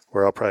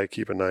where I'll probably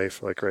keep a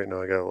knife. Like right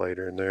now, I got a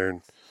lighter in there.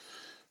 And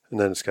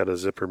then it's got a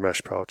zipper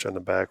mesh pouch on the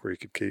back where you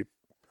could keep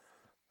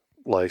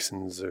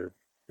license or,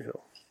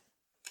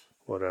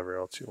 whatever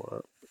else you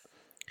want.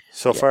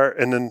 So far,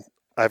 and then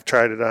I've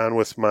tried it on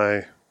with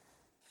my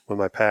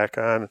pack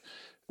on,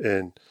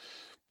 and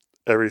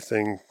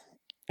everything,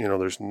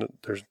 there's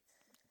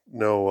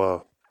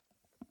no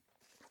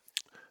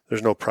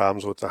there's no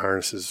problems with the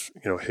harnesses,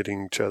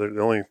 hitting each other. The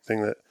only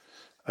thing that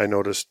I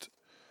noticed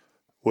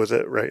with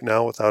it right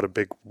now,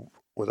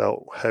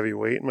 without heavy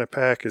weight in my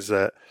pack, is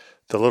that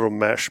the little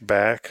mesh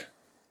back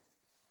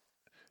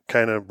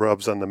kind of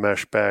rubs on the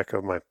mesh back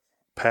of my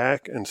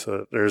pack, and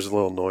so there's a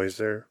little noise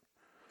there.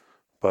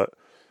 But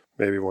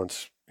maybe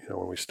once,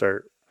 when we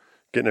start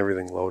getting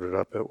everything loaded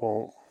up, it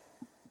won't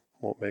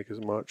make as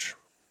much.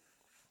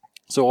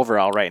 So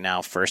overall, right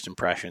now, first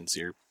impressions,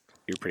 you're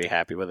pretty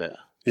happy with it?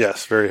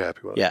 Yes, very happy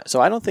with it. Yeah, so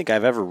I don't think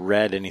I've ever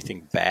read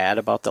anything bad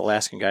about the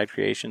Alaskan Guide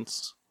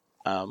Creations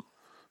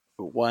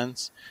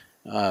ones.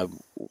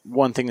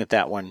 One thing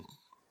that one,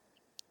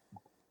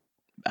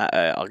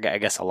 I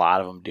guess a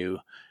lot of them do,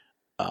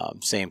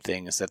 same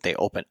thing, is that they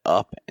open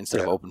up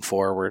instead of open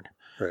forward.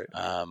 Right.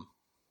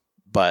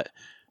 But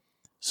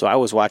so I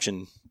was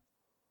watching.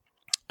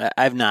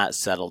 I've not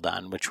settled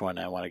on which one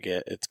I want to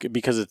get. It's good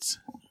because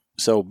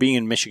so being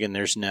in Michigan,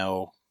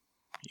 you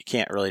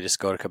can't really just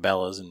go to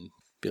Cabela's and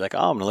be like,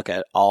 oh, I'm going to look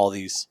at all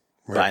these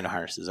vinyl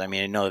harnesses. I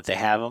mean, I know that they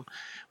have them,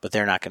 but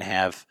they're not going to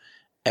have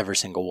every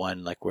single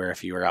one, like where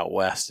if you were out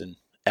west and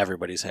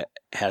everybody's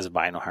has a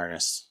vinyl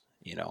harness,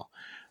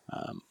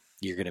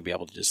 you're going to be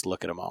able to just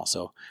look at them all.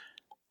 So,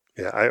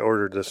 yeah, I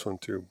ordered this one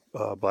through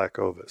Black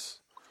Ovis.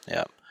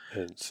 Yeah.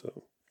 And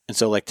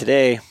so like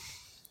today,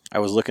 I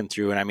was looking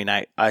through, and I mean,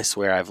 I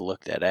swear I've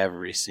looked at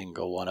every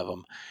single one of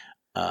them.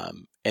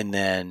 And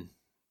then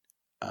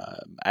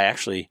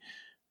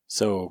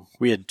so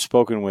we had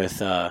spoken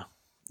with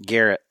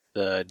Garrett,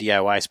 the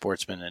DIY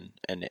sportsman,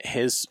 and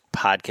his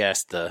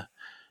podcast,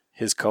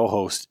 his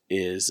co-host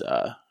is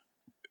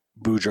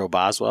Boudreaux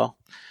Boswell.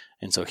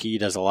 And so he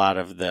does a lot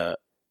of I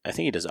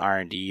think he does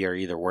R&D or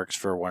either works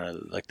for one of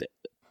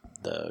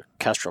the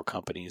Kestrel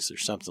companies or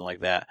something like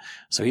that.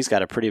 So he's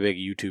got a pretty big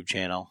YouTube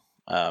channel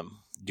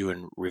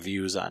doing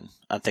reviews on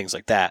things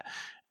like that.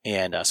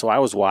 And so I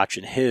was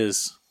watching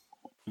his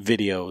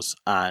videos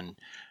on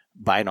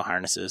vinyl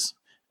harnesses,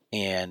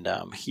 and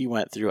he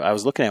went through. I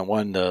was looking at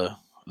one, the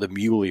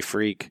Muley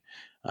Freak,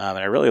 and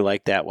I really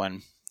liked that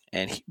one.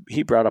 And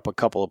he brought up a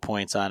couple of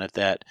points on it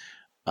that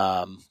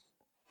I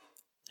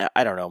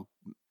don't know.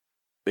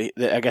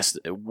 I guess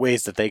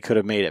ways that they could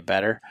have made it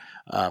better.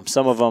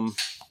 Some of them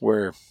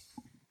were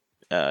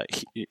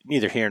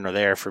neither here nor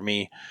there for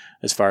me.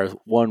 As far as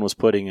one was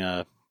putting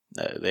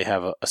they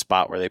have a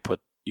spot where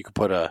you could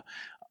put a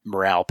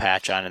morale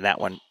patch on, and that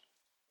one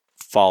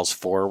falls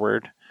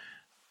forward.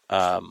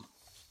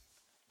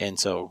 And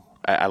so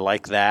I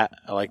like that.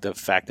 I like the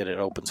fact that it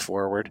opens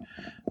forward,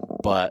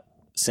 but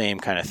same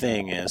kind of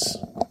thing is,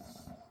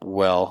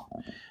 well,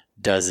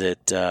 does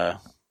it,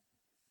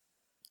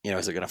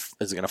 is it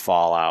gonna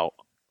fall out?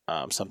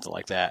 Something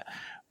like that.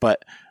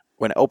 But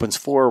when it opens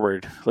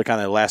forward, like on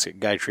the Alaskan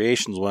Guide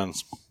Creations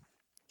ones,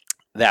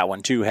 that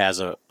one too has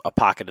a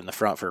pocket in the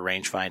front for a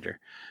rangefinder.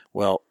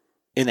 Well,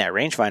 in that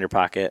rangefinder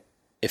pocket,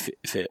 if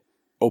it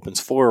opens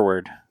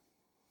forward,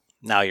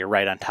 now you're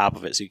right on top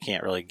of it, so you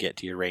can't really get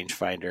to your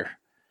rangefinder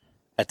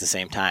at the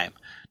same time.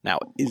 Now,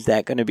 is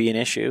that going to be an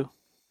issue?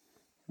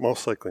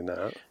 Most likely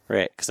not.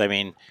 Right, because I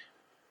mean,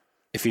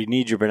 if you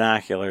need your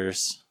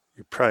binoculars,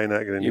 you're probably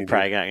not going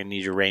to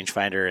need your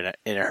rangefinder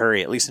in a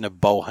hurry, at least in a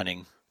bow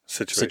hunting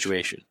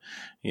situation.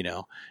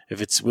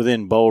 If it's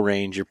within bow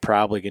range, you're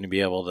probably going to be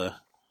able to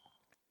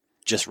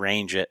just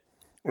range it.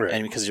 Right.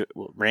 And because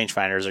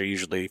rangefinders are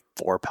usually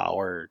 4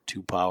 power or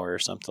 2 power or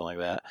something like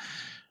that.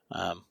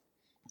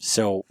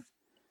 So,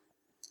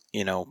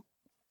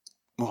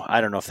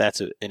 I don't know if that's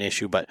an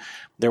issue, but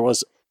there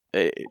was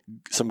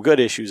some good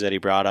issues that he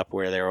brought up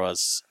where there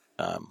was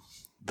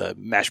the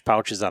mesh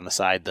pouches on the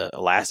side. The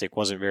elastic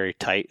wasn't very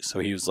tight, so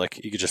he was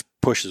like, you could just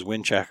push his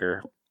wind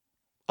checker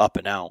up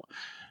and out.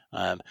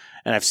 And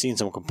I've seen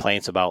some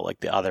complaints about like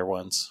the other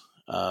ones,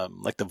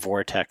 like the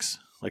Vortex.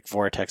 Like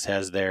Vortex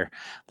they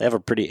have a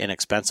pretty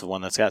inexpensive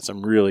one that's got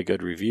some really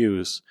good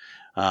reviews.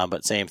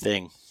 But same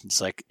thing.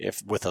 It's like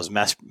if with those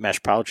mesh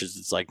pouches,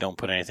 it's like don't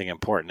put anything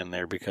important in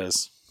there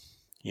because,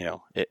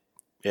 it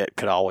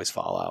could always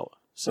fall out.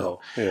 So,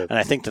 And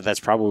I think that's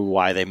probably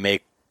why they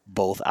make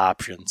both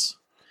options.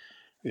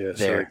 Yeah.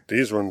 So like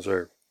these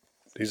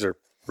are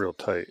real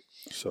tight.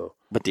 So,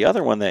 but the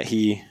other one that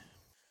he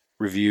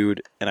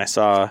reviewed and I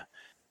saw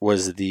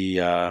was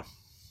and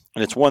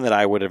it's one that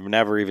I would have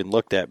never even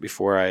looked at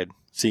before I had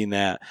seen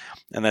that,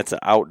 and that's an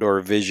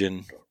Outdoor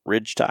Vision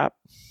Ridge Top,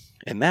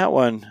 and that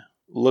one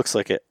looks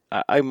like it.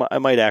 I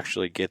might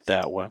actually get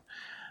that one.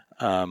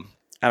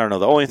 I don't know.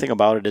 The only thing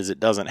about it is it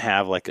doesn't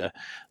have like the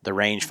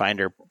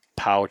rangefinder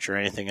pouch or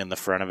anything in the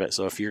front of it.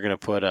 So if you're going to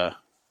put a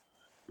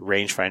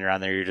rangefinder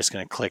on there, you're just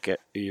going to click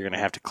it. You're going to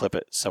have to clip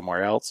it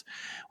somewhere else,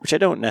 which I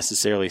don't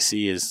necessarily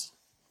see as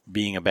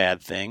being a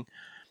bad thing.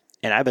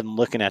 And I've been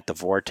looking at the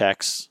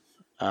Vortex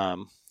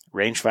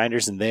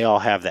rangefinders, and they all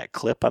have that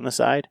clip on the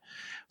side.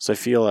 So I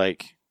feel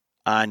like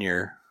on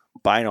your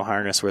vinyl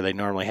harness where they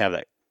normally have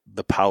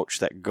the pouch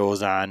that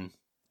goes on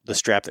the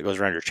strap that goes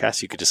around your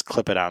chest, you could just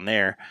clip it on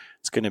there.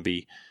 It's going to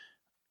be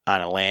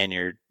on a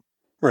lanyard.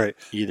 Right.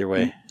 Either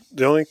way.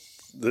 The only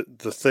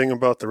the thing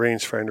about the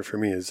rangefinder for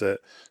me is that,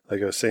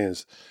 like I was saying,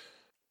 is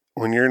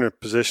when you're in a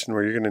position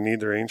where you're going to need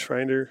the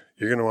rangefinder,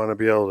 you're going to want to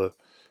be able to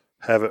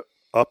have it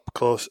up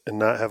close and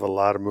not have a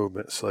lot of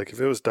movement. So, like if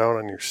it was down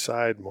on your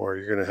side more,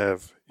 you got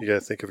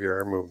to think of your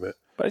arm movement.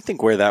 But I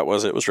think where that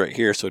was, it was right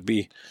here, so it'd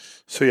be.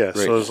 So yeah, right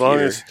so as long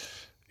here. as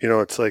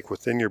it's like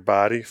within your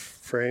body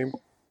frame,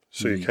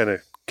 so you kind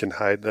of can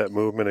hide that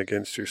movement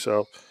against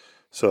yourself.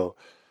 So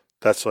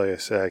that's why I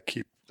say I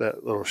keep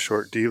that little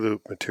short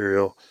D-loop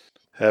material,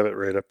 have it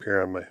right up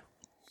here on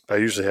I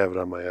usually have it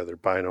on my other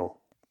bino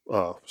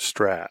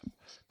strap.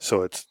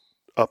 So it's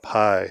up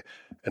high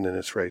and then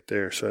it's right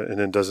there. So, and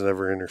it doesn't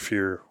ever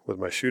interfere with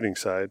my shooting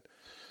side.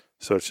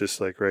 So it's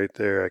just like right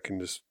there. I can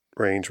just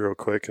range real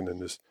quick and then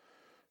just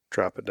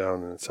drop it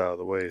down and it's out of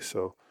the way.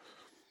 So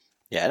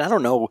yeah, and I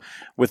don't know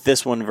with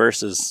this one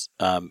versus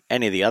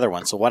any of the other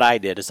ones. So what I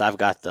did is I've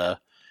got the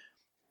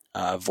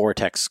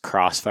Vortex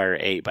Crossfire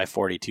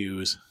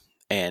 8x42s,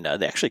 and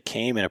they actually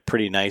came in a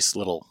pretty nice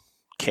little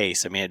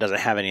case. I mean, it doesn't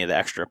have any of the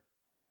extra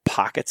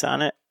pockets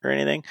on it or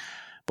anything.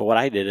 But what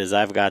I did is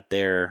I've got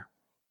their...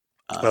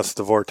 that's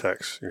the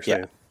Vortex, you're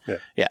saying?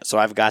 Yeah, so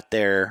I've got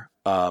their...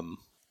 from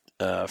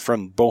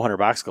Bowhunter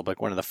Box Club,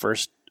 like one of the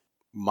first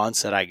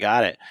months that I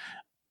got it,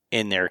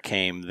 in there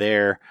came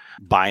their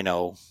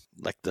Bino,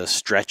 like the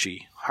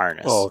stretchy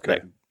harness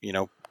that,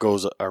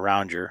 goes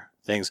around your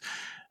things.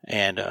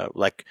 And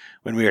like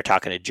when we were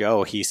talking to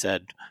Joe, he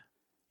said,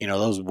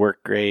 those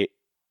work great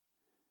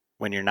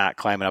when you're not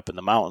climbing up in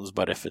the mountains.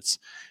 But if it's,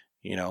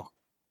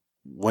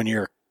 when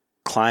you're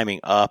climbing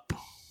up,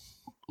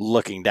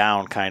 looking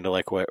down, kind of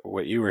like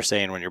what you were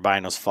saying when your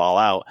binos fall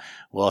out,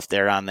 well, if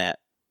they're on that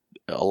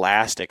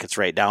elastic, it's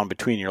right down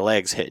between your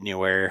legs hitting you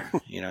where,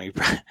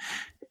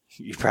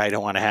 you probably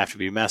don't want to have to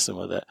be messing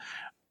with it.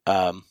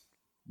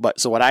 But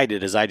so what I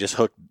did is I just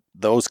hooked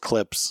those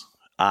clips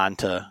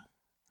onto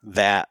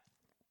that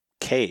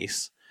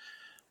case.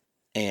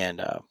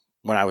 And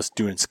when I was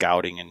doing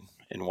scouting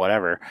and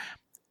whatever.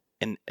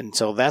 And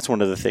so that's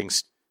one of the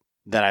things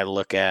that I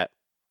look at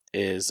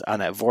is on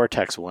that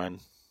Vortex one,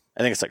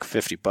 I think it's like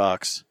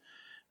 $50.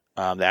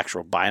 The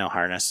actual bino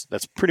harness,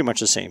 that's pretty much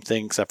the same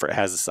thing except for it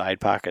has the side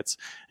pockets.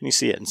 And you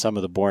see it in some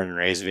of the Born and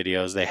Raised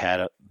videos. They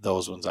had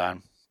those ones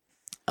on.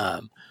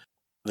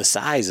 The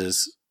size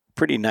is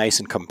pretty nice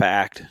and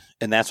compact,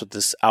 and that's what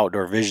this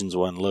Outdoor Visions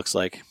one looks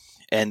like.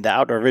 And the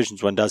Outdoor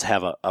Visions one does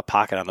have a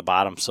pocket on the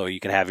bottom, so you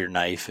can have your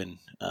knife and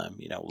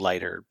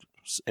lighter,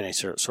 any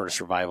sort of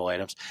survival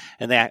items.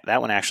 And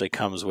that one actually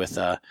comes with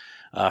a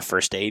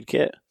first aid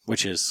kit,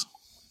 which is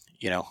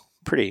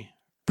pretty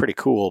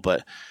cool,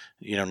 but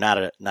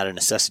not a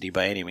necessity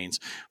by any means.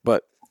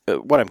 But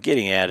what I'm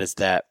getting at is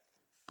that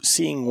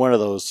seeing one of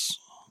those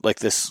like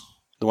this,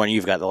 the one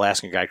you've got, the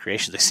Alaskan Guide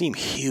Creations, they seem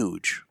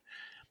huge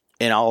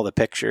in all the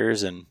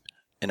pictures and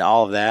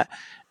all of that.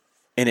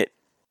 And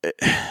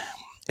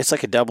it's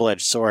like a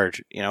double-edged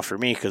sword, for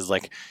me, because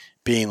like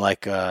being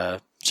like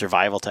a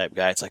survival type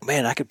guy, it's like,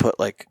 man, I could put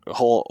like a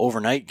whole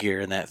overnight gear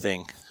in that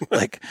thing.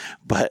 Like,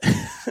 but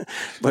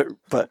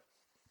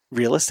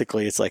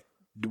realistically, it's like,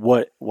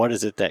 what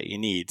is it that you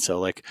need? So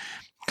like,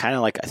 kind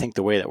of like, I think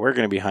the way that we're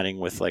going to be hunting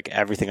with like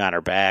everything on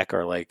our back,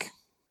 or like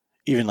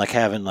even like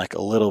having like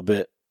a little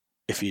bit,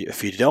 if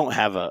you don't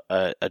have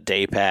a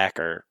day pack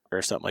or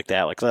something like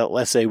that, like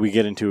let's say we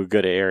get into a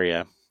good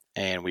area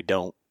and we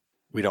don't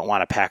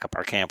want to pack up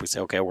our camp. We say,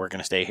 okay, we're going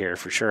to stay here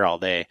for sure all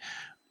day.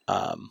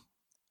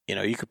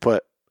 You could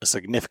put a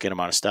significant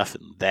amount of stuff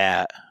in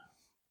that.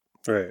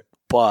 Right.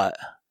 But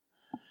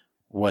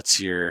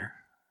what's your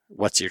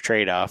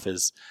trade-off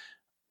is,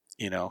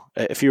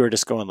 if you were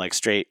just going like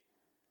straight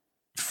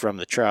from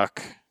the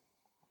truck,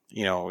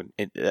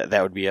 that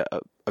would be a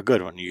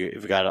good one.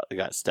 You've got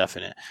stuff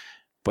in it.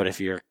 But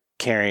if you're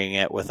carrying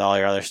it with all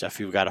your other stuff,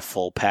 you've got a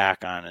full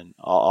pack on and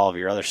all of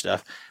your other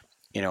stuff,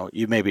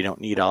 you maybe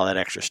don't need all that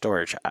extra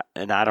storage.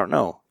 And I don't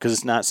know, because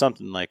it's not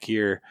something like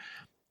here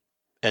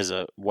as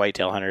a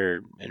whitetail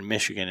hunter in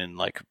Michigan and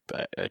like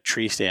a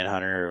tree stand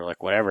hunter or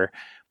like whatever.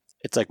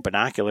 It's like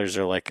binoculars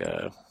are like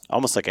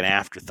almost like an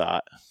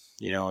afterthought.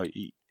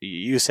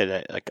 You say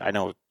that, like, I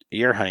know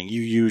you're hunting,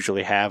 you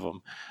usually have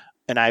them,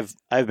 and I've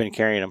been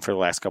carrying them for the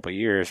last couple of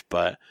years,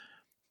 but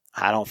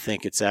I don't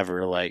think it's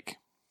ever like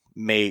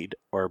made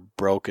or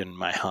broken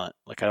my hunt.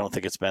 Like, I don't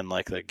think it's been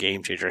like the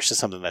game changer. It's just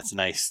something that's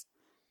nice.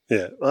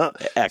 Yeah. Well,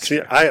 extra.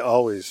 See, I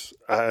always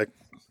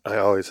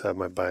have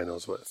my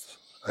binos with.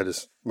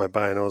 My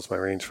binos, my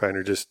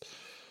rangefinder, just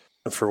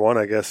for one,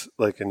 I guess,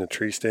 like in the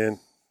tree stand,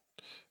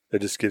 it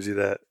just gives you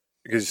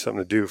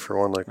something to do for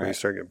one. Like when you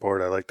start getting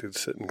bored, I like to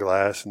sit in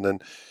glass, and then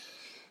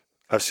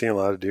I've seen a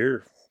lot of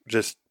deer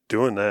just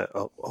doing that.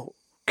 I'll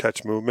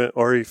catch movement,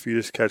 or if you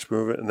just catch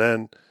movement and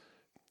then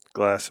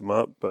glass them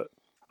up. But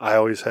I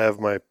always have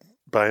my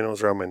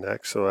binos around my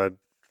neck, so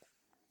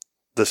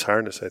this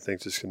harness, I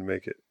think, is just going to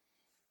make it,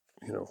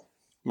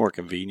 more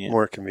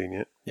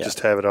convenient. Yeah.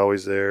 Just have it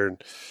always there,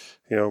 and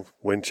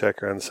wind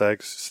checker on the side.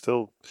 'Cause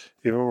still,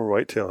 even when we're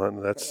whitetail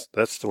hunting,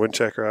 that's the wind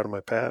checker out of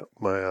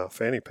my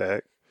fanny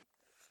pack.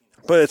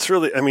 But it's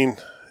really, I mean,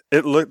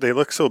 they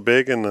look so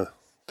big in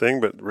thing,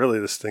 but really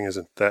this thing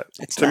isn't that.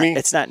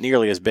 It's not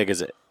nearly as big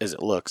as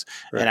it looks.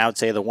 Right. And I would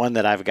say the one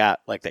that I've got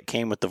like that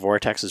came with the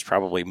Vortex is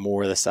probably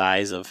more the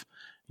size of,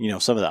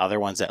 some of the other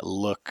ones that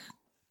look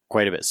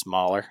quite a bit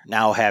smaller.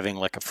 Now having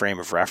like a frame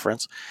of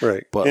reference.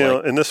 Right. But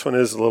and this one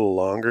is a little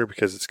longer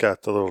because it's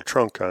got the little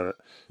trunk on it.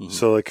 Mm-hmm.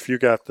 So like if you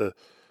got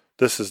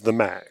this is the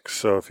max.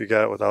 So if you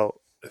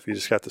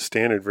just got the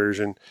standard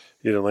version,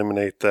 you'd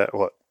eliminate that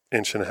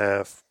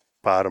 1.5-inch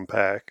bottom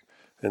pack.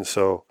 And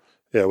so,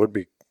 yeah, it would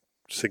be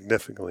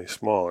significantly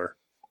smaller.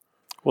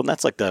 Well, and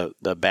that's like the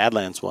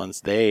Badlands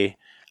ones. They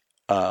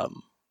all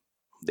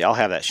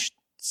have that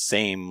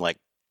same like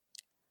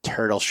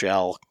turtle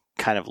shell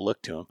kind of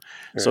look to them.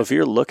 Right. So if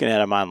you're looking at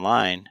them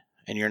online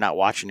and you're not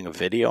watching a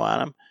video on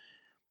them,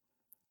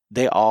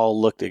 they all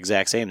look the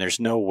exact same. There's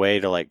no way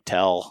to like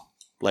tell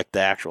like the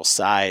actual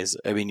size.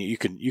 I mean, you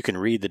can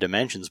read the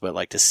dimensions, but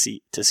like to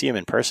see them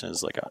in person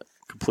is like a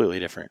completely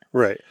different.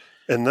 Right.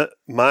 And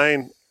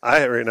mine.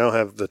 I right now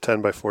have the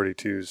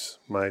 10x42s,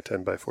 my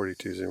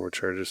 10x42s, in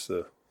which are just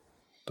the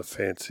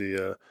fancy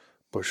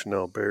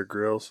Bushnell Bear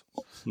grills.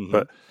 Mm-hmm.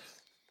 But,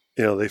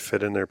 they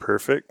fit in there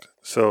perfect.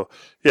 So,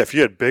 yeah, if you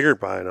had bigger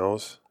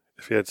binos,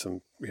 if you had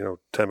some,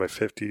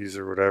 10x50s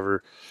or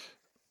whatever,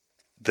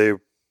 the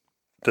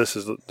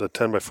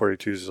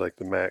 10x42s is like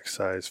the max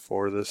size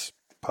for this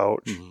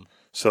pouch. Mm-hmm.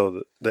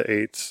 So the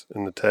 8s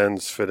and the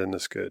 10s fit in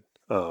this good.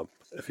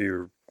 If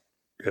you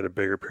had a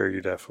bigger pair, you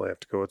definitely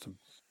have to go with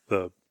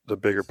the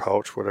bigger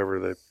pouch,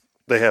 whatever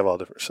they have all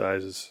different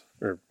sizes,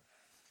 or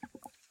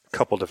a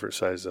couple different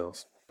sizes, I'll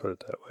put it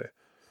that way.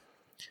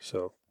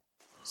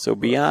 So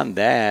beyond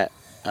that,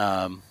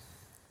 a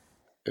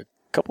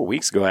couple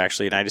weeks ago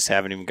actually, and I just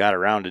haven't even got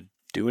around to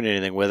doing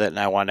anything with it, and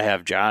I wanted to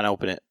have John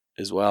open it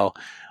as well.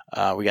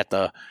 We got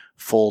the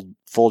full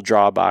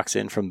draw box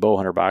in from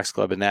Bowhunter Box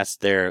Club, and that's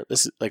there.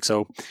 This is like,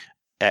 so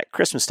at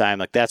Christmas time,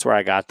 like that's where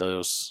I got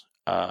those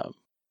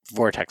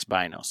Vortex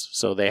binos.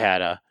 So they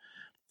had a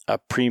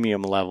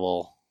premium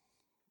level,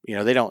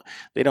 they don't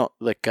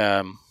like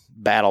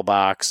Battle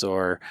Box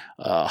or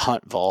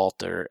Hunt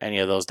Vault or any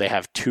of those. They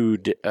have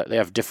they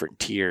have different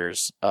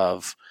tiers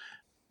of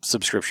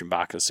subscription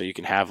boxes. So you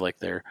can have like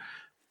the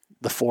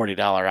 $40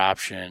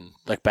 option,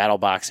 like Battle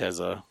Box has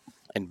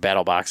and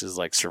Battle Box is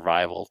like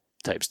survival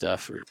type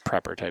stuff or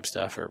prepper type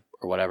stuff or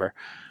whatever.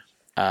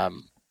 But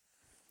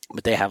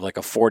they have like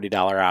a $40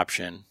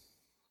 option,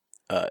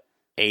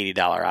 $80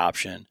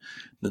 option,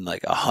 then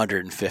like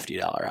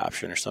 $150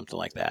 option or something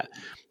like that.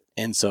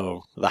 And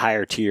so the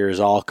higher tiers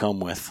all come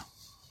with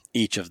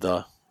each of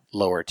the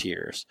lower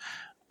tiers.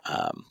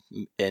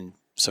 And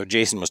so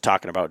Jason was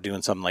talking about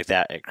doing something like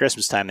that at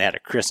Christmas time. They had a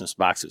Christmas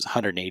box. It was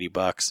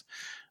 $180,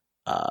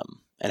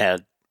 and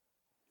had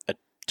a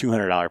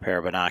 $200 pair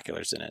of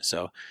binoculars in it.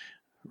 So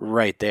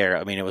right there,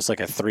 I mean, it was like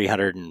a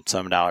 $300 and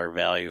some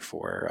value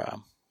for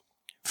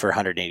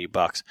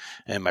 $180.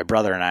 And my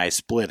brother and I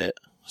split it.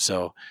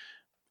 So,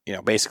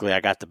 basically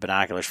I got the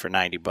binoculars for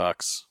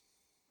 $90.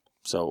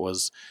 So it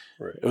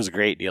was a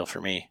great deal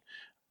for me.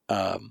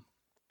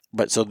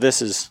 But so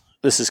this is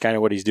kind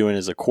of what he's doing,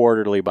 is a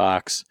quarterly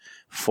box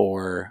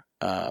for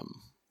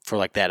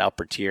like that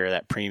upper tier,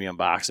 that premium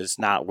box. It's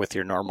not with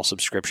your normal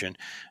subscription.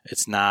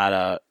 It's not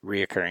a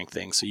reoccurring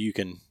thing. So you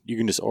can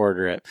just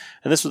order it.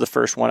 And this was the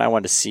first one I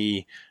wanted to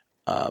see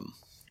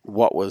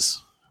what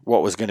was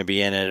going to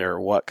be in it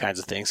or what kinds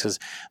of things, because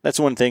that's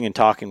one thing in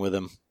talking with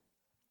him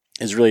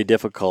is really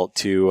difficult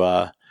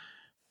to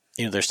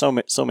there's so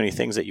many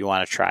things that you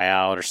want to try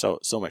out, or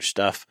so much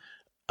stuff,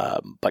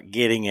 but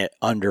getting it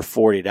under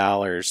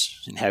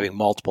 $40 and having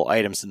multiple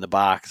items in the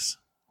box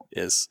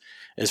is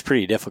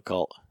pretty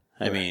difficult.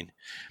 I mean,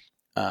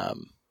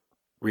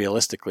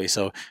 realistically.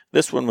 So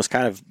this one was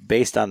kind of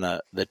based on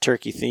the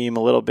turkey theme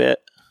a little bit,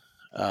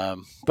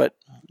 but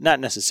not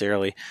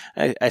necessarily.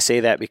 I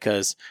say that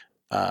because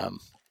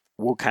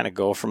we'll kind of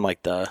go from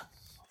like the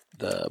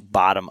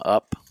bottom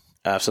up.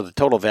 So the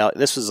total value,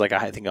 this was like,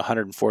 I think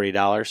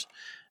 $140,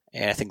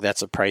 and I think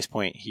that's a price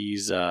point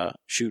he's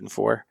shooting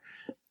for.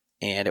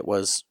 And it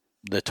was,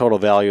 the total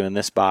value in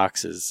this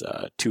box is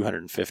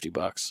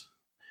 $250.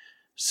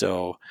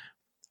 So,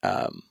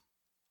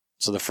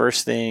 so the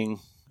first thing,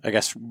 I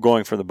guess,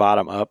 going from the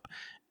bottom up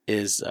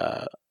is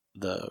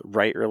the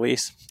right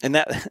release, and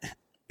that.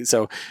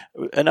 So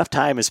enough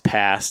time has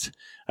passed.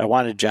 I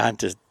wanted John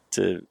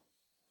to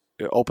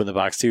open the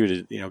box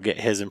too, to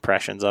get his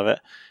impressions of it.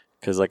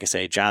 Because, like I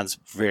say, John's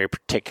very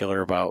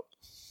particular about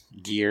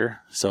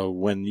gear. So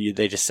when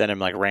they just send him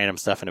like random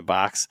stuff in a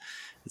box,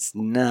 it's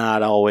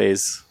not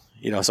always,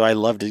 So I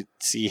love to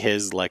see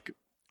his like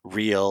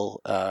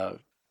real,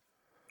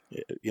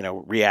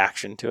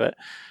 reaction to it.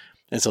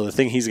 And so the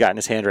thing he's got in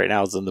his hand right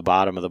now is in the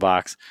bottom of the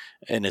box,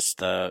 and it's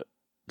the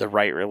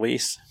right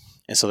release.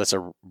 And so that's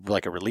a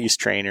release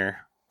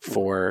trainer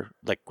for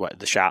like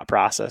the shot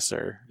process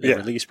or the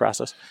release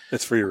process.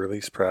 It's for your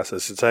release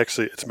process.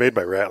 It's made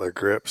by Rattler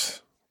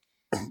Grips.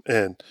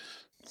 And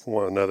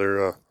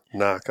another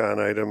knock-on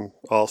item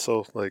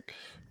also, like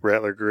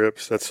Rattler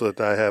Grips. That's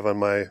what I have on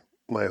my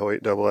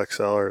Hoyt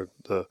XXL, or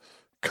the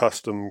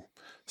custom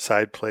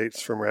side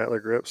plates from Rattler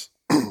Grips.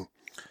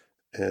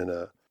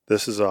 And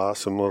this is an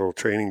awesome little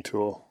training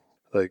tool.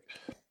 Like,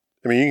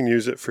 I mean, you can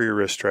use it for your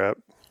wrist strap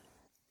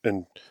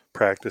and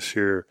practice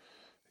your,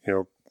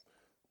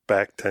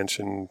 back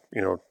tension,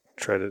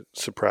 try to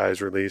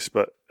surprise release,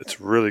 but it's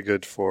really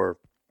good for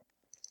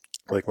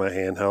like my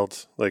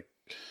handhelds, like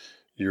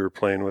you were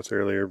playing with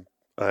earlier.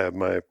 I have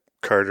my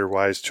Carter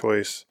Wise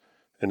Choice,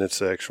 and it's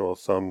the actual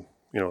thumb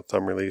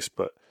release,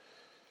 but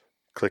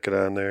click it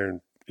on there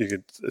and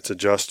it's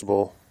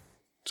adjustable.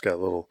 It's got a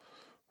little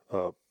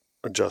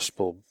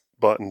adjustable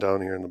button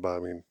down here in the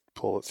bottom. You can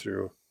pull it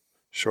through,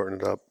 shorten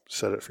it up,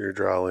 set it for your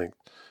draw length,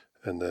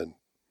 and then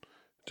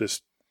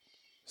just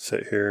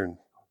sit here and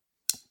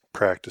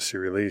practice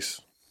your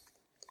release.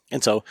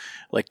 And so,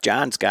 like,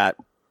 John's got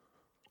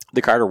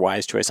the Carter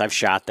Wise Choice. I've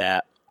shot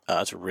that.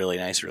 It's a really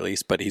nice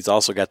release, but he's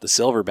also got the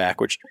Silverback,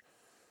 which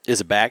is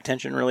a back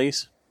tension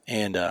release,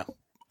 and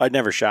I'd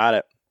never shot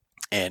it.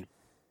 And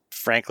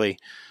frankly,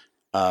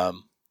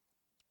 I'm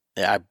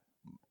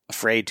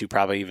afraid to,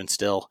 probably even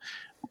still,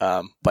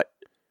 but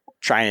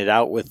trying it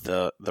out with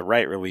the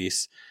right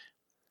release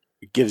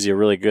gives you a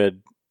really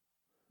good,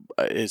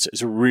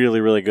 it's a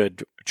really, really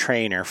good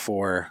trainer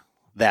for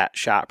that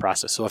shot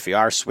process. So if you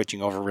are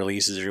switching over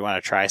releases or you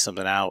want to try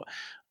something out,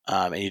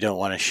 and you don't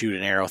want to shoot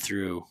an arrow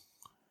through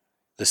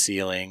the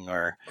ceiling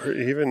or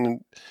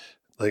even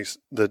like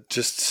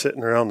just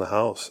sitting around the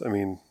house. I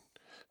mean,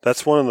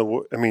 that's one of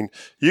the,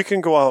 you can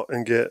go out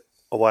and get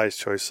a Wise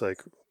Choice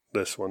like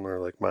this one or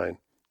like mine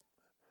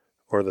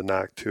or the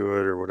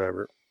Noctuid or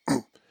whatever,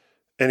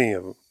 any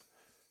of them.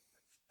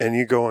 And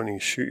you go and you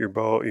shoot your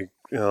bow, you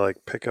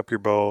like pick up your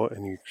bow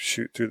and you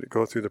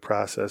go through the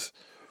process,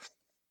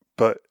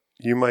 but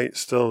you might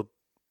still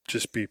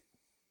just be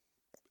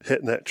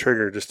hitting that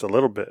trigger just a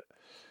little bit.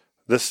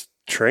 This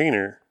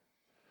trainer,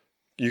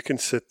 you can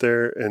sit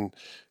there and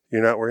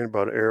you're not worrying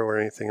about arrow or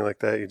anything like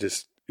that.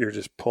 You're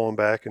just pulling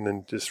back and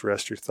then just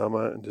rest your thumb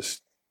on it and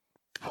just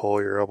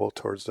pull your elbow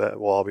towards that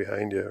wall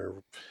behind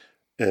you,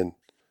 and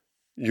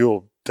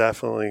you'll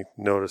definitely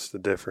notice the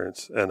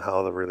difference and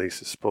how the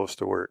release is supposed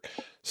to work,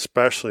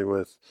 especially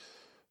with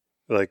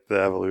like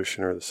the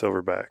Evolution or the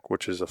Silverback,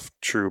 which is a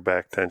true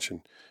back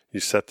tension. You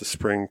set the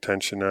spring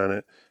tension on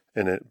it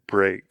and it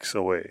breaks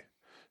away.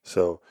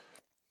 So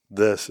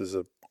this is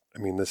a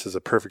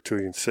perfect tool.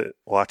 You can sit,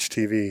 watch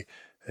TV,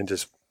 and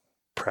just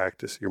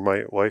practice. Your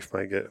wife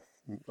might get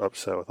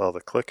upset with all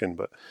the clicking,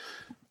 but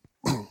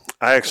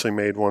I actually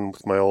made one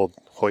with my old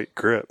Hoyt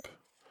grip.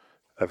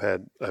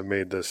 I've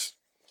made this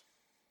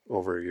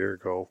over a year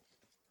ago,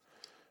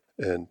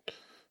 and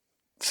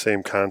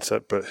same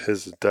concept, but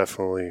his is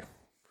definitely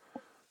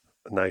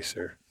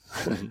nicer.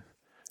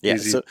 Yeah,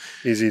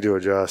 easy to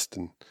adjust,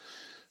 and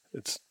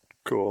it's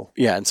cool.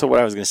 Yeah, and so what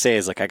I was going to say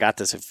is, like, I got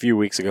this a few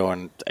weeks ago,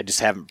 and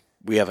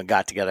we haven't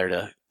got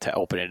together to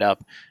open it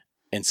up,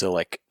 and so,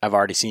 like, I've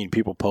already seen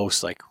people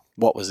post, like,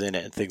 what was in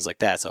it and things like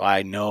that, so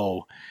I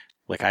know,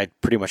 like, I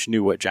pretty much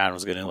knew what John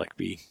was going to, like,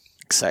 be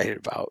excited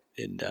about,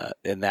 and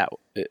that,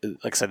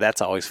 like I said,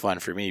 that's always fun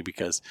for me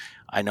because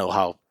I know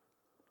how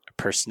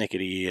persnickety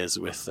he is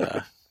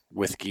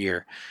with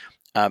gear.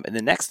 And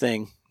the next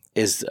thing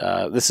is,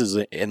 this is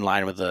in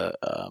line with the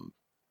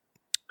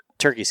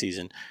turkey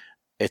season.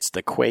 It's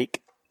the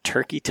Quake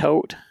Turkey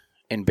Tote.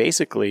 And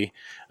basically,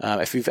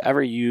 if you've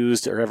ever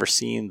used or ever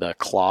seen the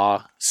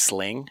claw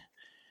sling,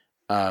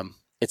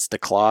 it's the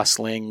claw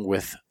sling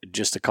with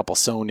just a couple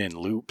sewn in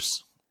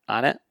loops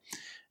on it.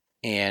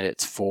 And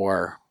it's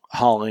for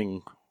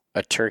hauling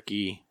a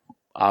turkey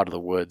out of the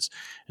woods.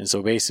 And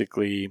so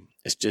basically,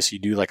 it's just you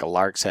do like a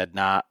lark's head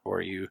knot,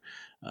 or you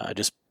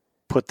just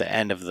put the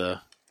end of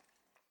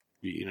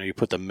you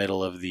put the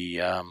middle of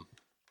the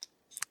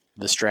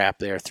strap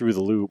there through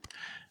the loop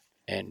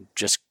and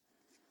just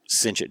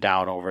cinch it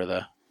down over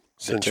the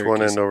cinch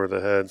one end over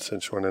the head,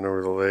 cinch one end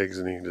over the legs,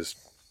 and you can just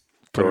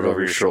put it over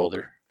your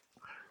shoulder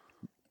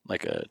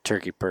like a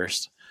turkey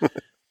purse.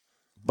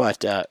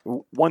 But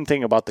one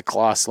thing about the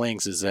claw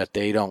slings is that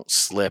they don't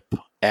slip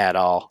at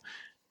all.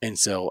 And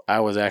so I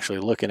was actually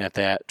looking at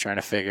that, trying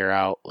to figure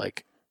out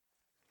like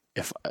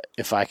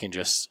if I can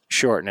just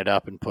shorten it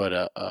up and put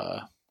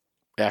a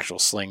actual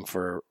sling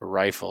for a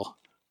rifle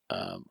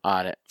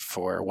on it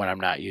for when I'm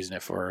not using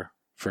it for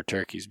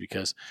turkeys,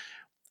 because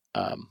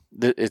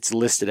it's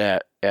listed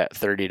at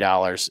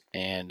 $30,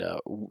 and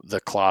the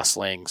claw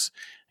slings,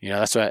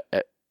 that's what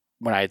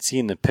when I had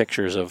seen the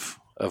pictures of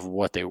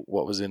what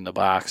was in the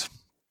box,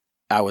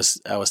 I was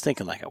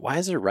thinking, like, why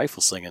is there a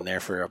rifle sling in there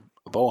for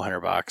a bow hunter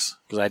box?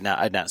 Because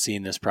I'd not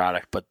seen this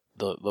product, but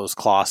those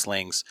claw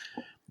slings,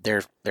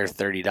 they're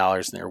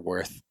 $30 and they're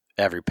worth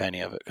every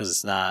penny of it,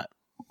 because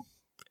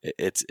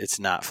it's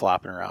not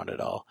flopping around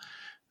at all.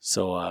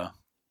 So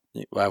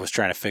I was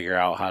trying to figure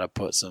out how to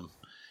put some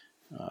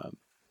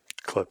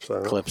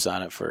clips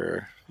on it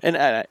for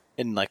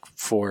and like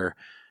for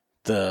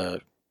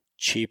the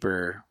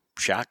cheaper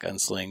shotgun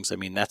slings. I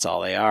mean, that's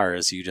all they are,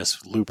 is you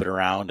just loop it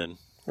around and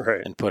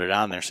put it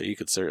on there. So you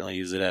could certainly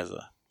use it as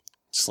a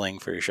sling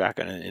for your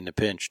shotgun in a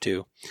pinch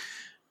too.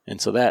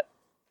 And so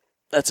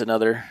that's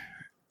another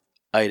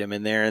item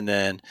in there. And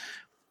then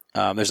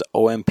there's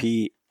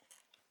OMP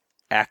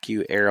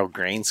Accu Arrow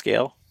Grain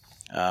Scale.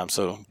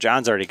 So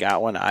John's already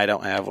got one. I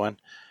don't have one.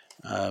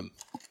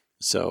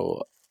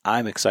 So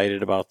I'm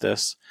excited about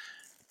this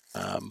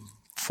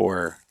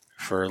for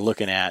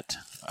looking at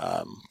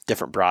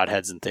different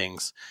broadheads and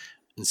things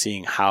and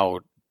seeing how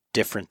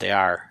different they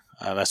are.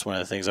 That's one of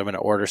the things. I'm going to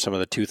order some of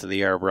the Tooth of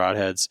the Arrow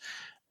broadheads,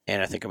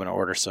 and I think I'm going to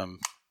order some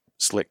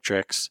Slick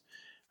Tricks.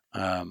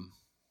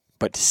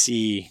 But to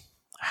see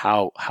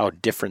how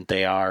different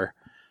they are,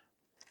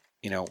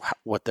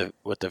 what the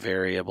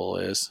variable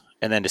is,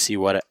 and then to see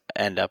what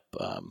end up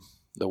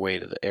the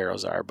weight of the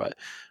arrows are. But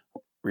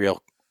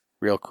real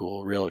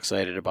cool, real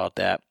excited about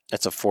that.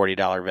 That's a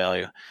 $40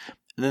 value.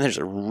 And then there's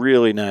a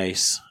really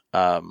nice,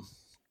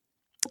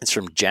 it's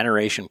from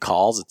Generation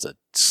Calls. It's a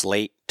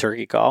slate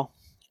turkey call,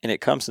 and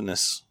it comes in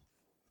this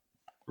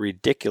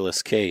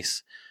ridiculous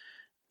case.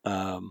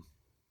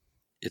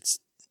 It's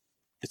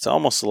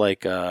almost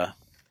like a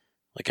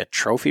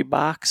trophy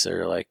box,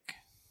 or like,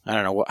 I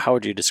don't know, how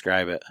would you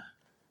describe it?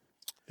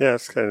 Yeah,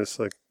 it's kind of just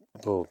like a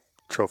little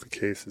trophy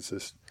case. It's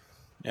just,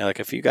 yeah, like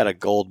if you got a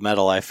gold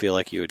medal, I feel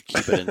like you would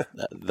keep it in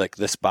like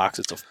this box.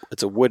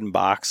 It's a wooden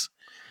box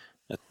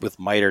with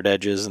mitered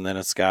edges, and then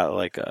it's got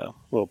like a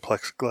little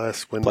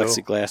plexiglass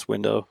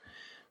window.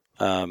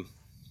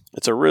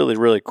 It's a really,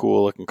 really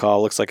cool looking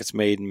call. Looks like it's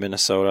made in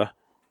Minnesota.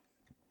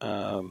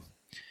 And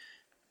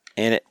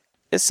it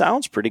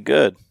sounds pretty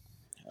good.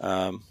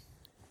 I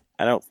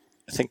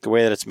think the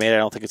way that it's made, I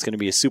don't think it's going to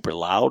be a super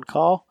loud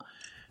call,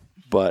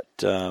 but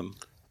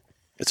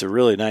it's a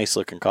really nice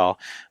looking call.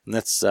 And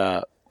that's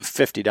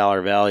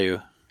 $50 value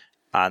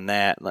on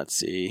that. Let's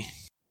see.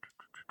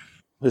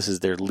 This is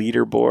their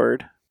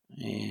leaderboard.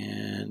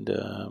 And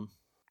it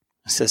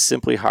says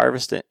simply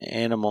harvest an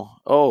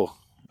animal. Oh,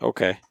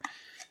 okay.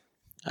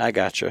 I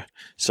gotcha.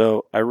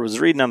 So I was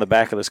reading on the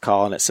back of this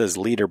call, and it says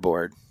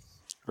leaderboard,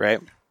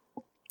 right?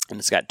 And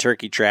it's got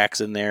turkey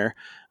tracks in there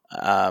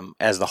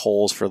as the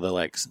holes for the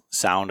like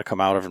sound to come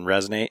out of and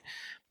resonate.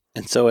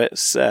 And so it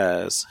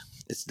says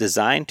it's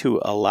designed to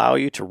allow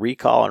you to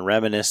recall and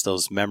reminisce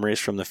those memories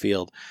from the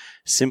field.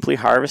 Simply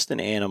harvest an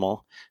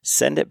animal,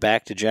 send it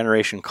back to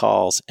Generation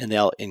Calls, and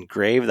they'll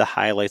engrave the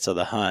highlights of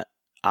the hunt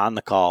on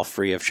the call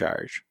free of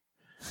charge.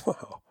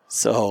 Wow.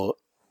 So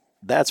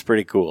that's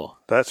pretty cool.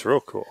 That's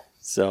real cool.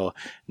 So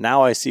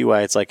now I see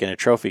why it's like in a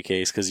trophy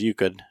case, because you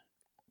could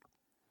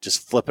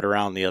just flip it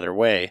around the other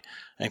way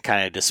and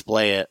kind of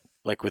display it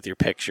like with your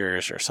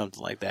pictures or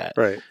something like that.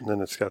 Right. And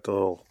then it's got the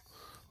little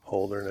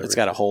holder and everything. It's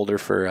got a holder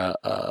for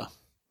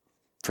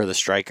the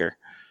striker.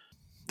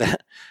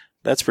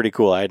 That's pretty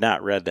cool. I had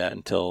not read that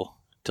until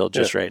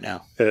just right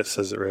now. And it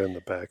says it right on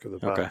the back of the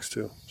box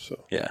too.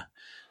 So yeah.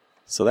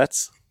 So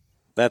that's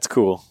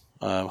cool.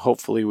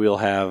 Hopefully we'll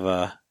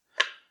have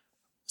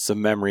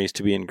some memories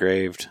to be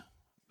engraved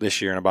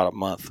this year in about a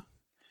month.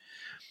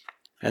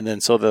 And then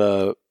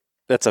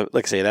that's a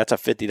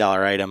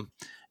 $50 item.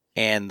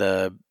 And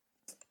the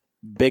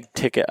big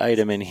ticket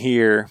item in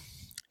here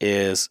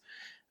is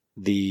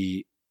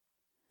the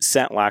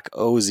ScentLok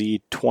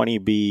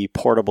OZ20B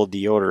portable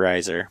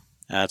deodorizer.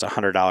 That's a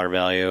 $100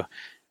 value,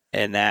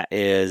 and that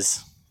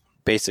is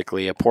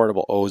basically a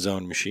portable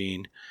ozone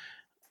machine.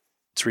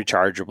 It's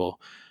rechargeable,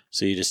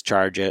 so you just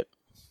charge it,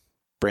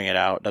 bring it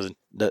out.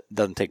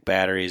 Doesn't take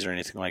batteries or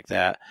anything like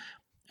that.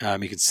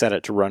 You can set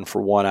it to run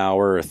for 1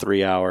 hour or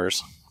 3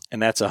 hours,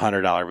 and that's a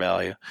 $100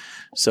 value.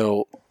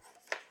 So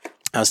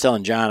I was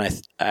telling John,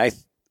 I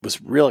was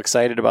real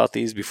excited about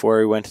these before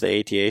we went to the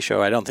ATA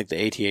show. I don't think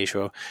the ATA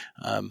show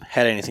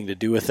had anything to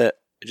do with it.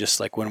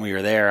 Just like when we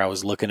were there, I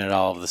was looking at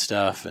all of the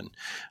stuff, and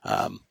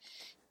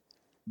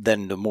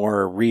then the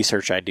more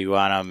research I do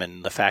on them,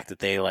 and the fact that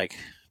they like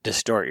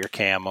distort your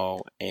camo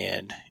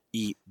and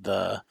eat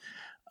the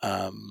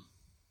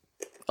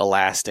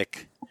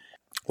elastic.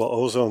 Well,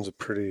 ozone's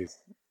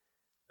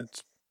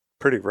it's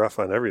pretty rough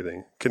on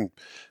everything.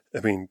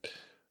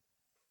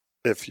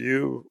 If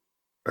you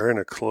are in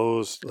a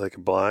closed like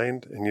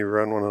blind and you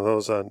run one of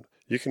those on,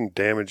 you can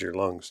damage your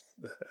lungs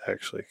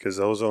actually, because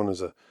ozone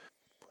is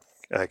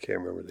I can't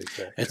remember the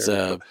exact It's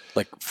term,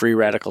 like free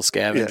radical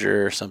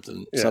scavenger or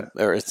something,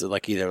 or it's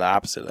like either the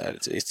opposite of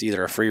that. It's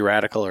either a free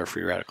radical or a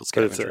free radical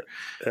scavenger.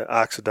 But it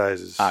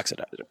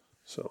oxidizes.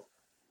 So,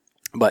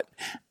 but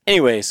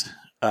anyways,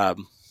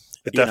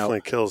 it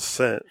definitely kills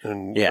scent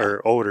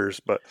or odors.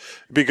 But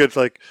it'd be good,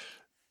 like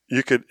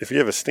you could, if you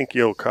have a stinky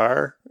old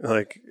car,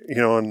 like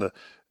in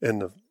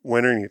the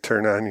winter, and you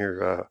turn on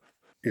your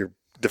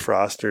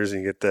defrosters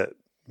and you get that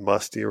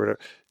musty or whatever,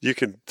 you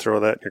could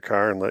throw that in your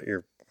car and let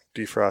your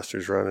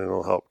defrosters run, and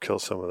it'll help kill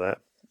some of that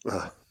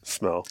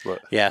smell.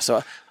 But yeah,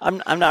 so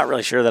I'm not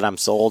really sure that I'm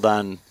sold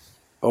on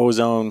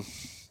ozone.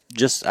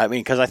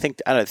 Because I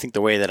think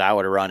the way that I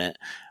would run it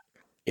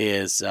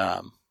is,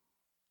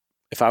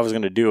 if I was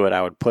going to do it,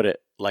 I would put it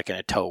like in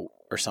a tote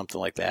or something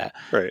like that.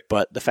 Right.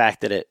 But the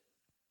fact that it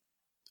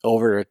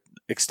over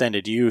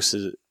extended use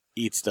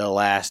eats the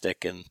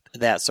elastic and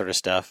that sort of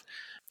stuff,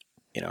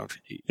 you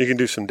can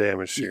do some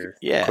damage to your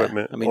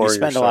equipment. I mean, you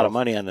spend a lot of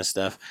money on this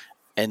stuff.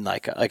 And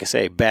like I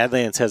say,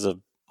 Badlands has a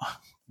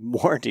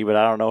warranty, but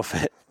I don't know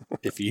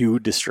if you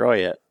destroy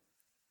it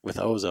with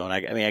ozone.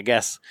 I mean, I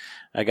guess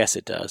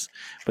it does.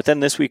 But then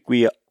this week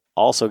we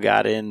also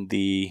got in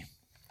the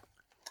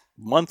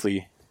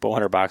monthly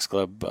Bowhunter Box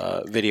Club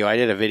video. I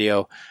did a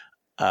video.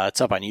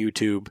 It's up on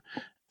YouTube,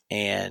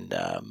 and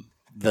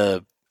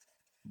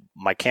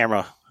my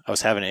camera, I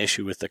was having an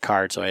issue with the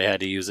card, so I had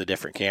to use a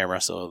different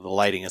camera. So the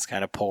lighting is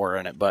kind of poor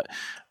in it, but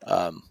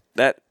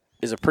that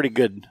is a pretty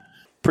good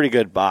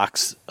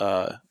box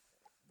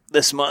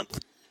this month.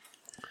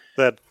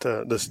 That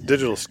this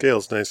digital scale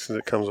is nice because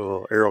it comes with a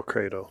little arrow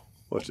cradle,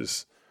 which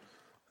is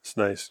it's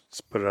nice.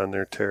 Just put it on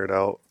there, tear it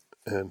out,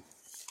 and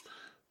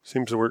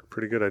seems to work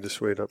pretty good. I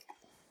just weighed up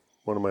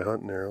one of my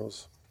hunting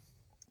arrows.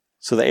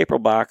 So the April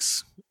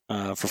box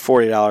for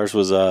 $40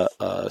 was a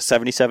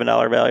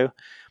 $77 value,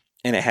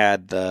 and it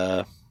had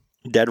the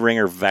Dead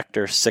Ringer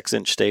Vector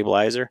 6-inch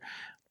stabilizer,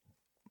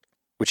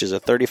 which is a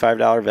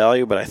 $35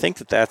 value, but I think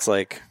that's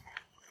like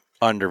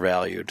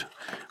undervalued.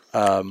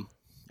 I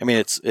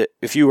mean,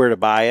 if you were to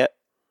buy it,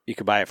 you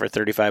could buy it for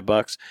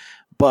 $35,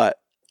 but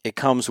it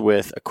comes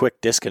with a quick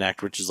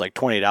disconnect, which is like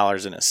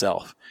 $20 in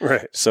itself.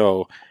 Right.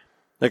 So,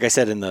 like I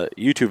said in the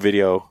YouTube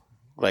video,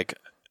 like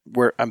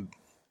I'm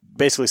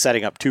basically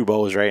setting up 2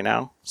 bows right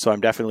now, so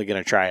I'm definitely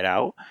going to try it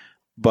out,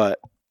 but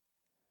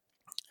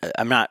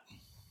I'm not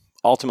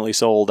ultimately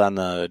sold on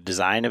the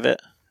design of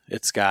it.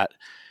 It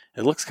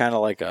looks kind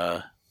of like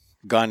a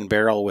gun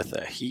barrel with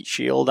a heat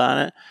shield on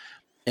it,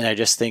 and I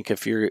just think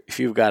if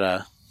you've got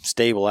a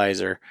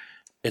stabilizer,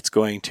 it's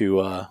going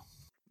to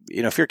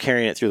if you're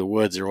carrying it through the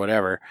woods or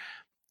whatever,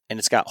 and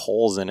it's got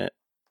holes in it,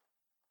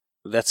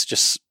 that's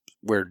just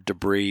where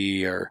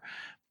debris or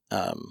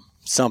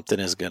something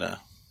is going to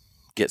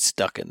get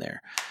stuck in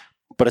there.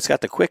 But it's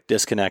got the quick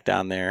disconnect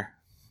on there.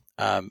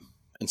 And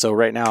so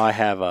right now I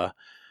have I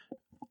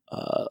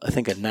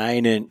think a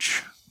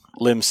 9-inch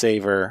Limb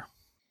Saver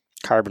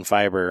carbon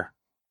fiber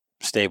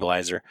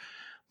stabilizer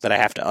that I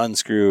have to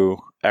unscrew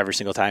every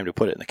single time to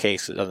put it in the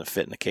case. It doesn't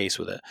fit in the case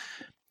with it.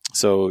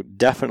 So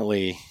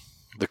definitely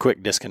the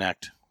quick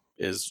disconnect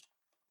is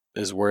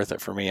worth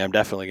it for me. I'm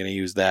definitely going to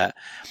use that.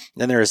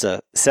 Then there's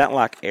a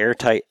ScentLok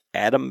Airtight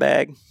Atom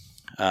Bag,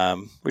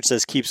 which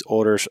says keeps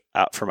odors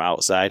out from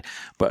outside.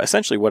 But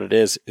essentially what it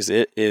is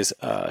it is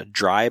a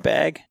dry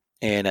bag,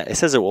 and it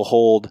says it will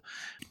hold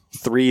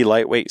 3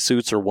 lightweight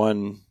suits or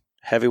 1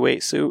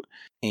 heavyweight suit,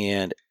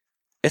 and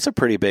it's a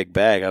pretty big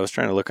bag. I was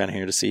trying to look on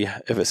here to see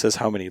if it says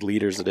how many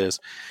liters it is,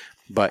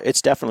 but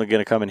it's definitely going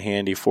to come in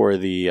handy for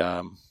the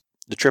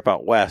trip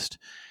out west,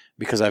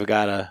 because I've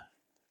got to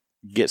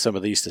get some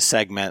of these to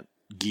segment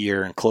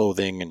gear and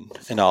clothing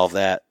and all of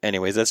that.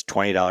 Anyways, that's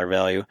 $20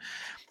 value.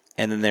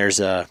 And then there's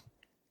a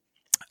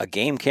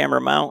game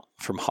camera mount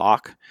from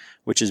Hawk,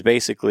 which is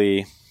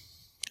basically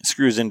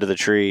screws into the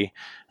tree.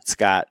 It's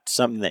got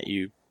something that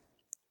you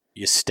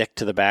stick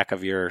to the back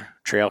of your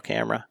trail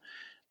camera,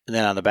 and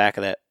then on the back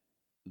of that,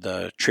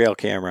 the trail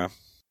camera,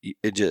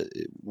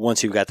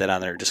 once you've got that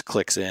on there, it just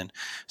clicks in.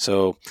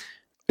 So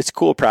it's a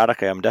cool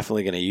product. I'm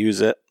definitely going to use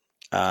it,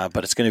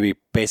 but it's going to be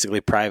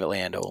basically private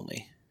land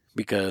only,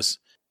 because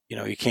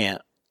you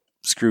can't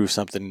screw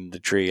something in the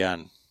tree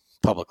on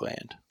public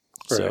land.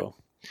 Right.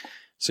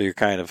 So you're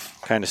kind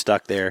of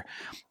stuck there.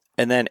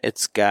 And then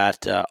it's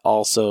got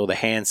also the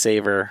Hand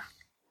Saver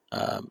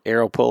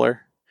arrow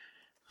puller.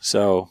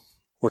 So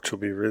which will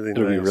be really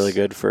it'll nice. Be really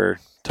good for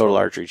Total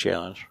Archery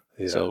Challenge.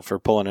 Yeah. So for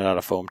pulling it out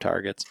of foam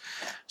targets.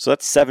 So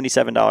that's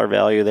 $77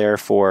 value there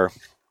for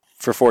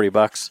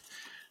 $40.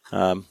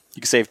 You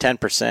can save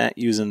 10%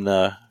 using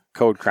the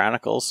code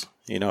Chronicles.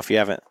 If you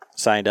haven't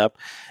signed up.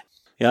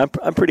 I'm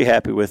pretty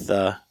happy with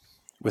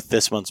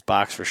this month's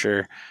box for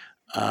sure.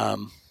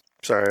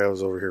 Sorry, I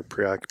was over here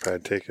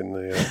preoccupied taking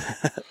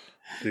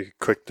the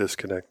quick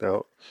disconnect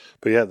out.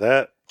 But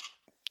yeah,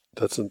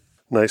 that's a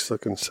nice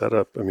looking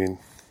setup. I mean,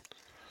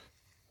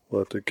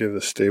 we'll have to give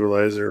the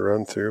stabilizer a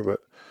run through, but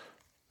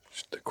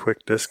just the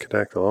quick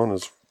disconnect alone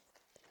is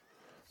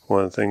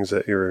one of the things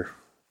that you're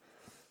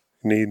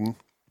needing.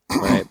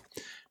 Right.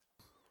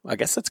 I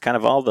guess that's kind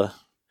of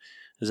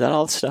is that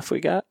all the stuff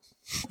we got?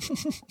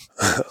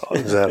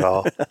 Is that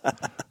all?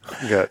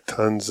 We got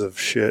tons of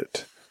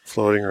shit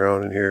floating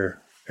around in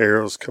here.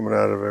 Arrows coming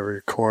out of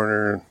every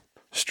corner, and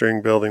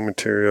string building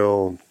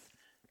material, and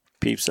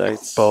peep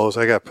sights, bows.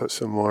 I got to put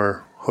some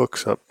more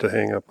hooks up to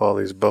hang up all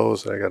these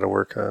bows that I got to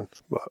work on.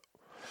 But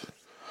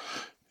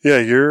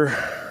yeah,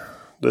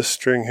 this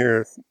string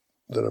here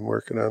that I'm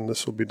working on,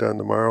 this will be done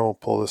tomorrow. I'll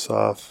pull this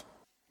off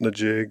the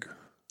jig.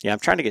 Yeah, I'm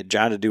trying to get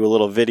John to do a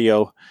little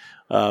video,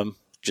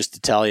 just to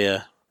tell you,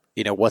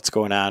 what's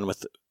going on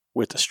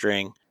with the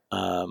string.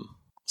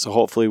 So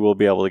hopefully we'll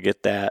be able to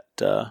get that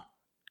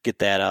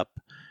up.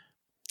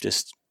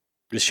 Just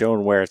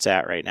showing where it's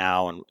at right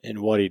now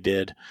and what he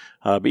did.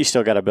 But you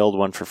still got to build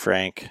one for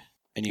Frank,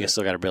 and you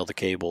still got to build the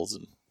cables.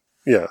 And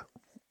yeah.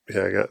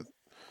 I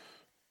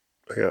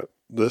got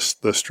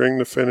the string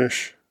to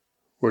finish,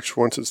 which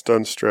once it's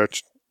done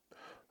stretched,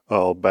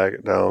 I'll back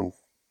it down,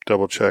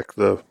 double check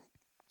the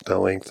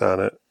length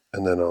on it,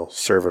 and then I'll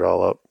serve it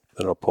all up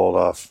Then I'll pull it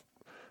off,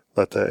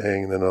 let that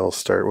hang, and then I'll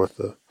start with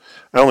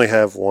I only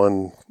have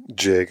one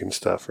jig and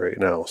stuff right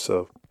now,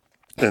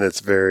 and it's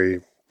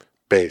very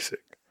basic.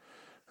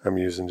 I'm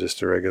using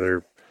just a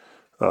regular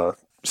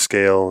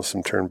scale and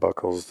some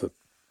turnbuckles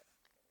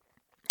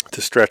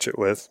to stretch it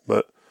with,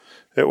 but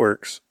it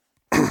works.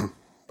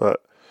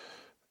 But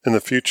in the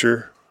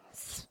future,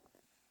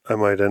 I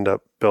might end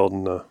up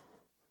building a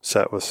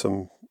set with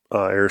some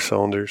air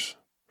cylinders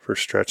for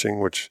stretching,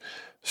 which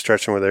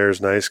stretching with air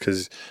is nice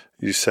because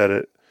you set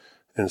it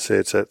and say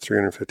it's at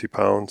 350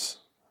 pounds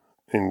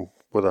and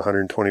with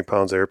 120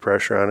 pounds air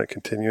pressure on it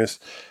continuous,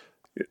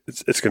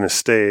 it's going to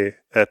stay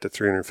at the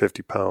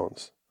 350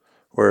 pounds.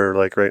 Where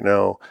like right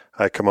now,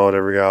 I come out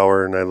every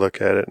hour and I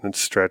look at it and it's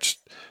stretched.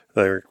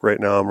 Like right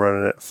now I'm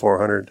running at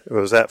 400. It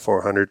was at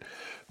 400.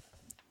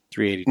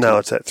 382. Now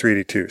it's at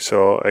 382.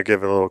 So I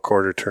give it a little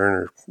quarter turn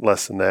or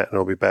less than that and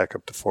it'll be back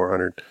up to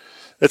 400.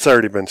 It's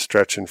already been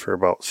stretching for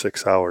about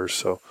 6 hours.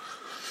 So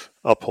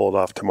I'll pull it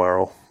off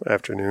tomorrow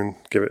afternoon,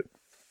 give it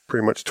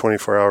pretty much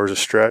 24 hours of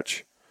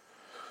stretch.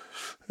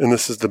 And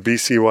this is the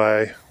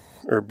BCY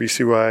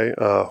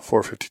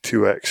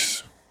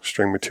 452X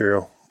string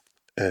material.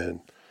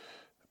 And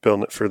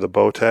building it for the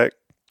Bowtech,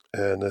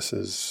 and this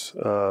is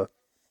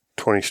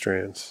 20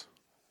 strands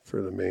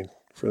for the main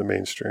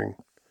string.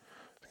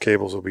 The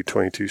cables will be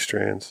 22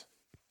 strands.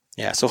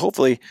 Yeah, so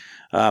hopefully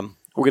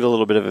we'll get a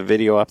little bit of a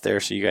video up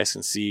there so you guys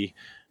can see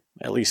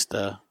at least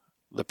the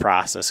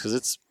process, because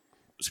it's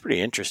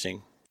pretty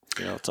interesting.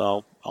 You know, it's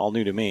all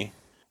new to me.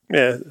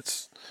 Yeah,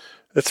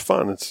 it's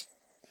fun. It's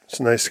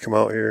nice to come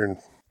out here and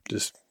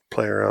just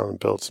play around and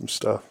build some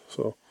stuff.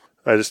 So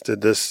I just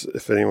did this.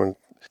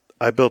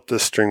 I built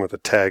this string with a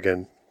tag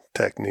end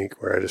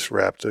technique where I just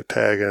wrapped the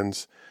tag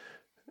ends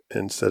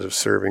instead of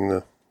serving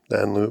the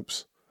end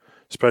loops,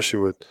 especially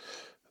with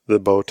the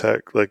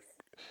Bowtech. Like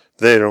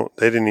they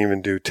didn't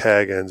even do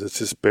tag ends. It's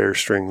just bare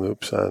string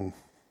loops on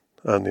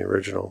the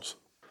originals.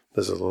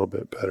 This is a little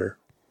bit better.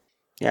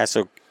 Yeah.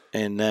 So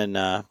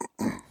yeah,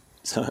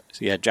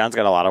 John's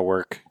got a lot of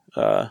work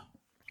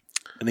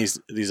in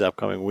these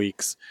upcoming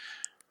weeks.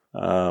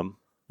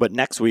 But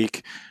next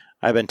week,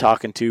 I've been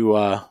talking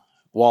to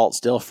Walt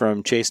still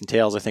from Chasing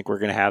Tails. I think we're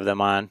going to have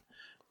them on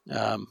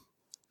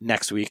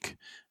next week.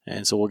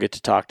 And so we'll get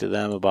to talk to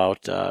them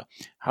about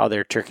how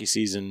their turkey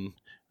season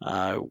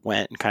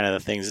went and kind of the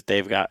things that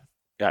they've got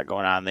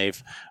going on.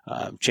 They've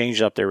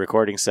changed up their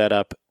recording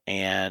setup,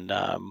 and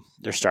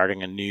they're starting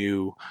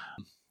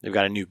they've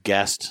got a new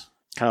guest,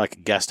 kind of like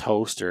a guest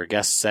host or a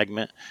guest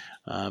segment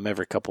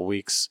every couple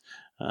weeks.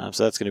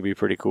 So that's going to be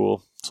pretty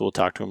cool. So we'll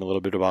talk to them a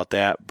little bit about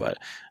that, but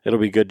it'll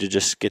be good to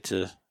just get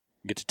to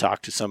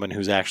talk to someone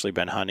who's actually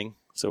been hunting.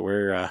 So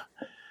we're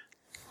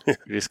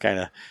just kind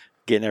of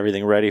getting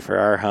everything ready for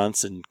our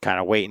hunts and kind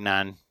of waiting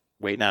on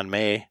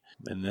May.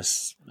 And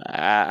this,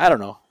 I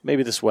don't know,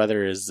 maybe this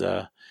weather has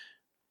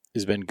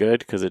been good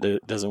because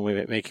it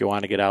doesn't make you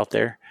want to get out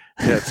there.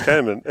 Yeah, it's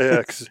kind of been,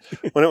 yeah, 'cause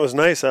when it was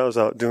nice, I was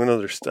out doing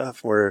other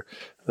stuff where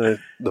the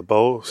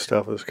bow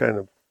stuff was kind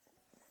of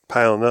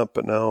piling up,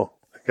 but now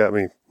it got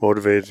me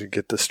motivated to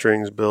get the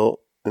strings built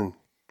and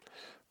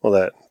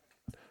the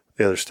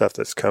other stuff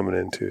that's coming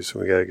in too. So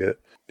we got to get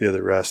the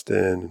other rest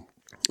in,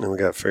 and we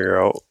got to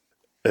figure out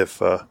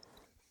if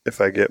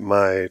I get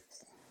my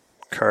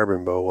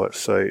carbon bow, what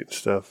sight and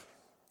stuff.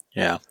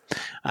 Yeah,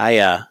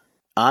 I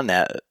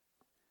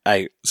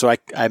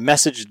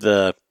messaged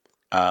the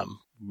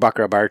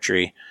Buckrub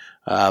Archery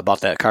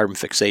about that carbon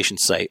fixation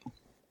sight,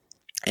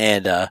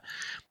 and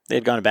they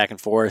had gone back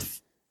and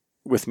forth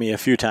with me a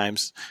few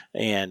times,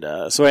 and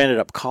so I ended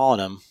up calling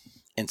them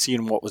and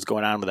seeing what was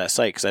going on with that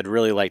sight because I'd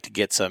really like to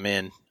get some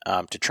in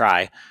to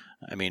try.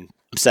 I mean,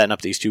 I'm setting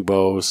up these two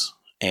bows,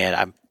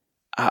 and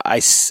I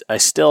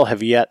still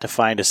have yet to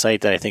find a sight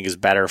that I think is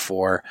better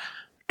for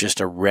just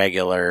a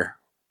regular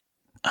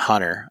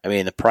hunter. I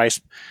mean, the price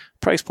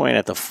point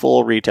at the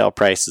full retail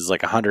price is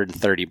like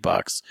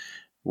 $130,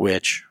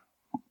 which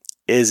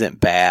isn't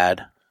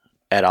bad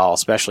at all,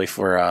 especially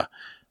for a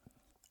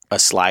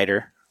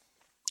slider.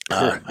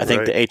 I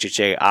think the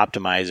HHA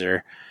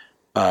Optimizer,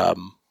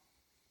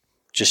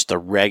 just the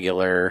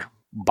regular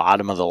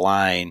bottom of the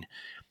line,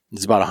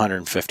 is about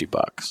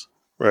 $150.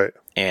 Right.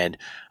 And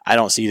I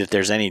don't see that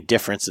there's any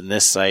difference in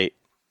this sight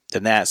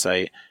than that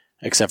sight,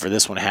 except for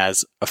this one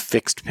has a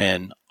fixed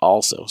pin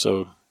also.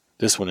 So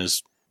this one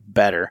is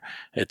better.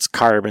 It's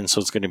carbon,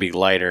 so it's going to be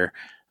lighter.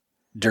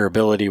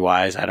 Durability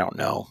wise, I don't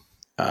know.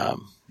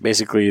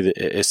 Basically,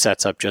 it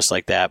sets up just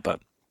like that. But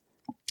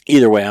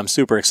either way, I'm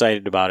super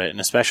excited about it, and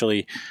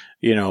especially,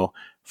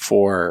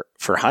 for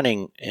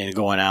hunting and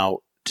going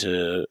out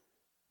to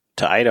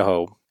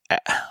Idaho.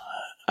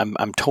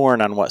 I'm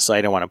torn on what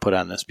sight I want to put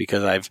on this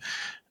because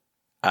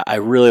I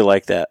really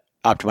like that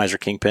Optimizer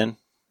Kingpin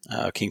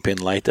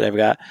light that I've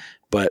got,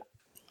 but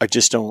I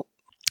don't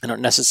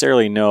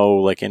necessarily know,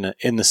 like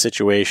in the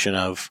situation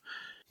of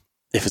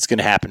if it's going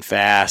to happen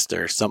fast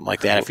or something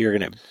like that, if you're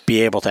going to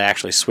be able to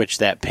actually switch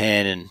that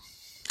pin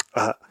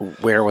and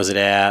where was it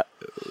at,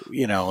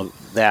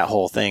 that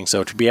whole thing.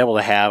 So to be able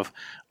to have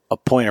a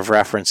point of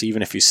reference,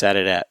 even if you set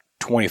it at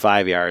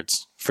 25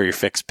 yards for your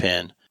fixed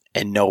pin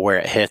and know where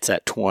it hits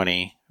at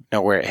 20,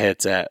 know where it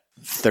hits at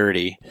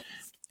 30,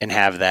 and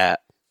have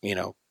that,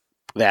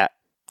 that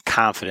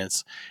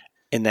confidence,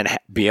 and then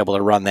be able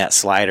to run that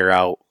slider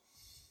out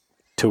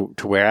to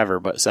wherever,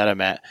 but set them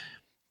at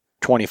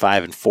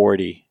 25 and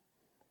 40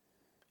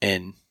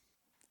 and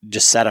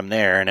just set them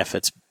there. And if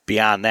it's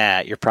beyond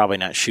that, you're probably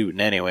not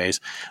shooting anyways,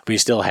 but you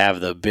still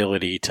have the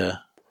ability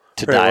to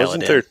dial it in.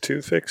 Wasn't there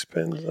 2 fixed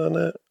pins on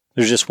that?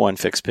 There's just 1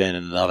 fixed pin,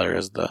 and the other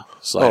is the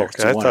slider.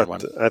 Okay.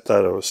 I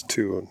thought it was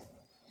 2, and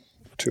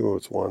 2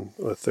 was 1.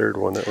 The third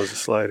one, that was a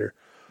slider.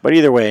 But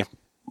either way,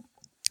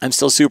 I'm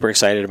still super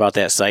excited about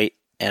that site,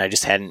 and I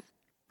just hadn't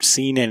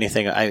seen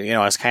anything. I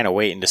was kind of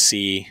waiting to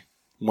see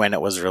when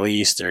it was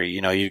released, or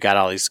you've got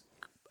all these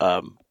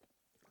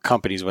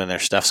companies when their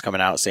stuff's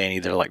coming out saying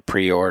either like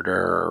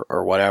pre-order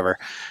or whatever,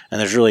 and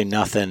there's really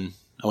nothing.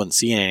 I wasn't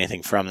seeing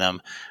anything from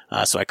them,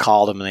 so I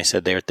called them and they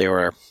said they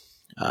were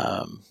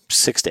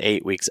 6 to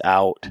 8 weeks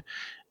out,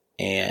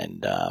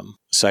 and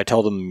so I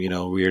told them we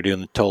were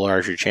doing the Total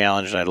Archery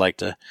Challenge and I'd like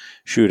to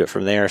shoot it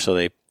from there. So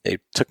they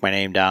took my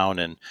name down,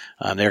 and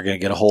they're going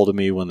to get a hold of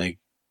me when they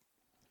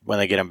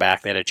get them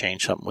back. They had to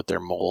change something with their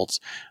molds,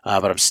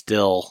 but I'm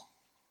still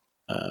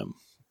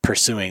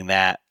pursuing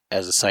that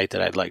as a site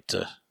that I would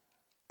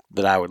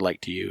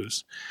like to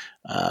use,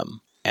 and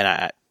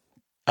I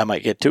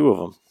might get 2 of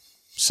them.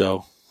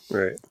 So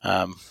right,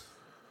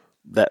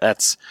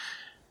 that's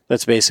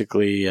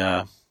basically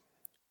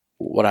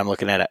what I'm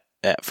looking at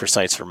for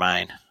sites for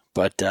mine.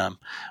 But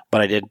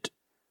I did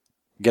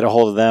get a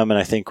hold of them, and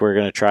I think we're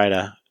going to try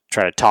to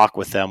talk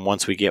with them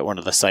once we get one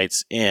of the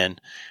sites in,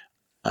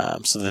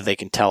 so that they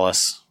can tell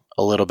us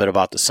a little bit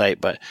about the site.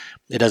 But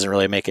it doesn't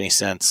really make any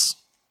sense,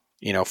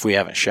 if we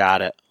haven't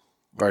shot it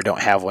or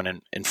don't have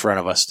one in front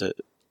of us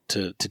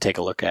to take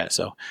a look at.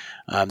 So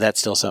that's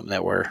still something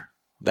that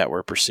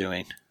we're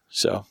pursuing.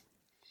 So,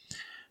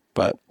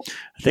 but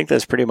I think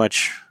that's pretty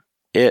much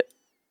it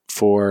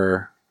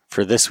for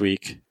this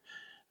week.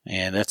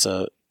 And there's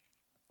a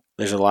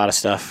lot of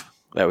stuff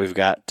that we've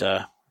got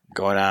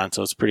going on.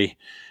 So it's pretty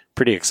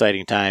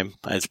exciting time.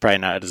 It's probably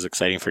not as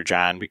exciting for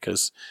John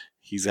because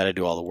he's got to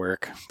do all the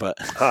work, but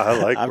I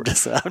like I'm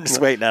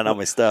just waiting on all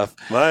my stuff.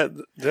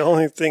 The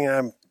only thing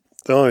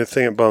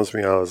that bums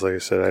me out is, like I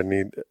said,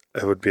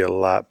 it would be a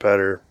lot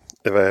better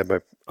if I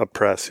had a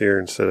press here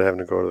instead of having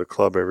to go to the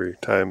club every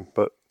time.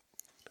 But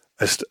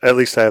at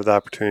least I have the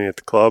opportunity at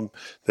the club.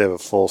 They have a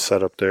full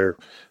setup there.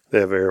 They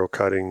have arrow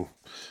cutting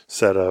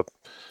setup,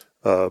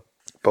 bow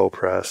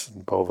press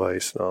and bow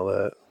vise and all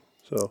that.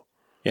 So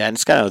yeah, and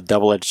it's kind of a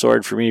double-edged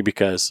sword for me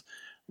because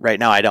right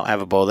now I don't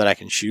have a bow that I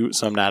can shoot,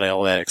 so I'm not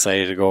all that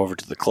excited to go over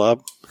to the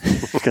club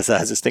because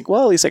I just think,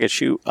 well, at least I could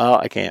shoot. Oh,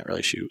 I can't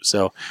really shoot.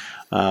 So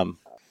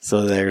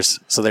there's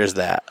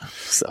that.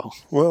 So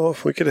well,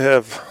 if we could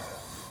have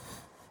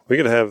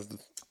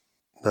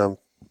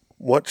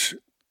what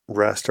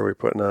rest are we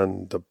putting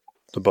on the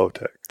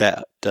Bowtech?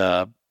 That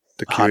the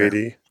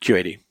Q80.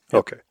 Q80. Yep.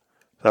 Okay,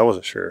 I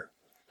wasn't sure.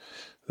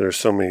 There's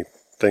so many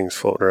things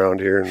floating around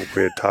here, and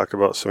we had talked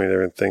about so many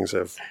different things.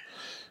 I've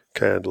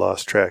kind of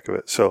lost track of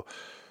it. So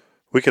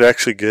we could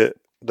actually get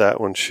that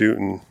one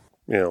shooting.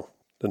 The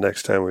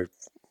next time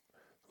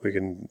we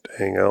can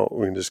hang out,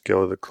 we can just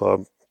go to the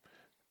club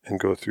and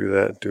go through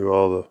that,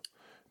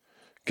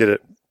 get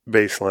it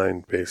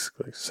baseline,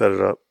 basically, set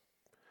it up.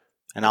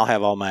 And I'll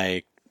have all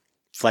my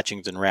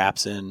fletchings and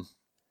wraps in.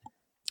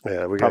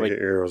 Yeah, we got to get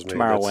arrows made.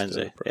 Tomorrow,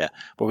 Wednesday. Yeah,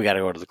 but we got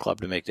to go to the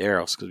club to make the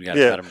arrows because we got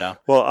to cut them down.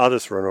 Well, I'll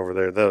just run over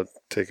there. That'll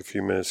take a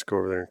few minutes to go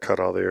over there and cut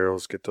all the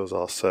arrows, get those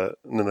all set,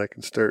 and then I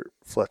can start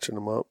fletching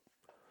them up.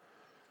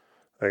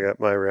 I got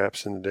my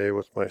wraps in today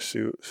with my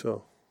suit,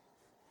 so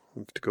I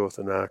have to go with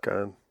the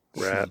knock-on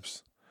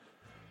wraps.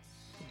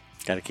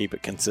 Got to keep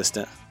it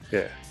consistent.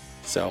 Yeah.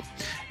 So,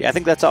 yeah, I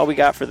think that's all we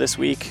got for this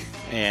week.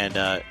 And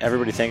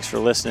everybody, thanks for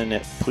listening.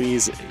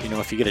 Please,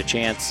 if you get a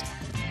chance,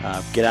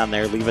 get on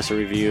there, leave us a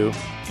review.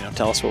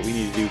 Tell us what we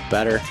need to do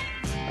better.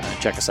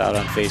 Check us out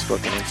on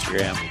Facebook and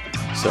Instagram.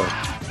 So,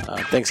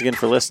 thanks again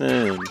for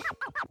listening, and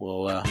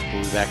we'll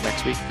be back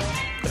next week.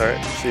 All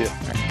right, see you.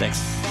 All right,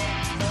 thanks.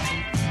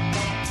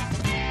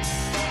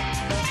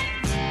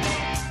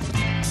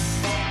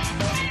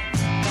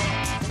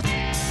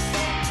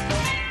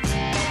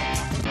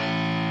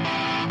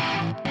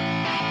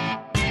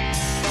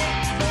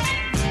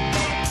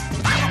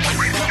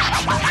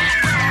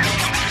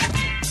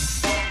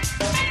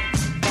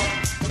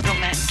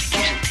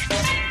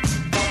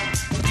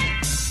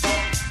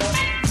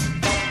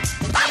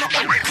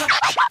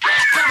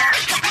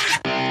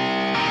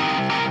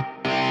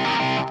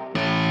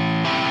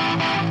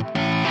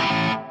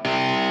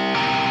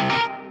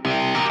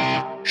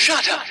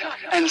 Shut up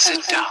and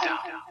sit down.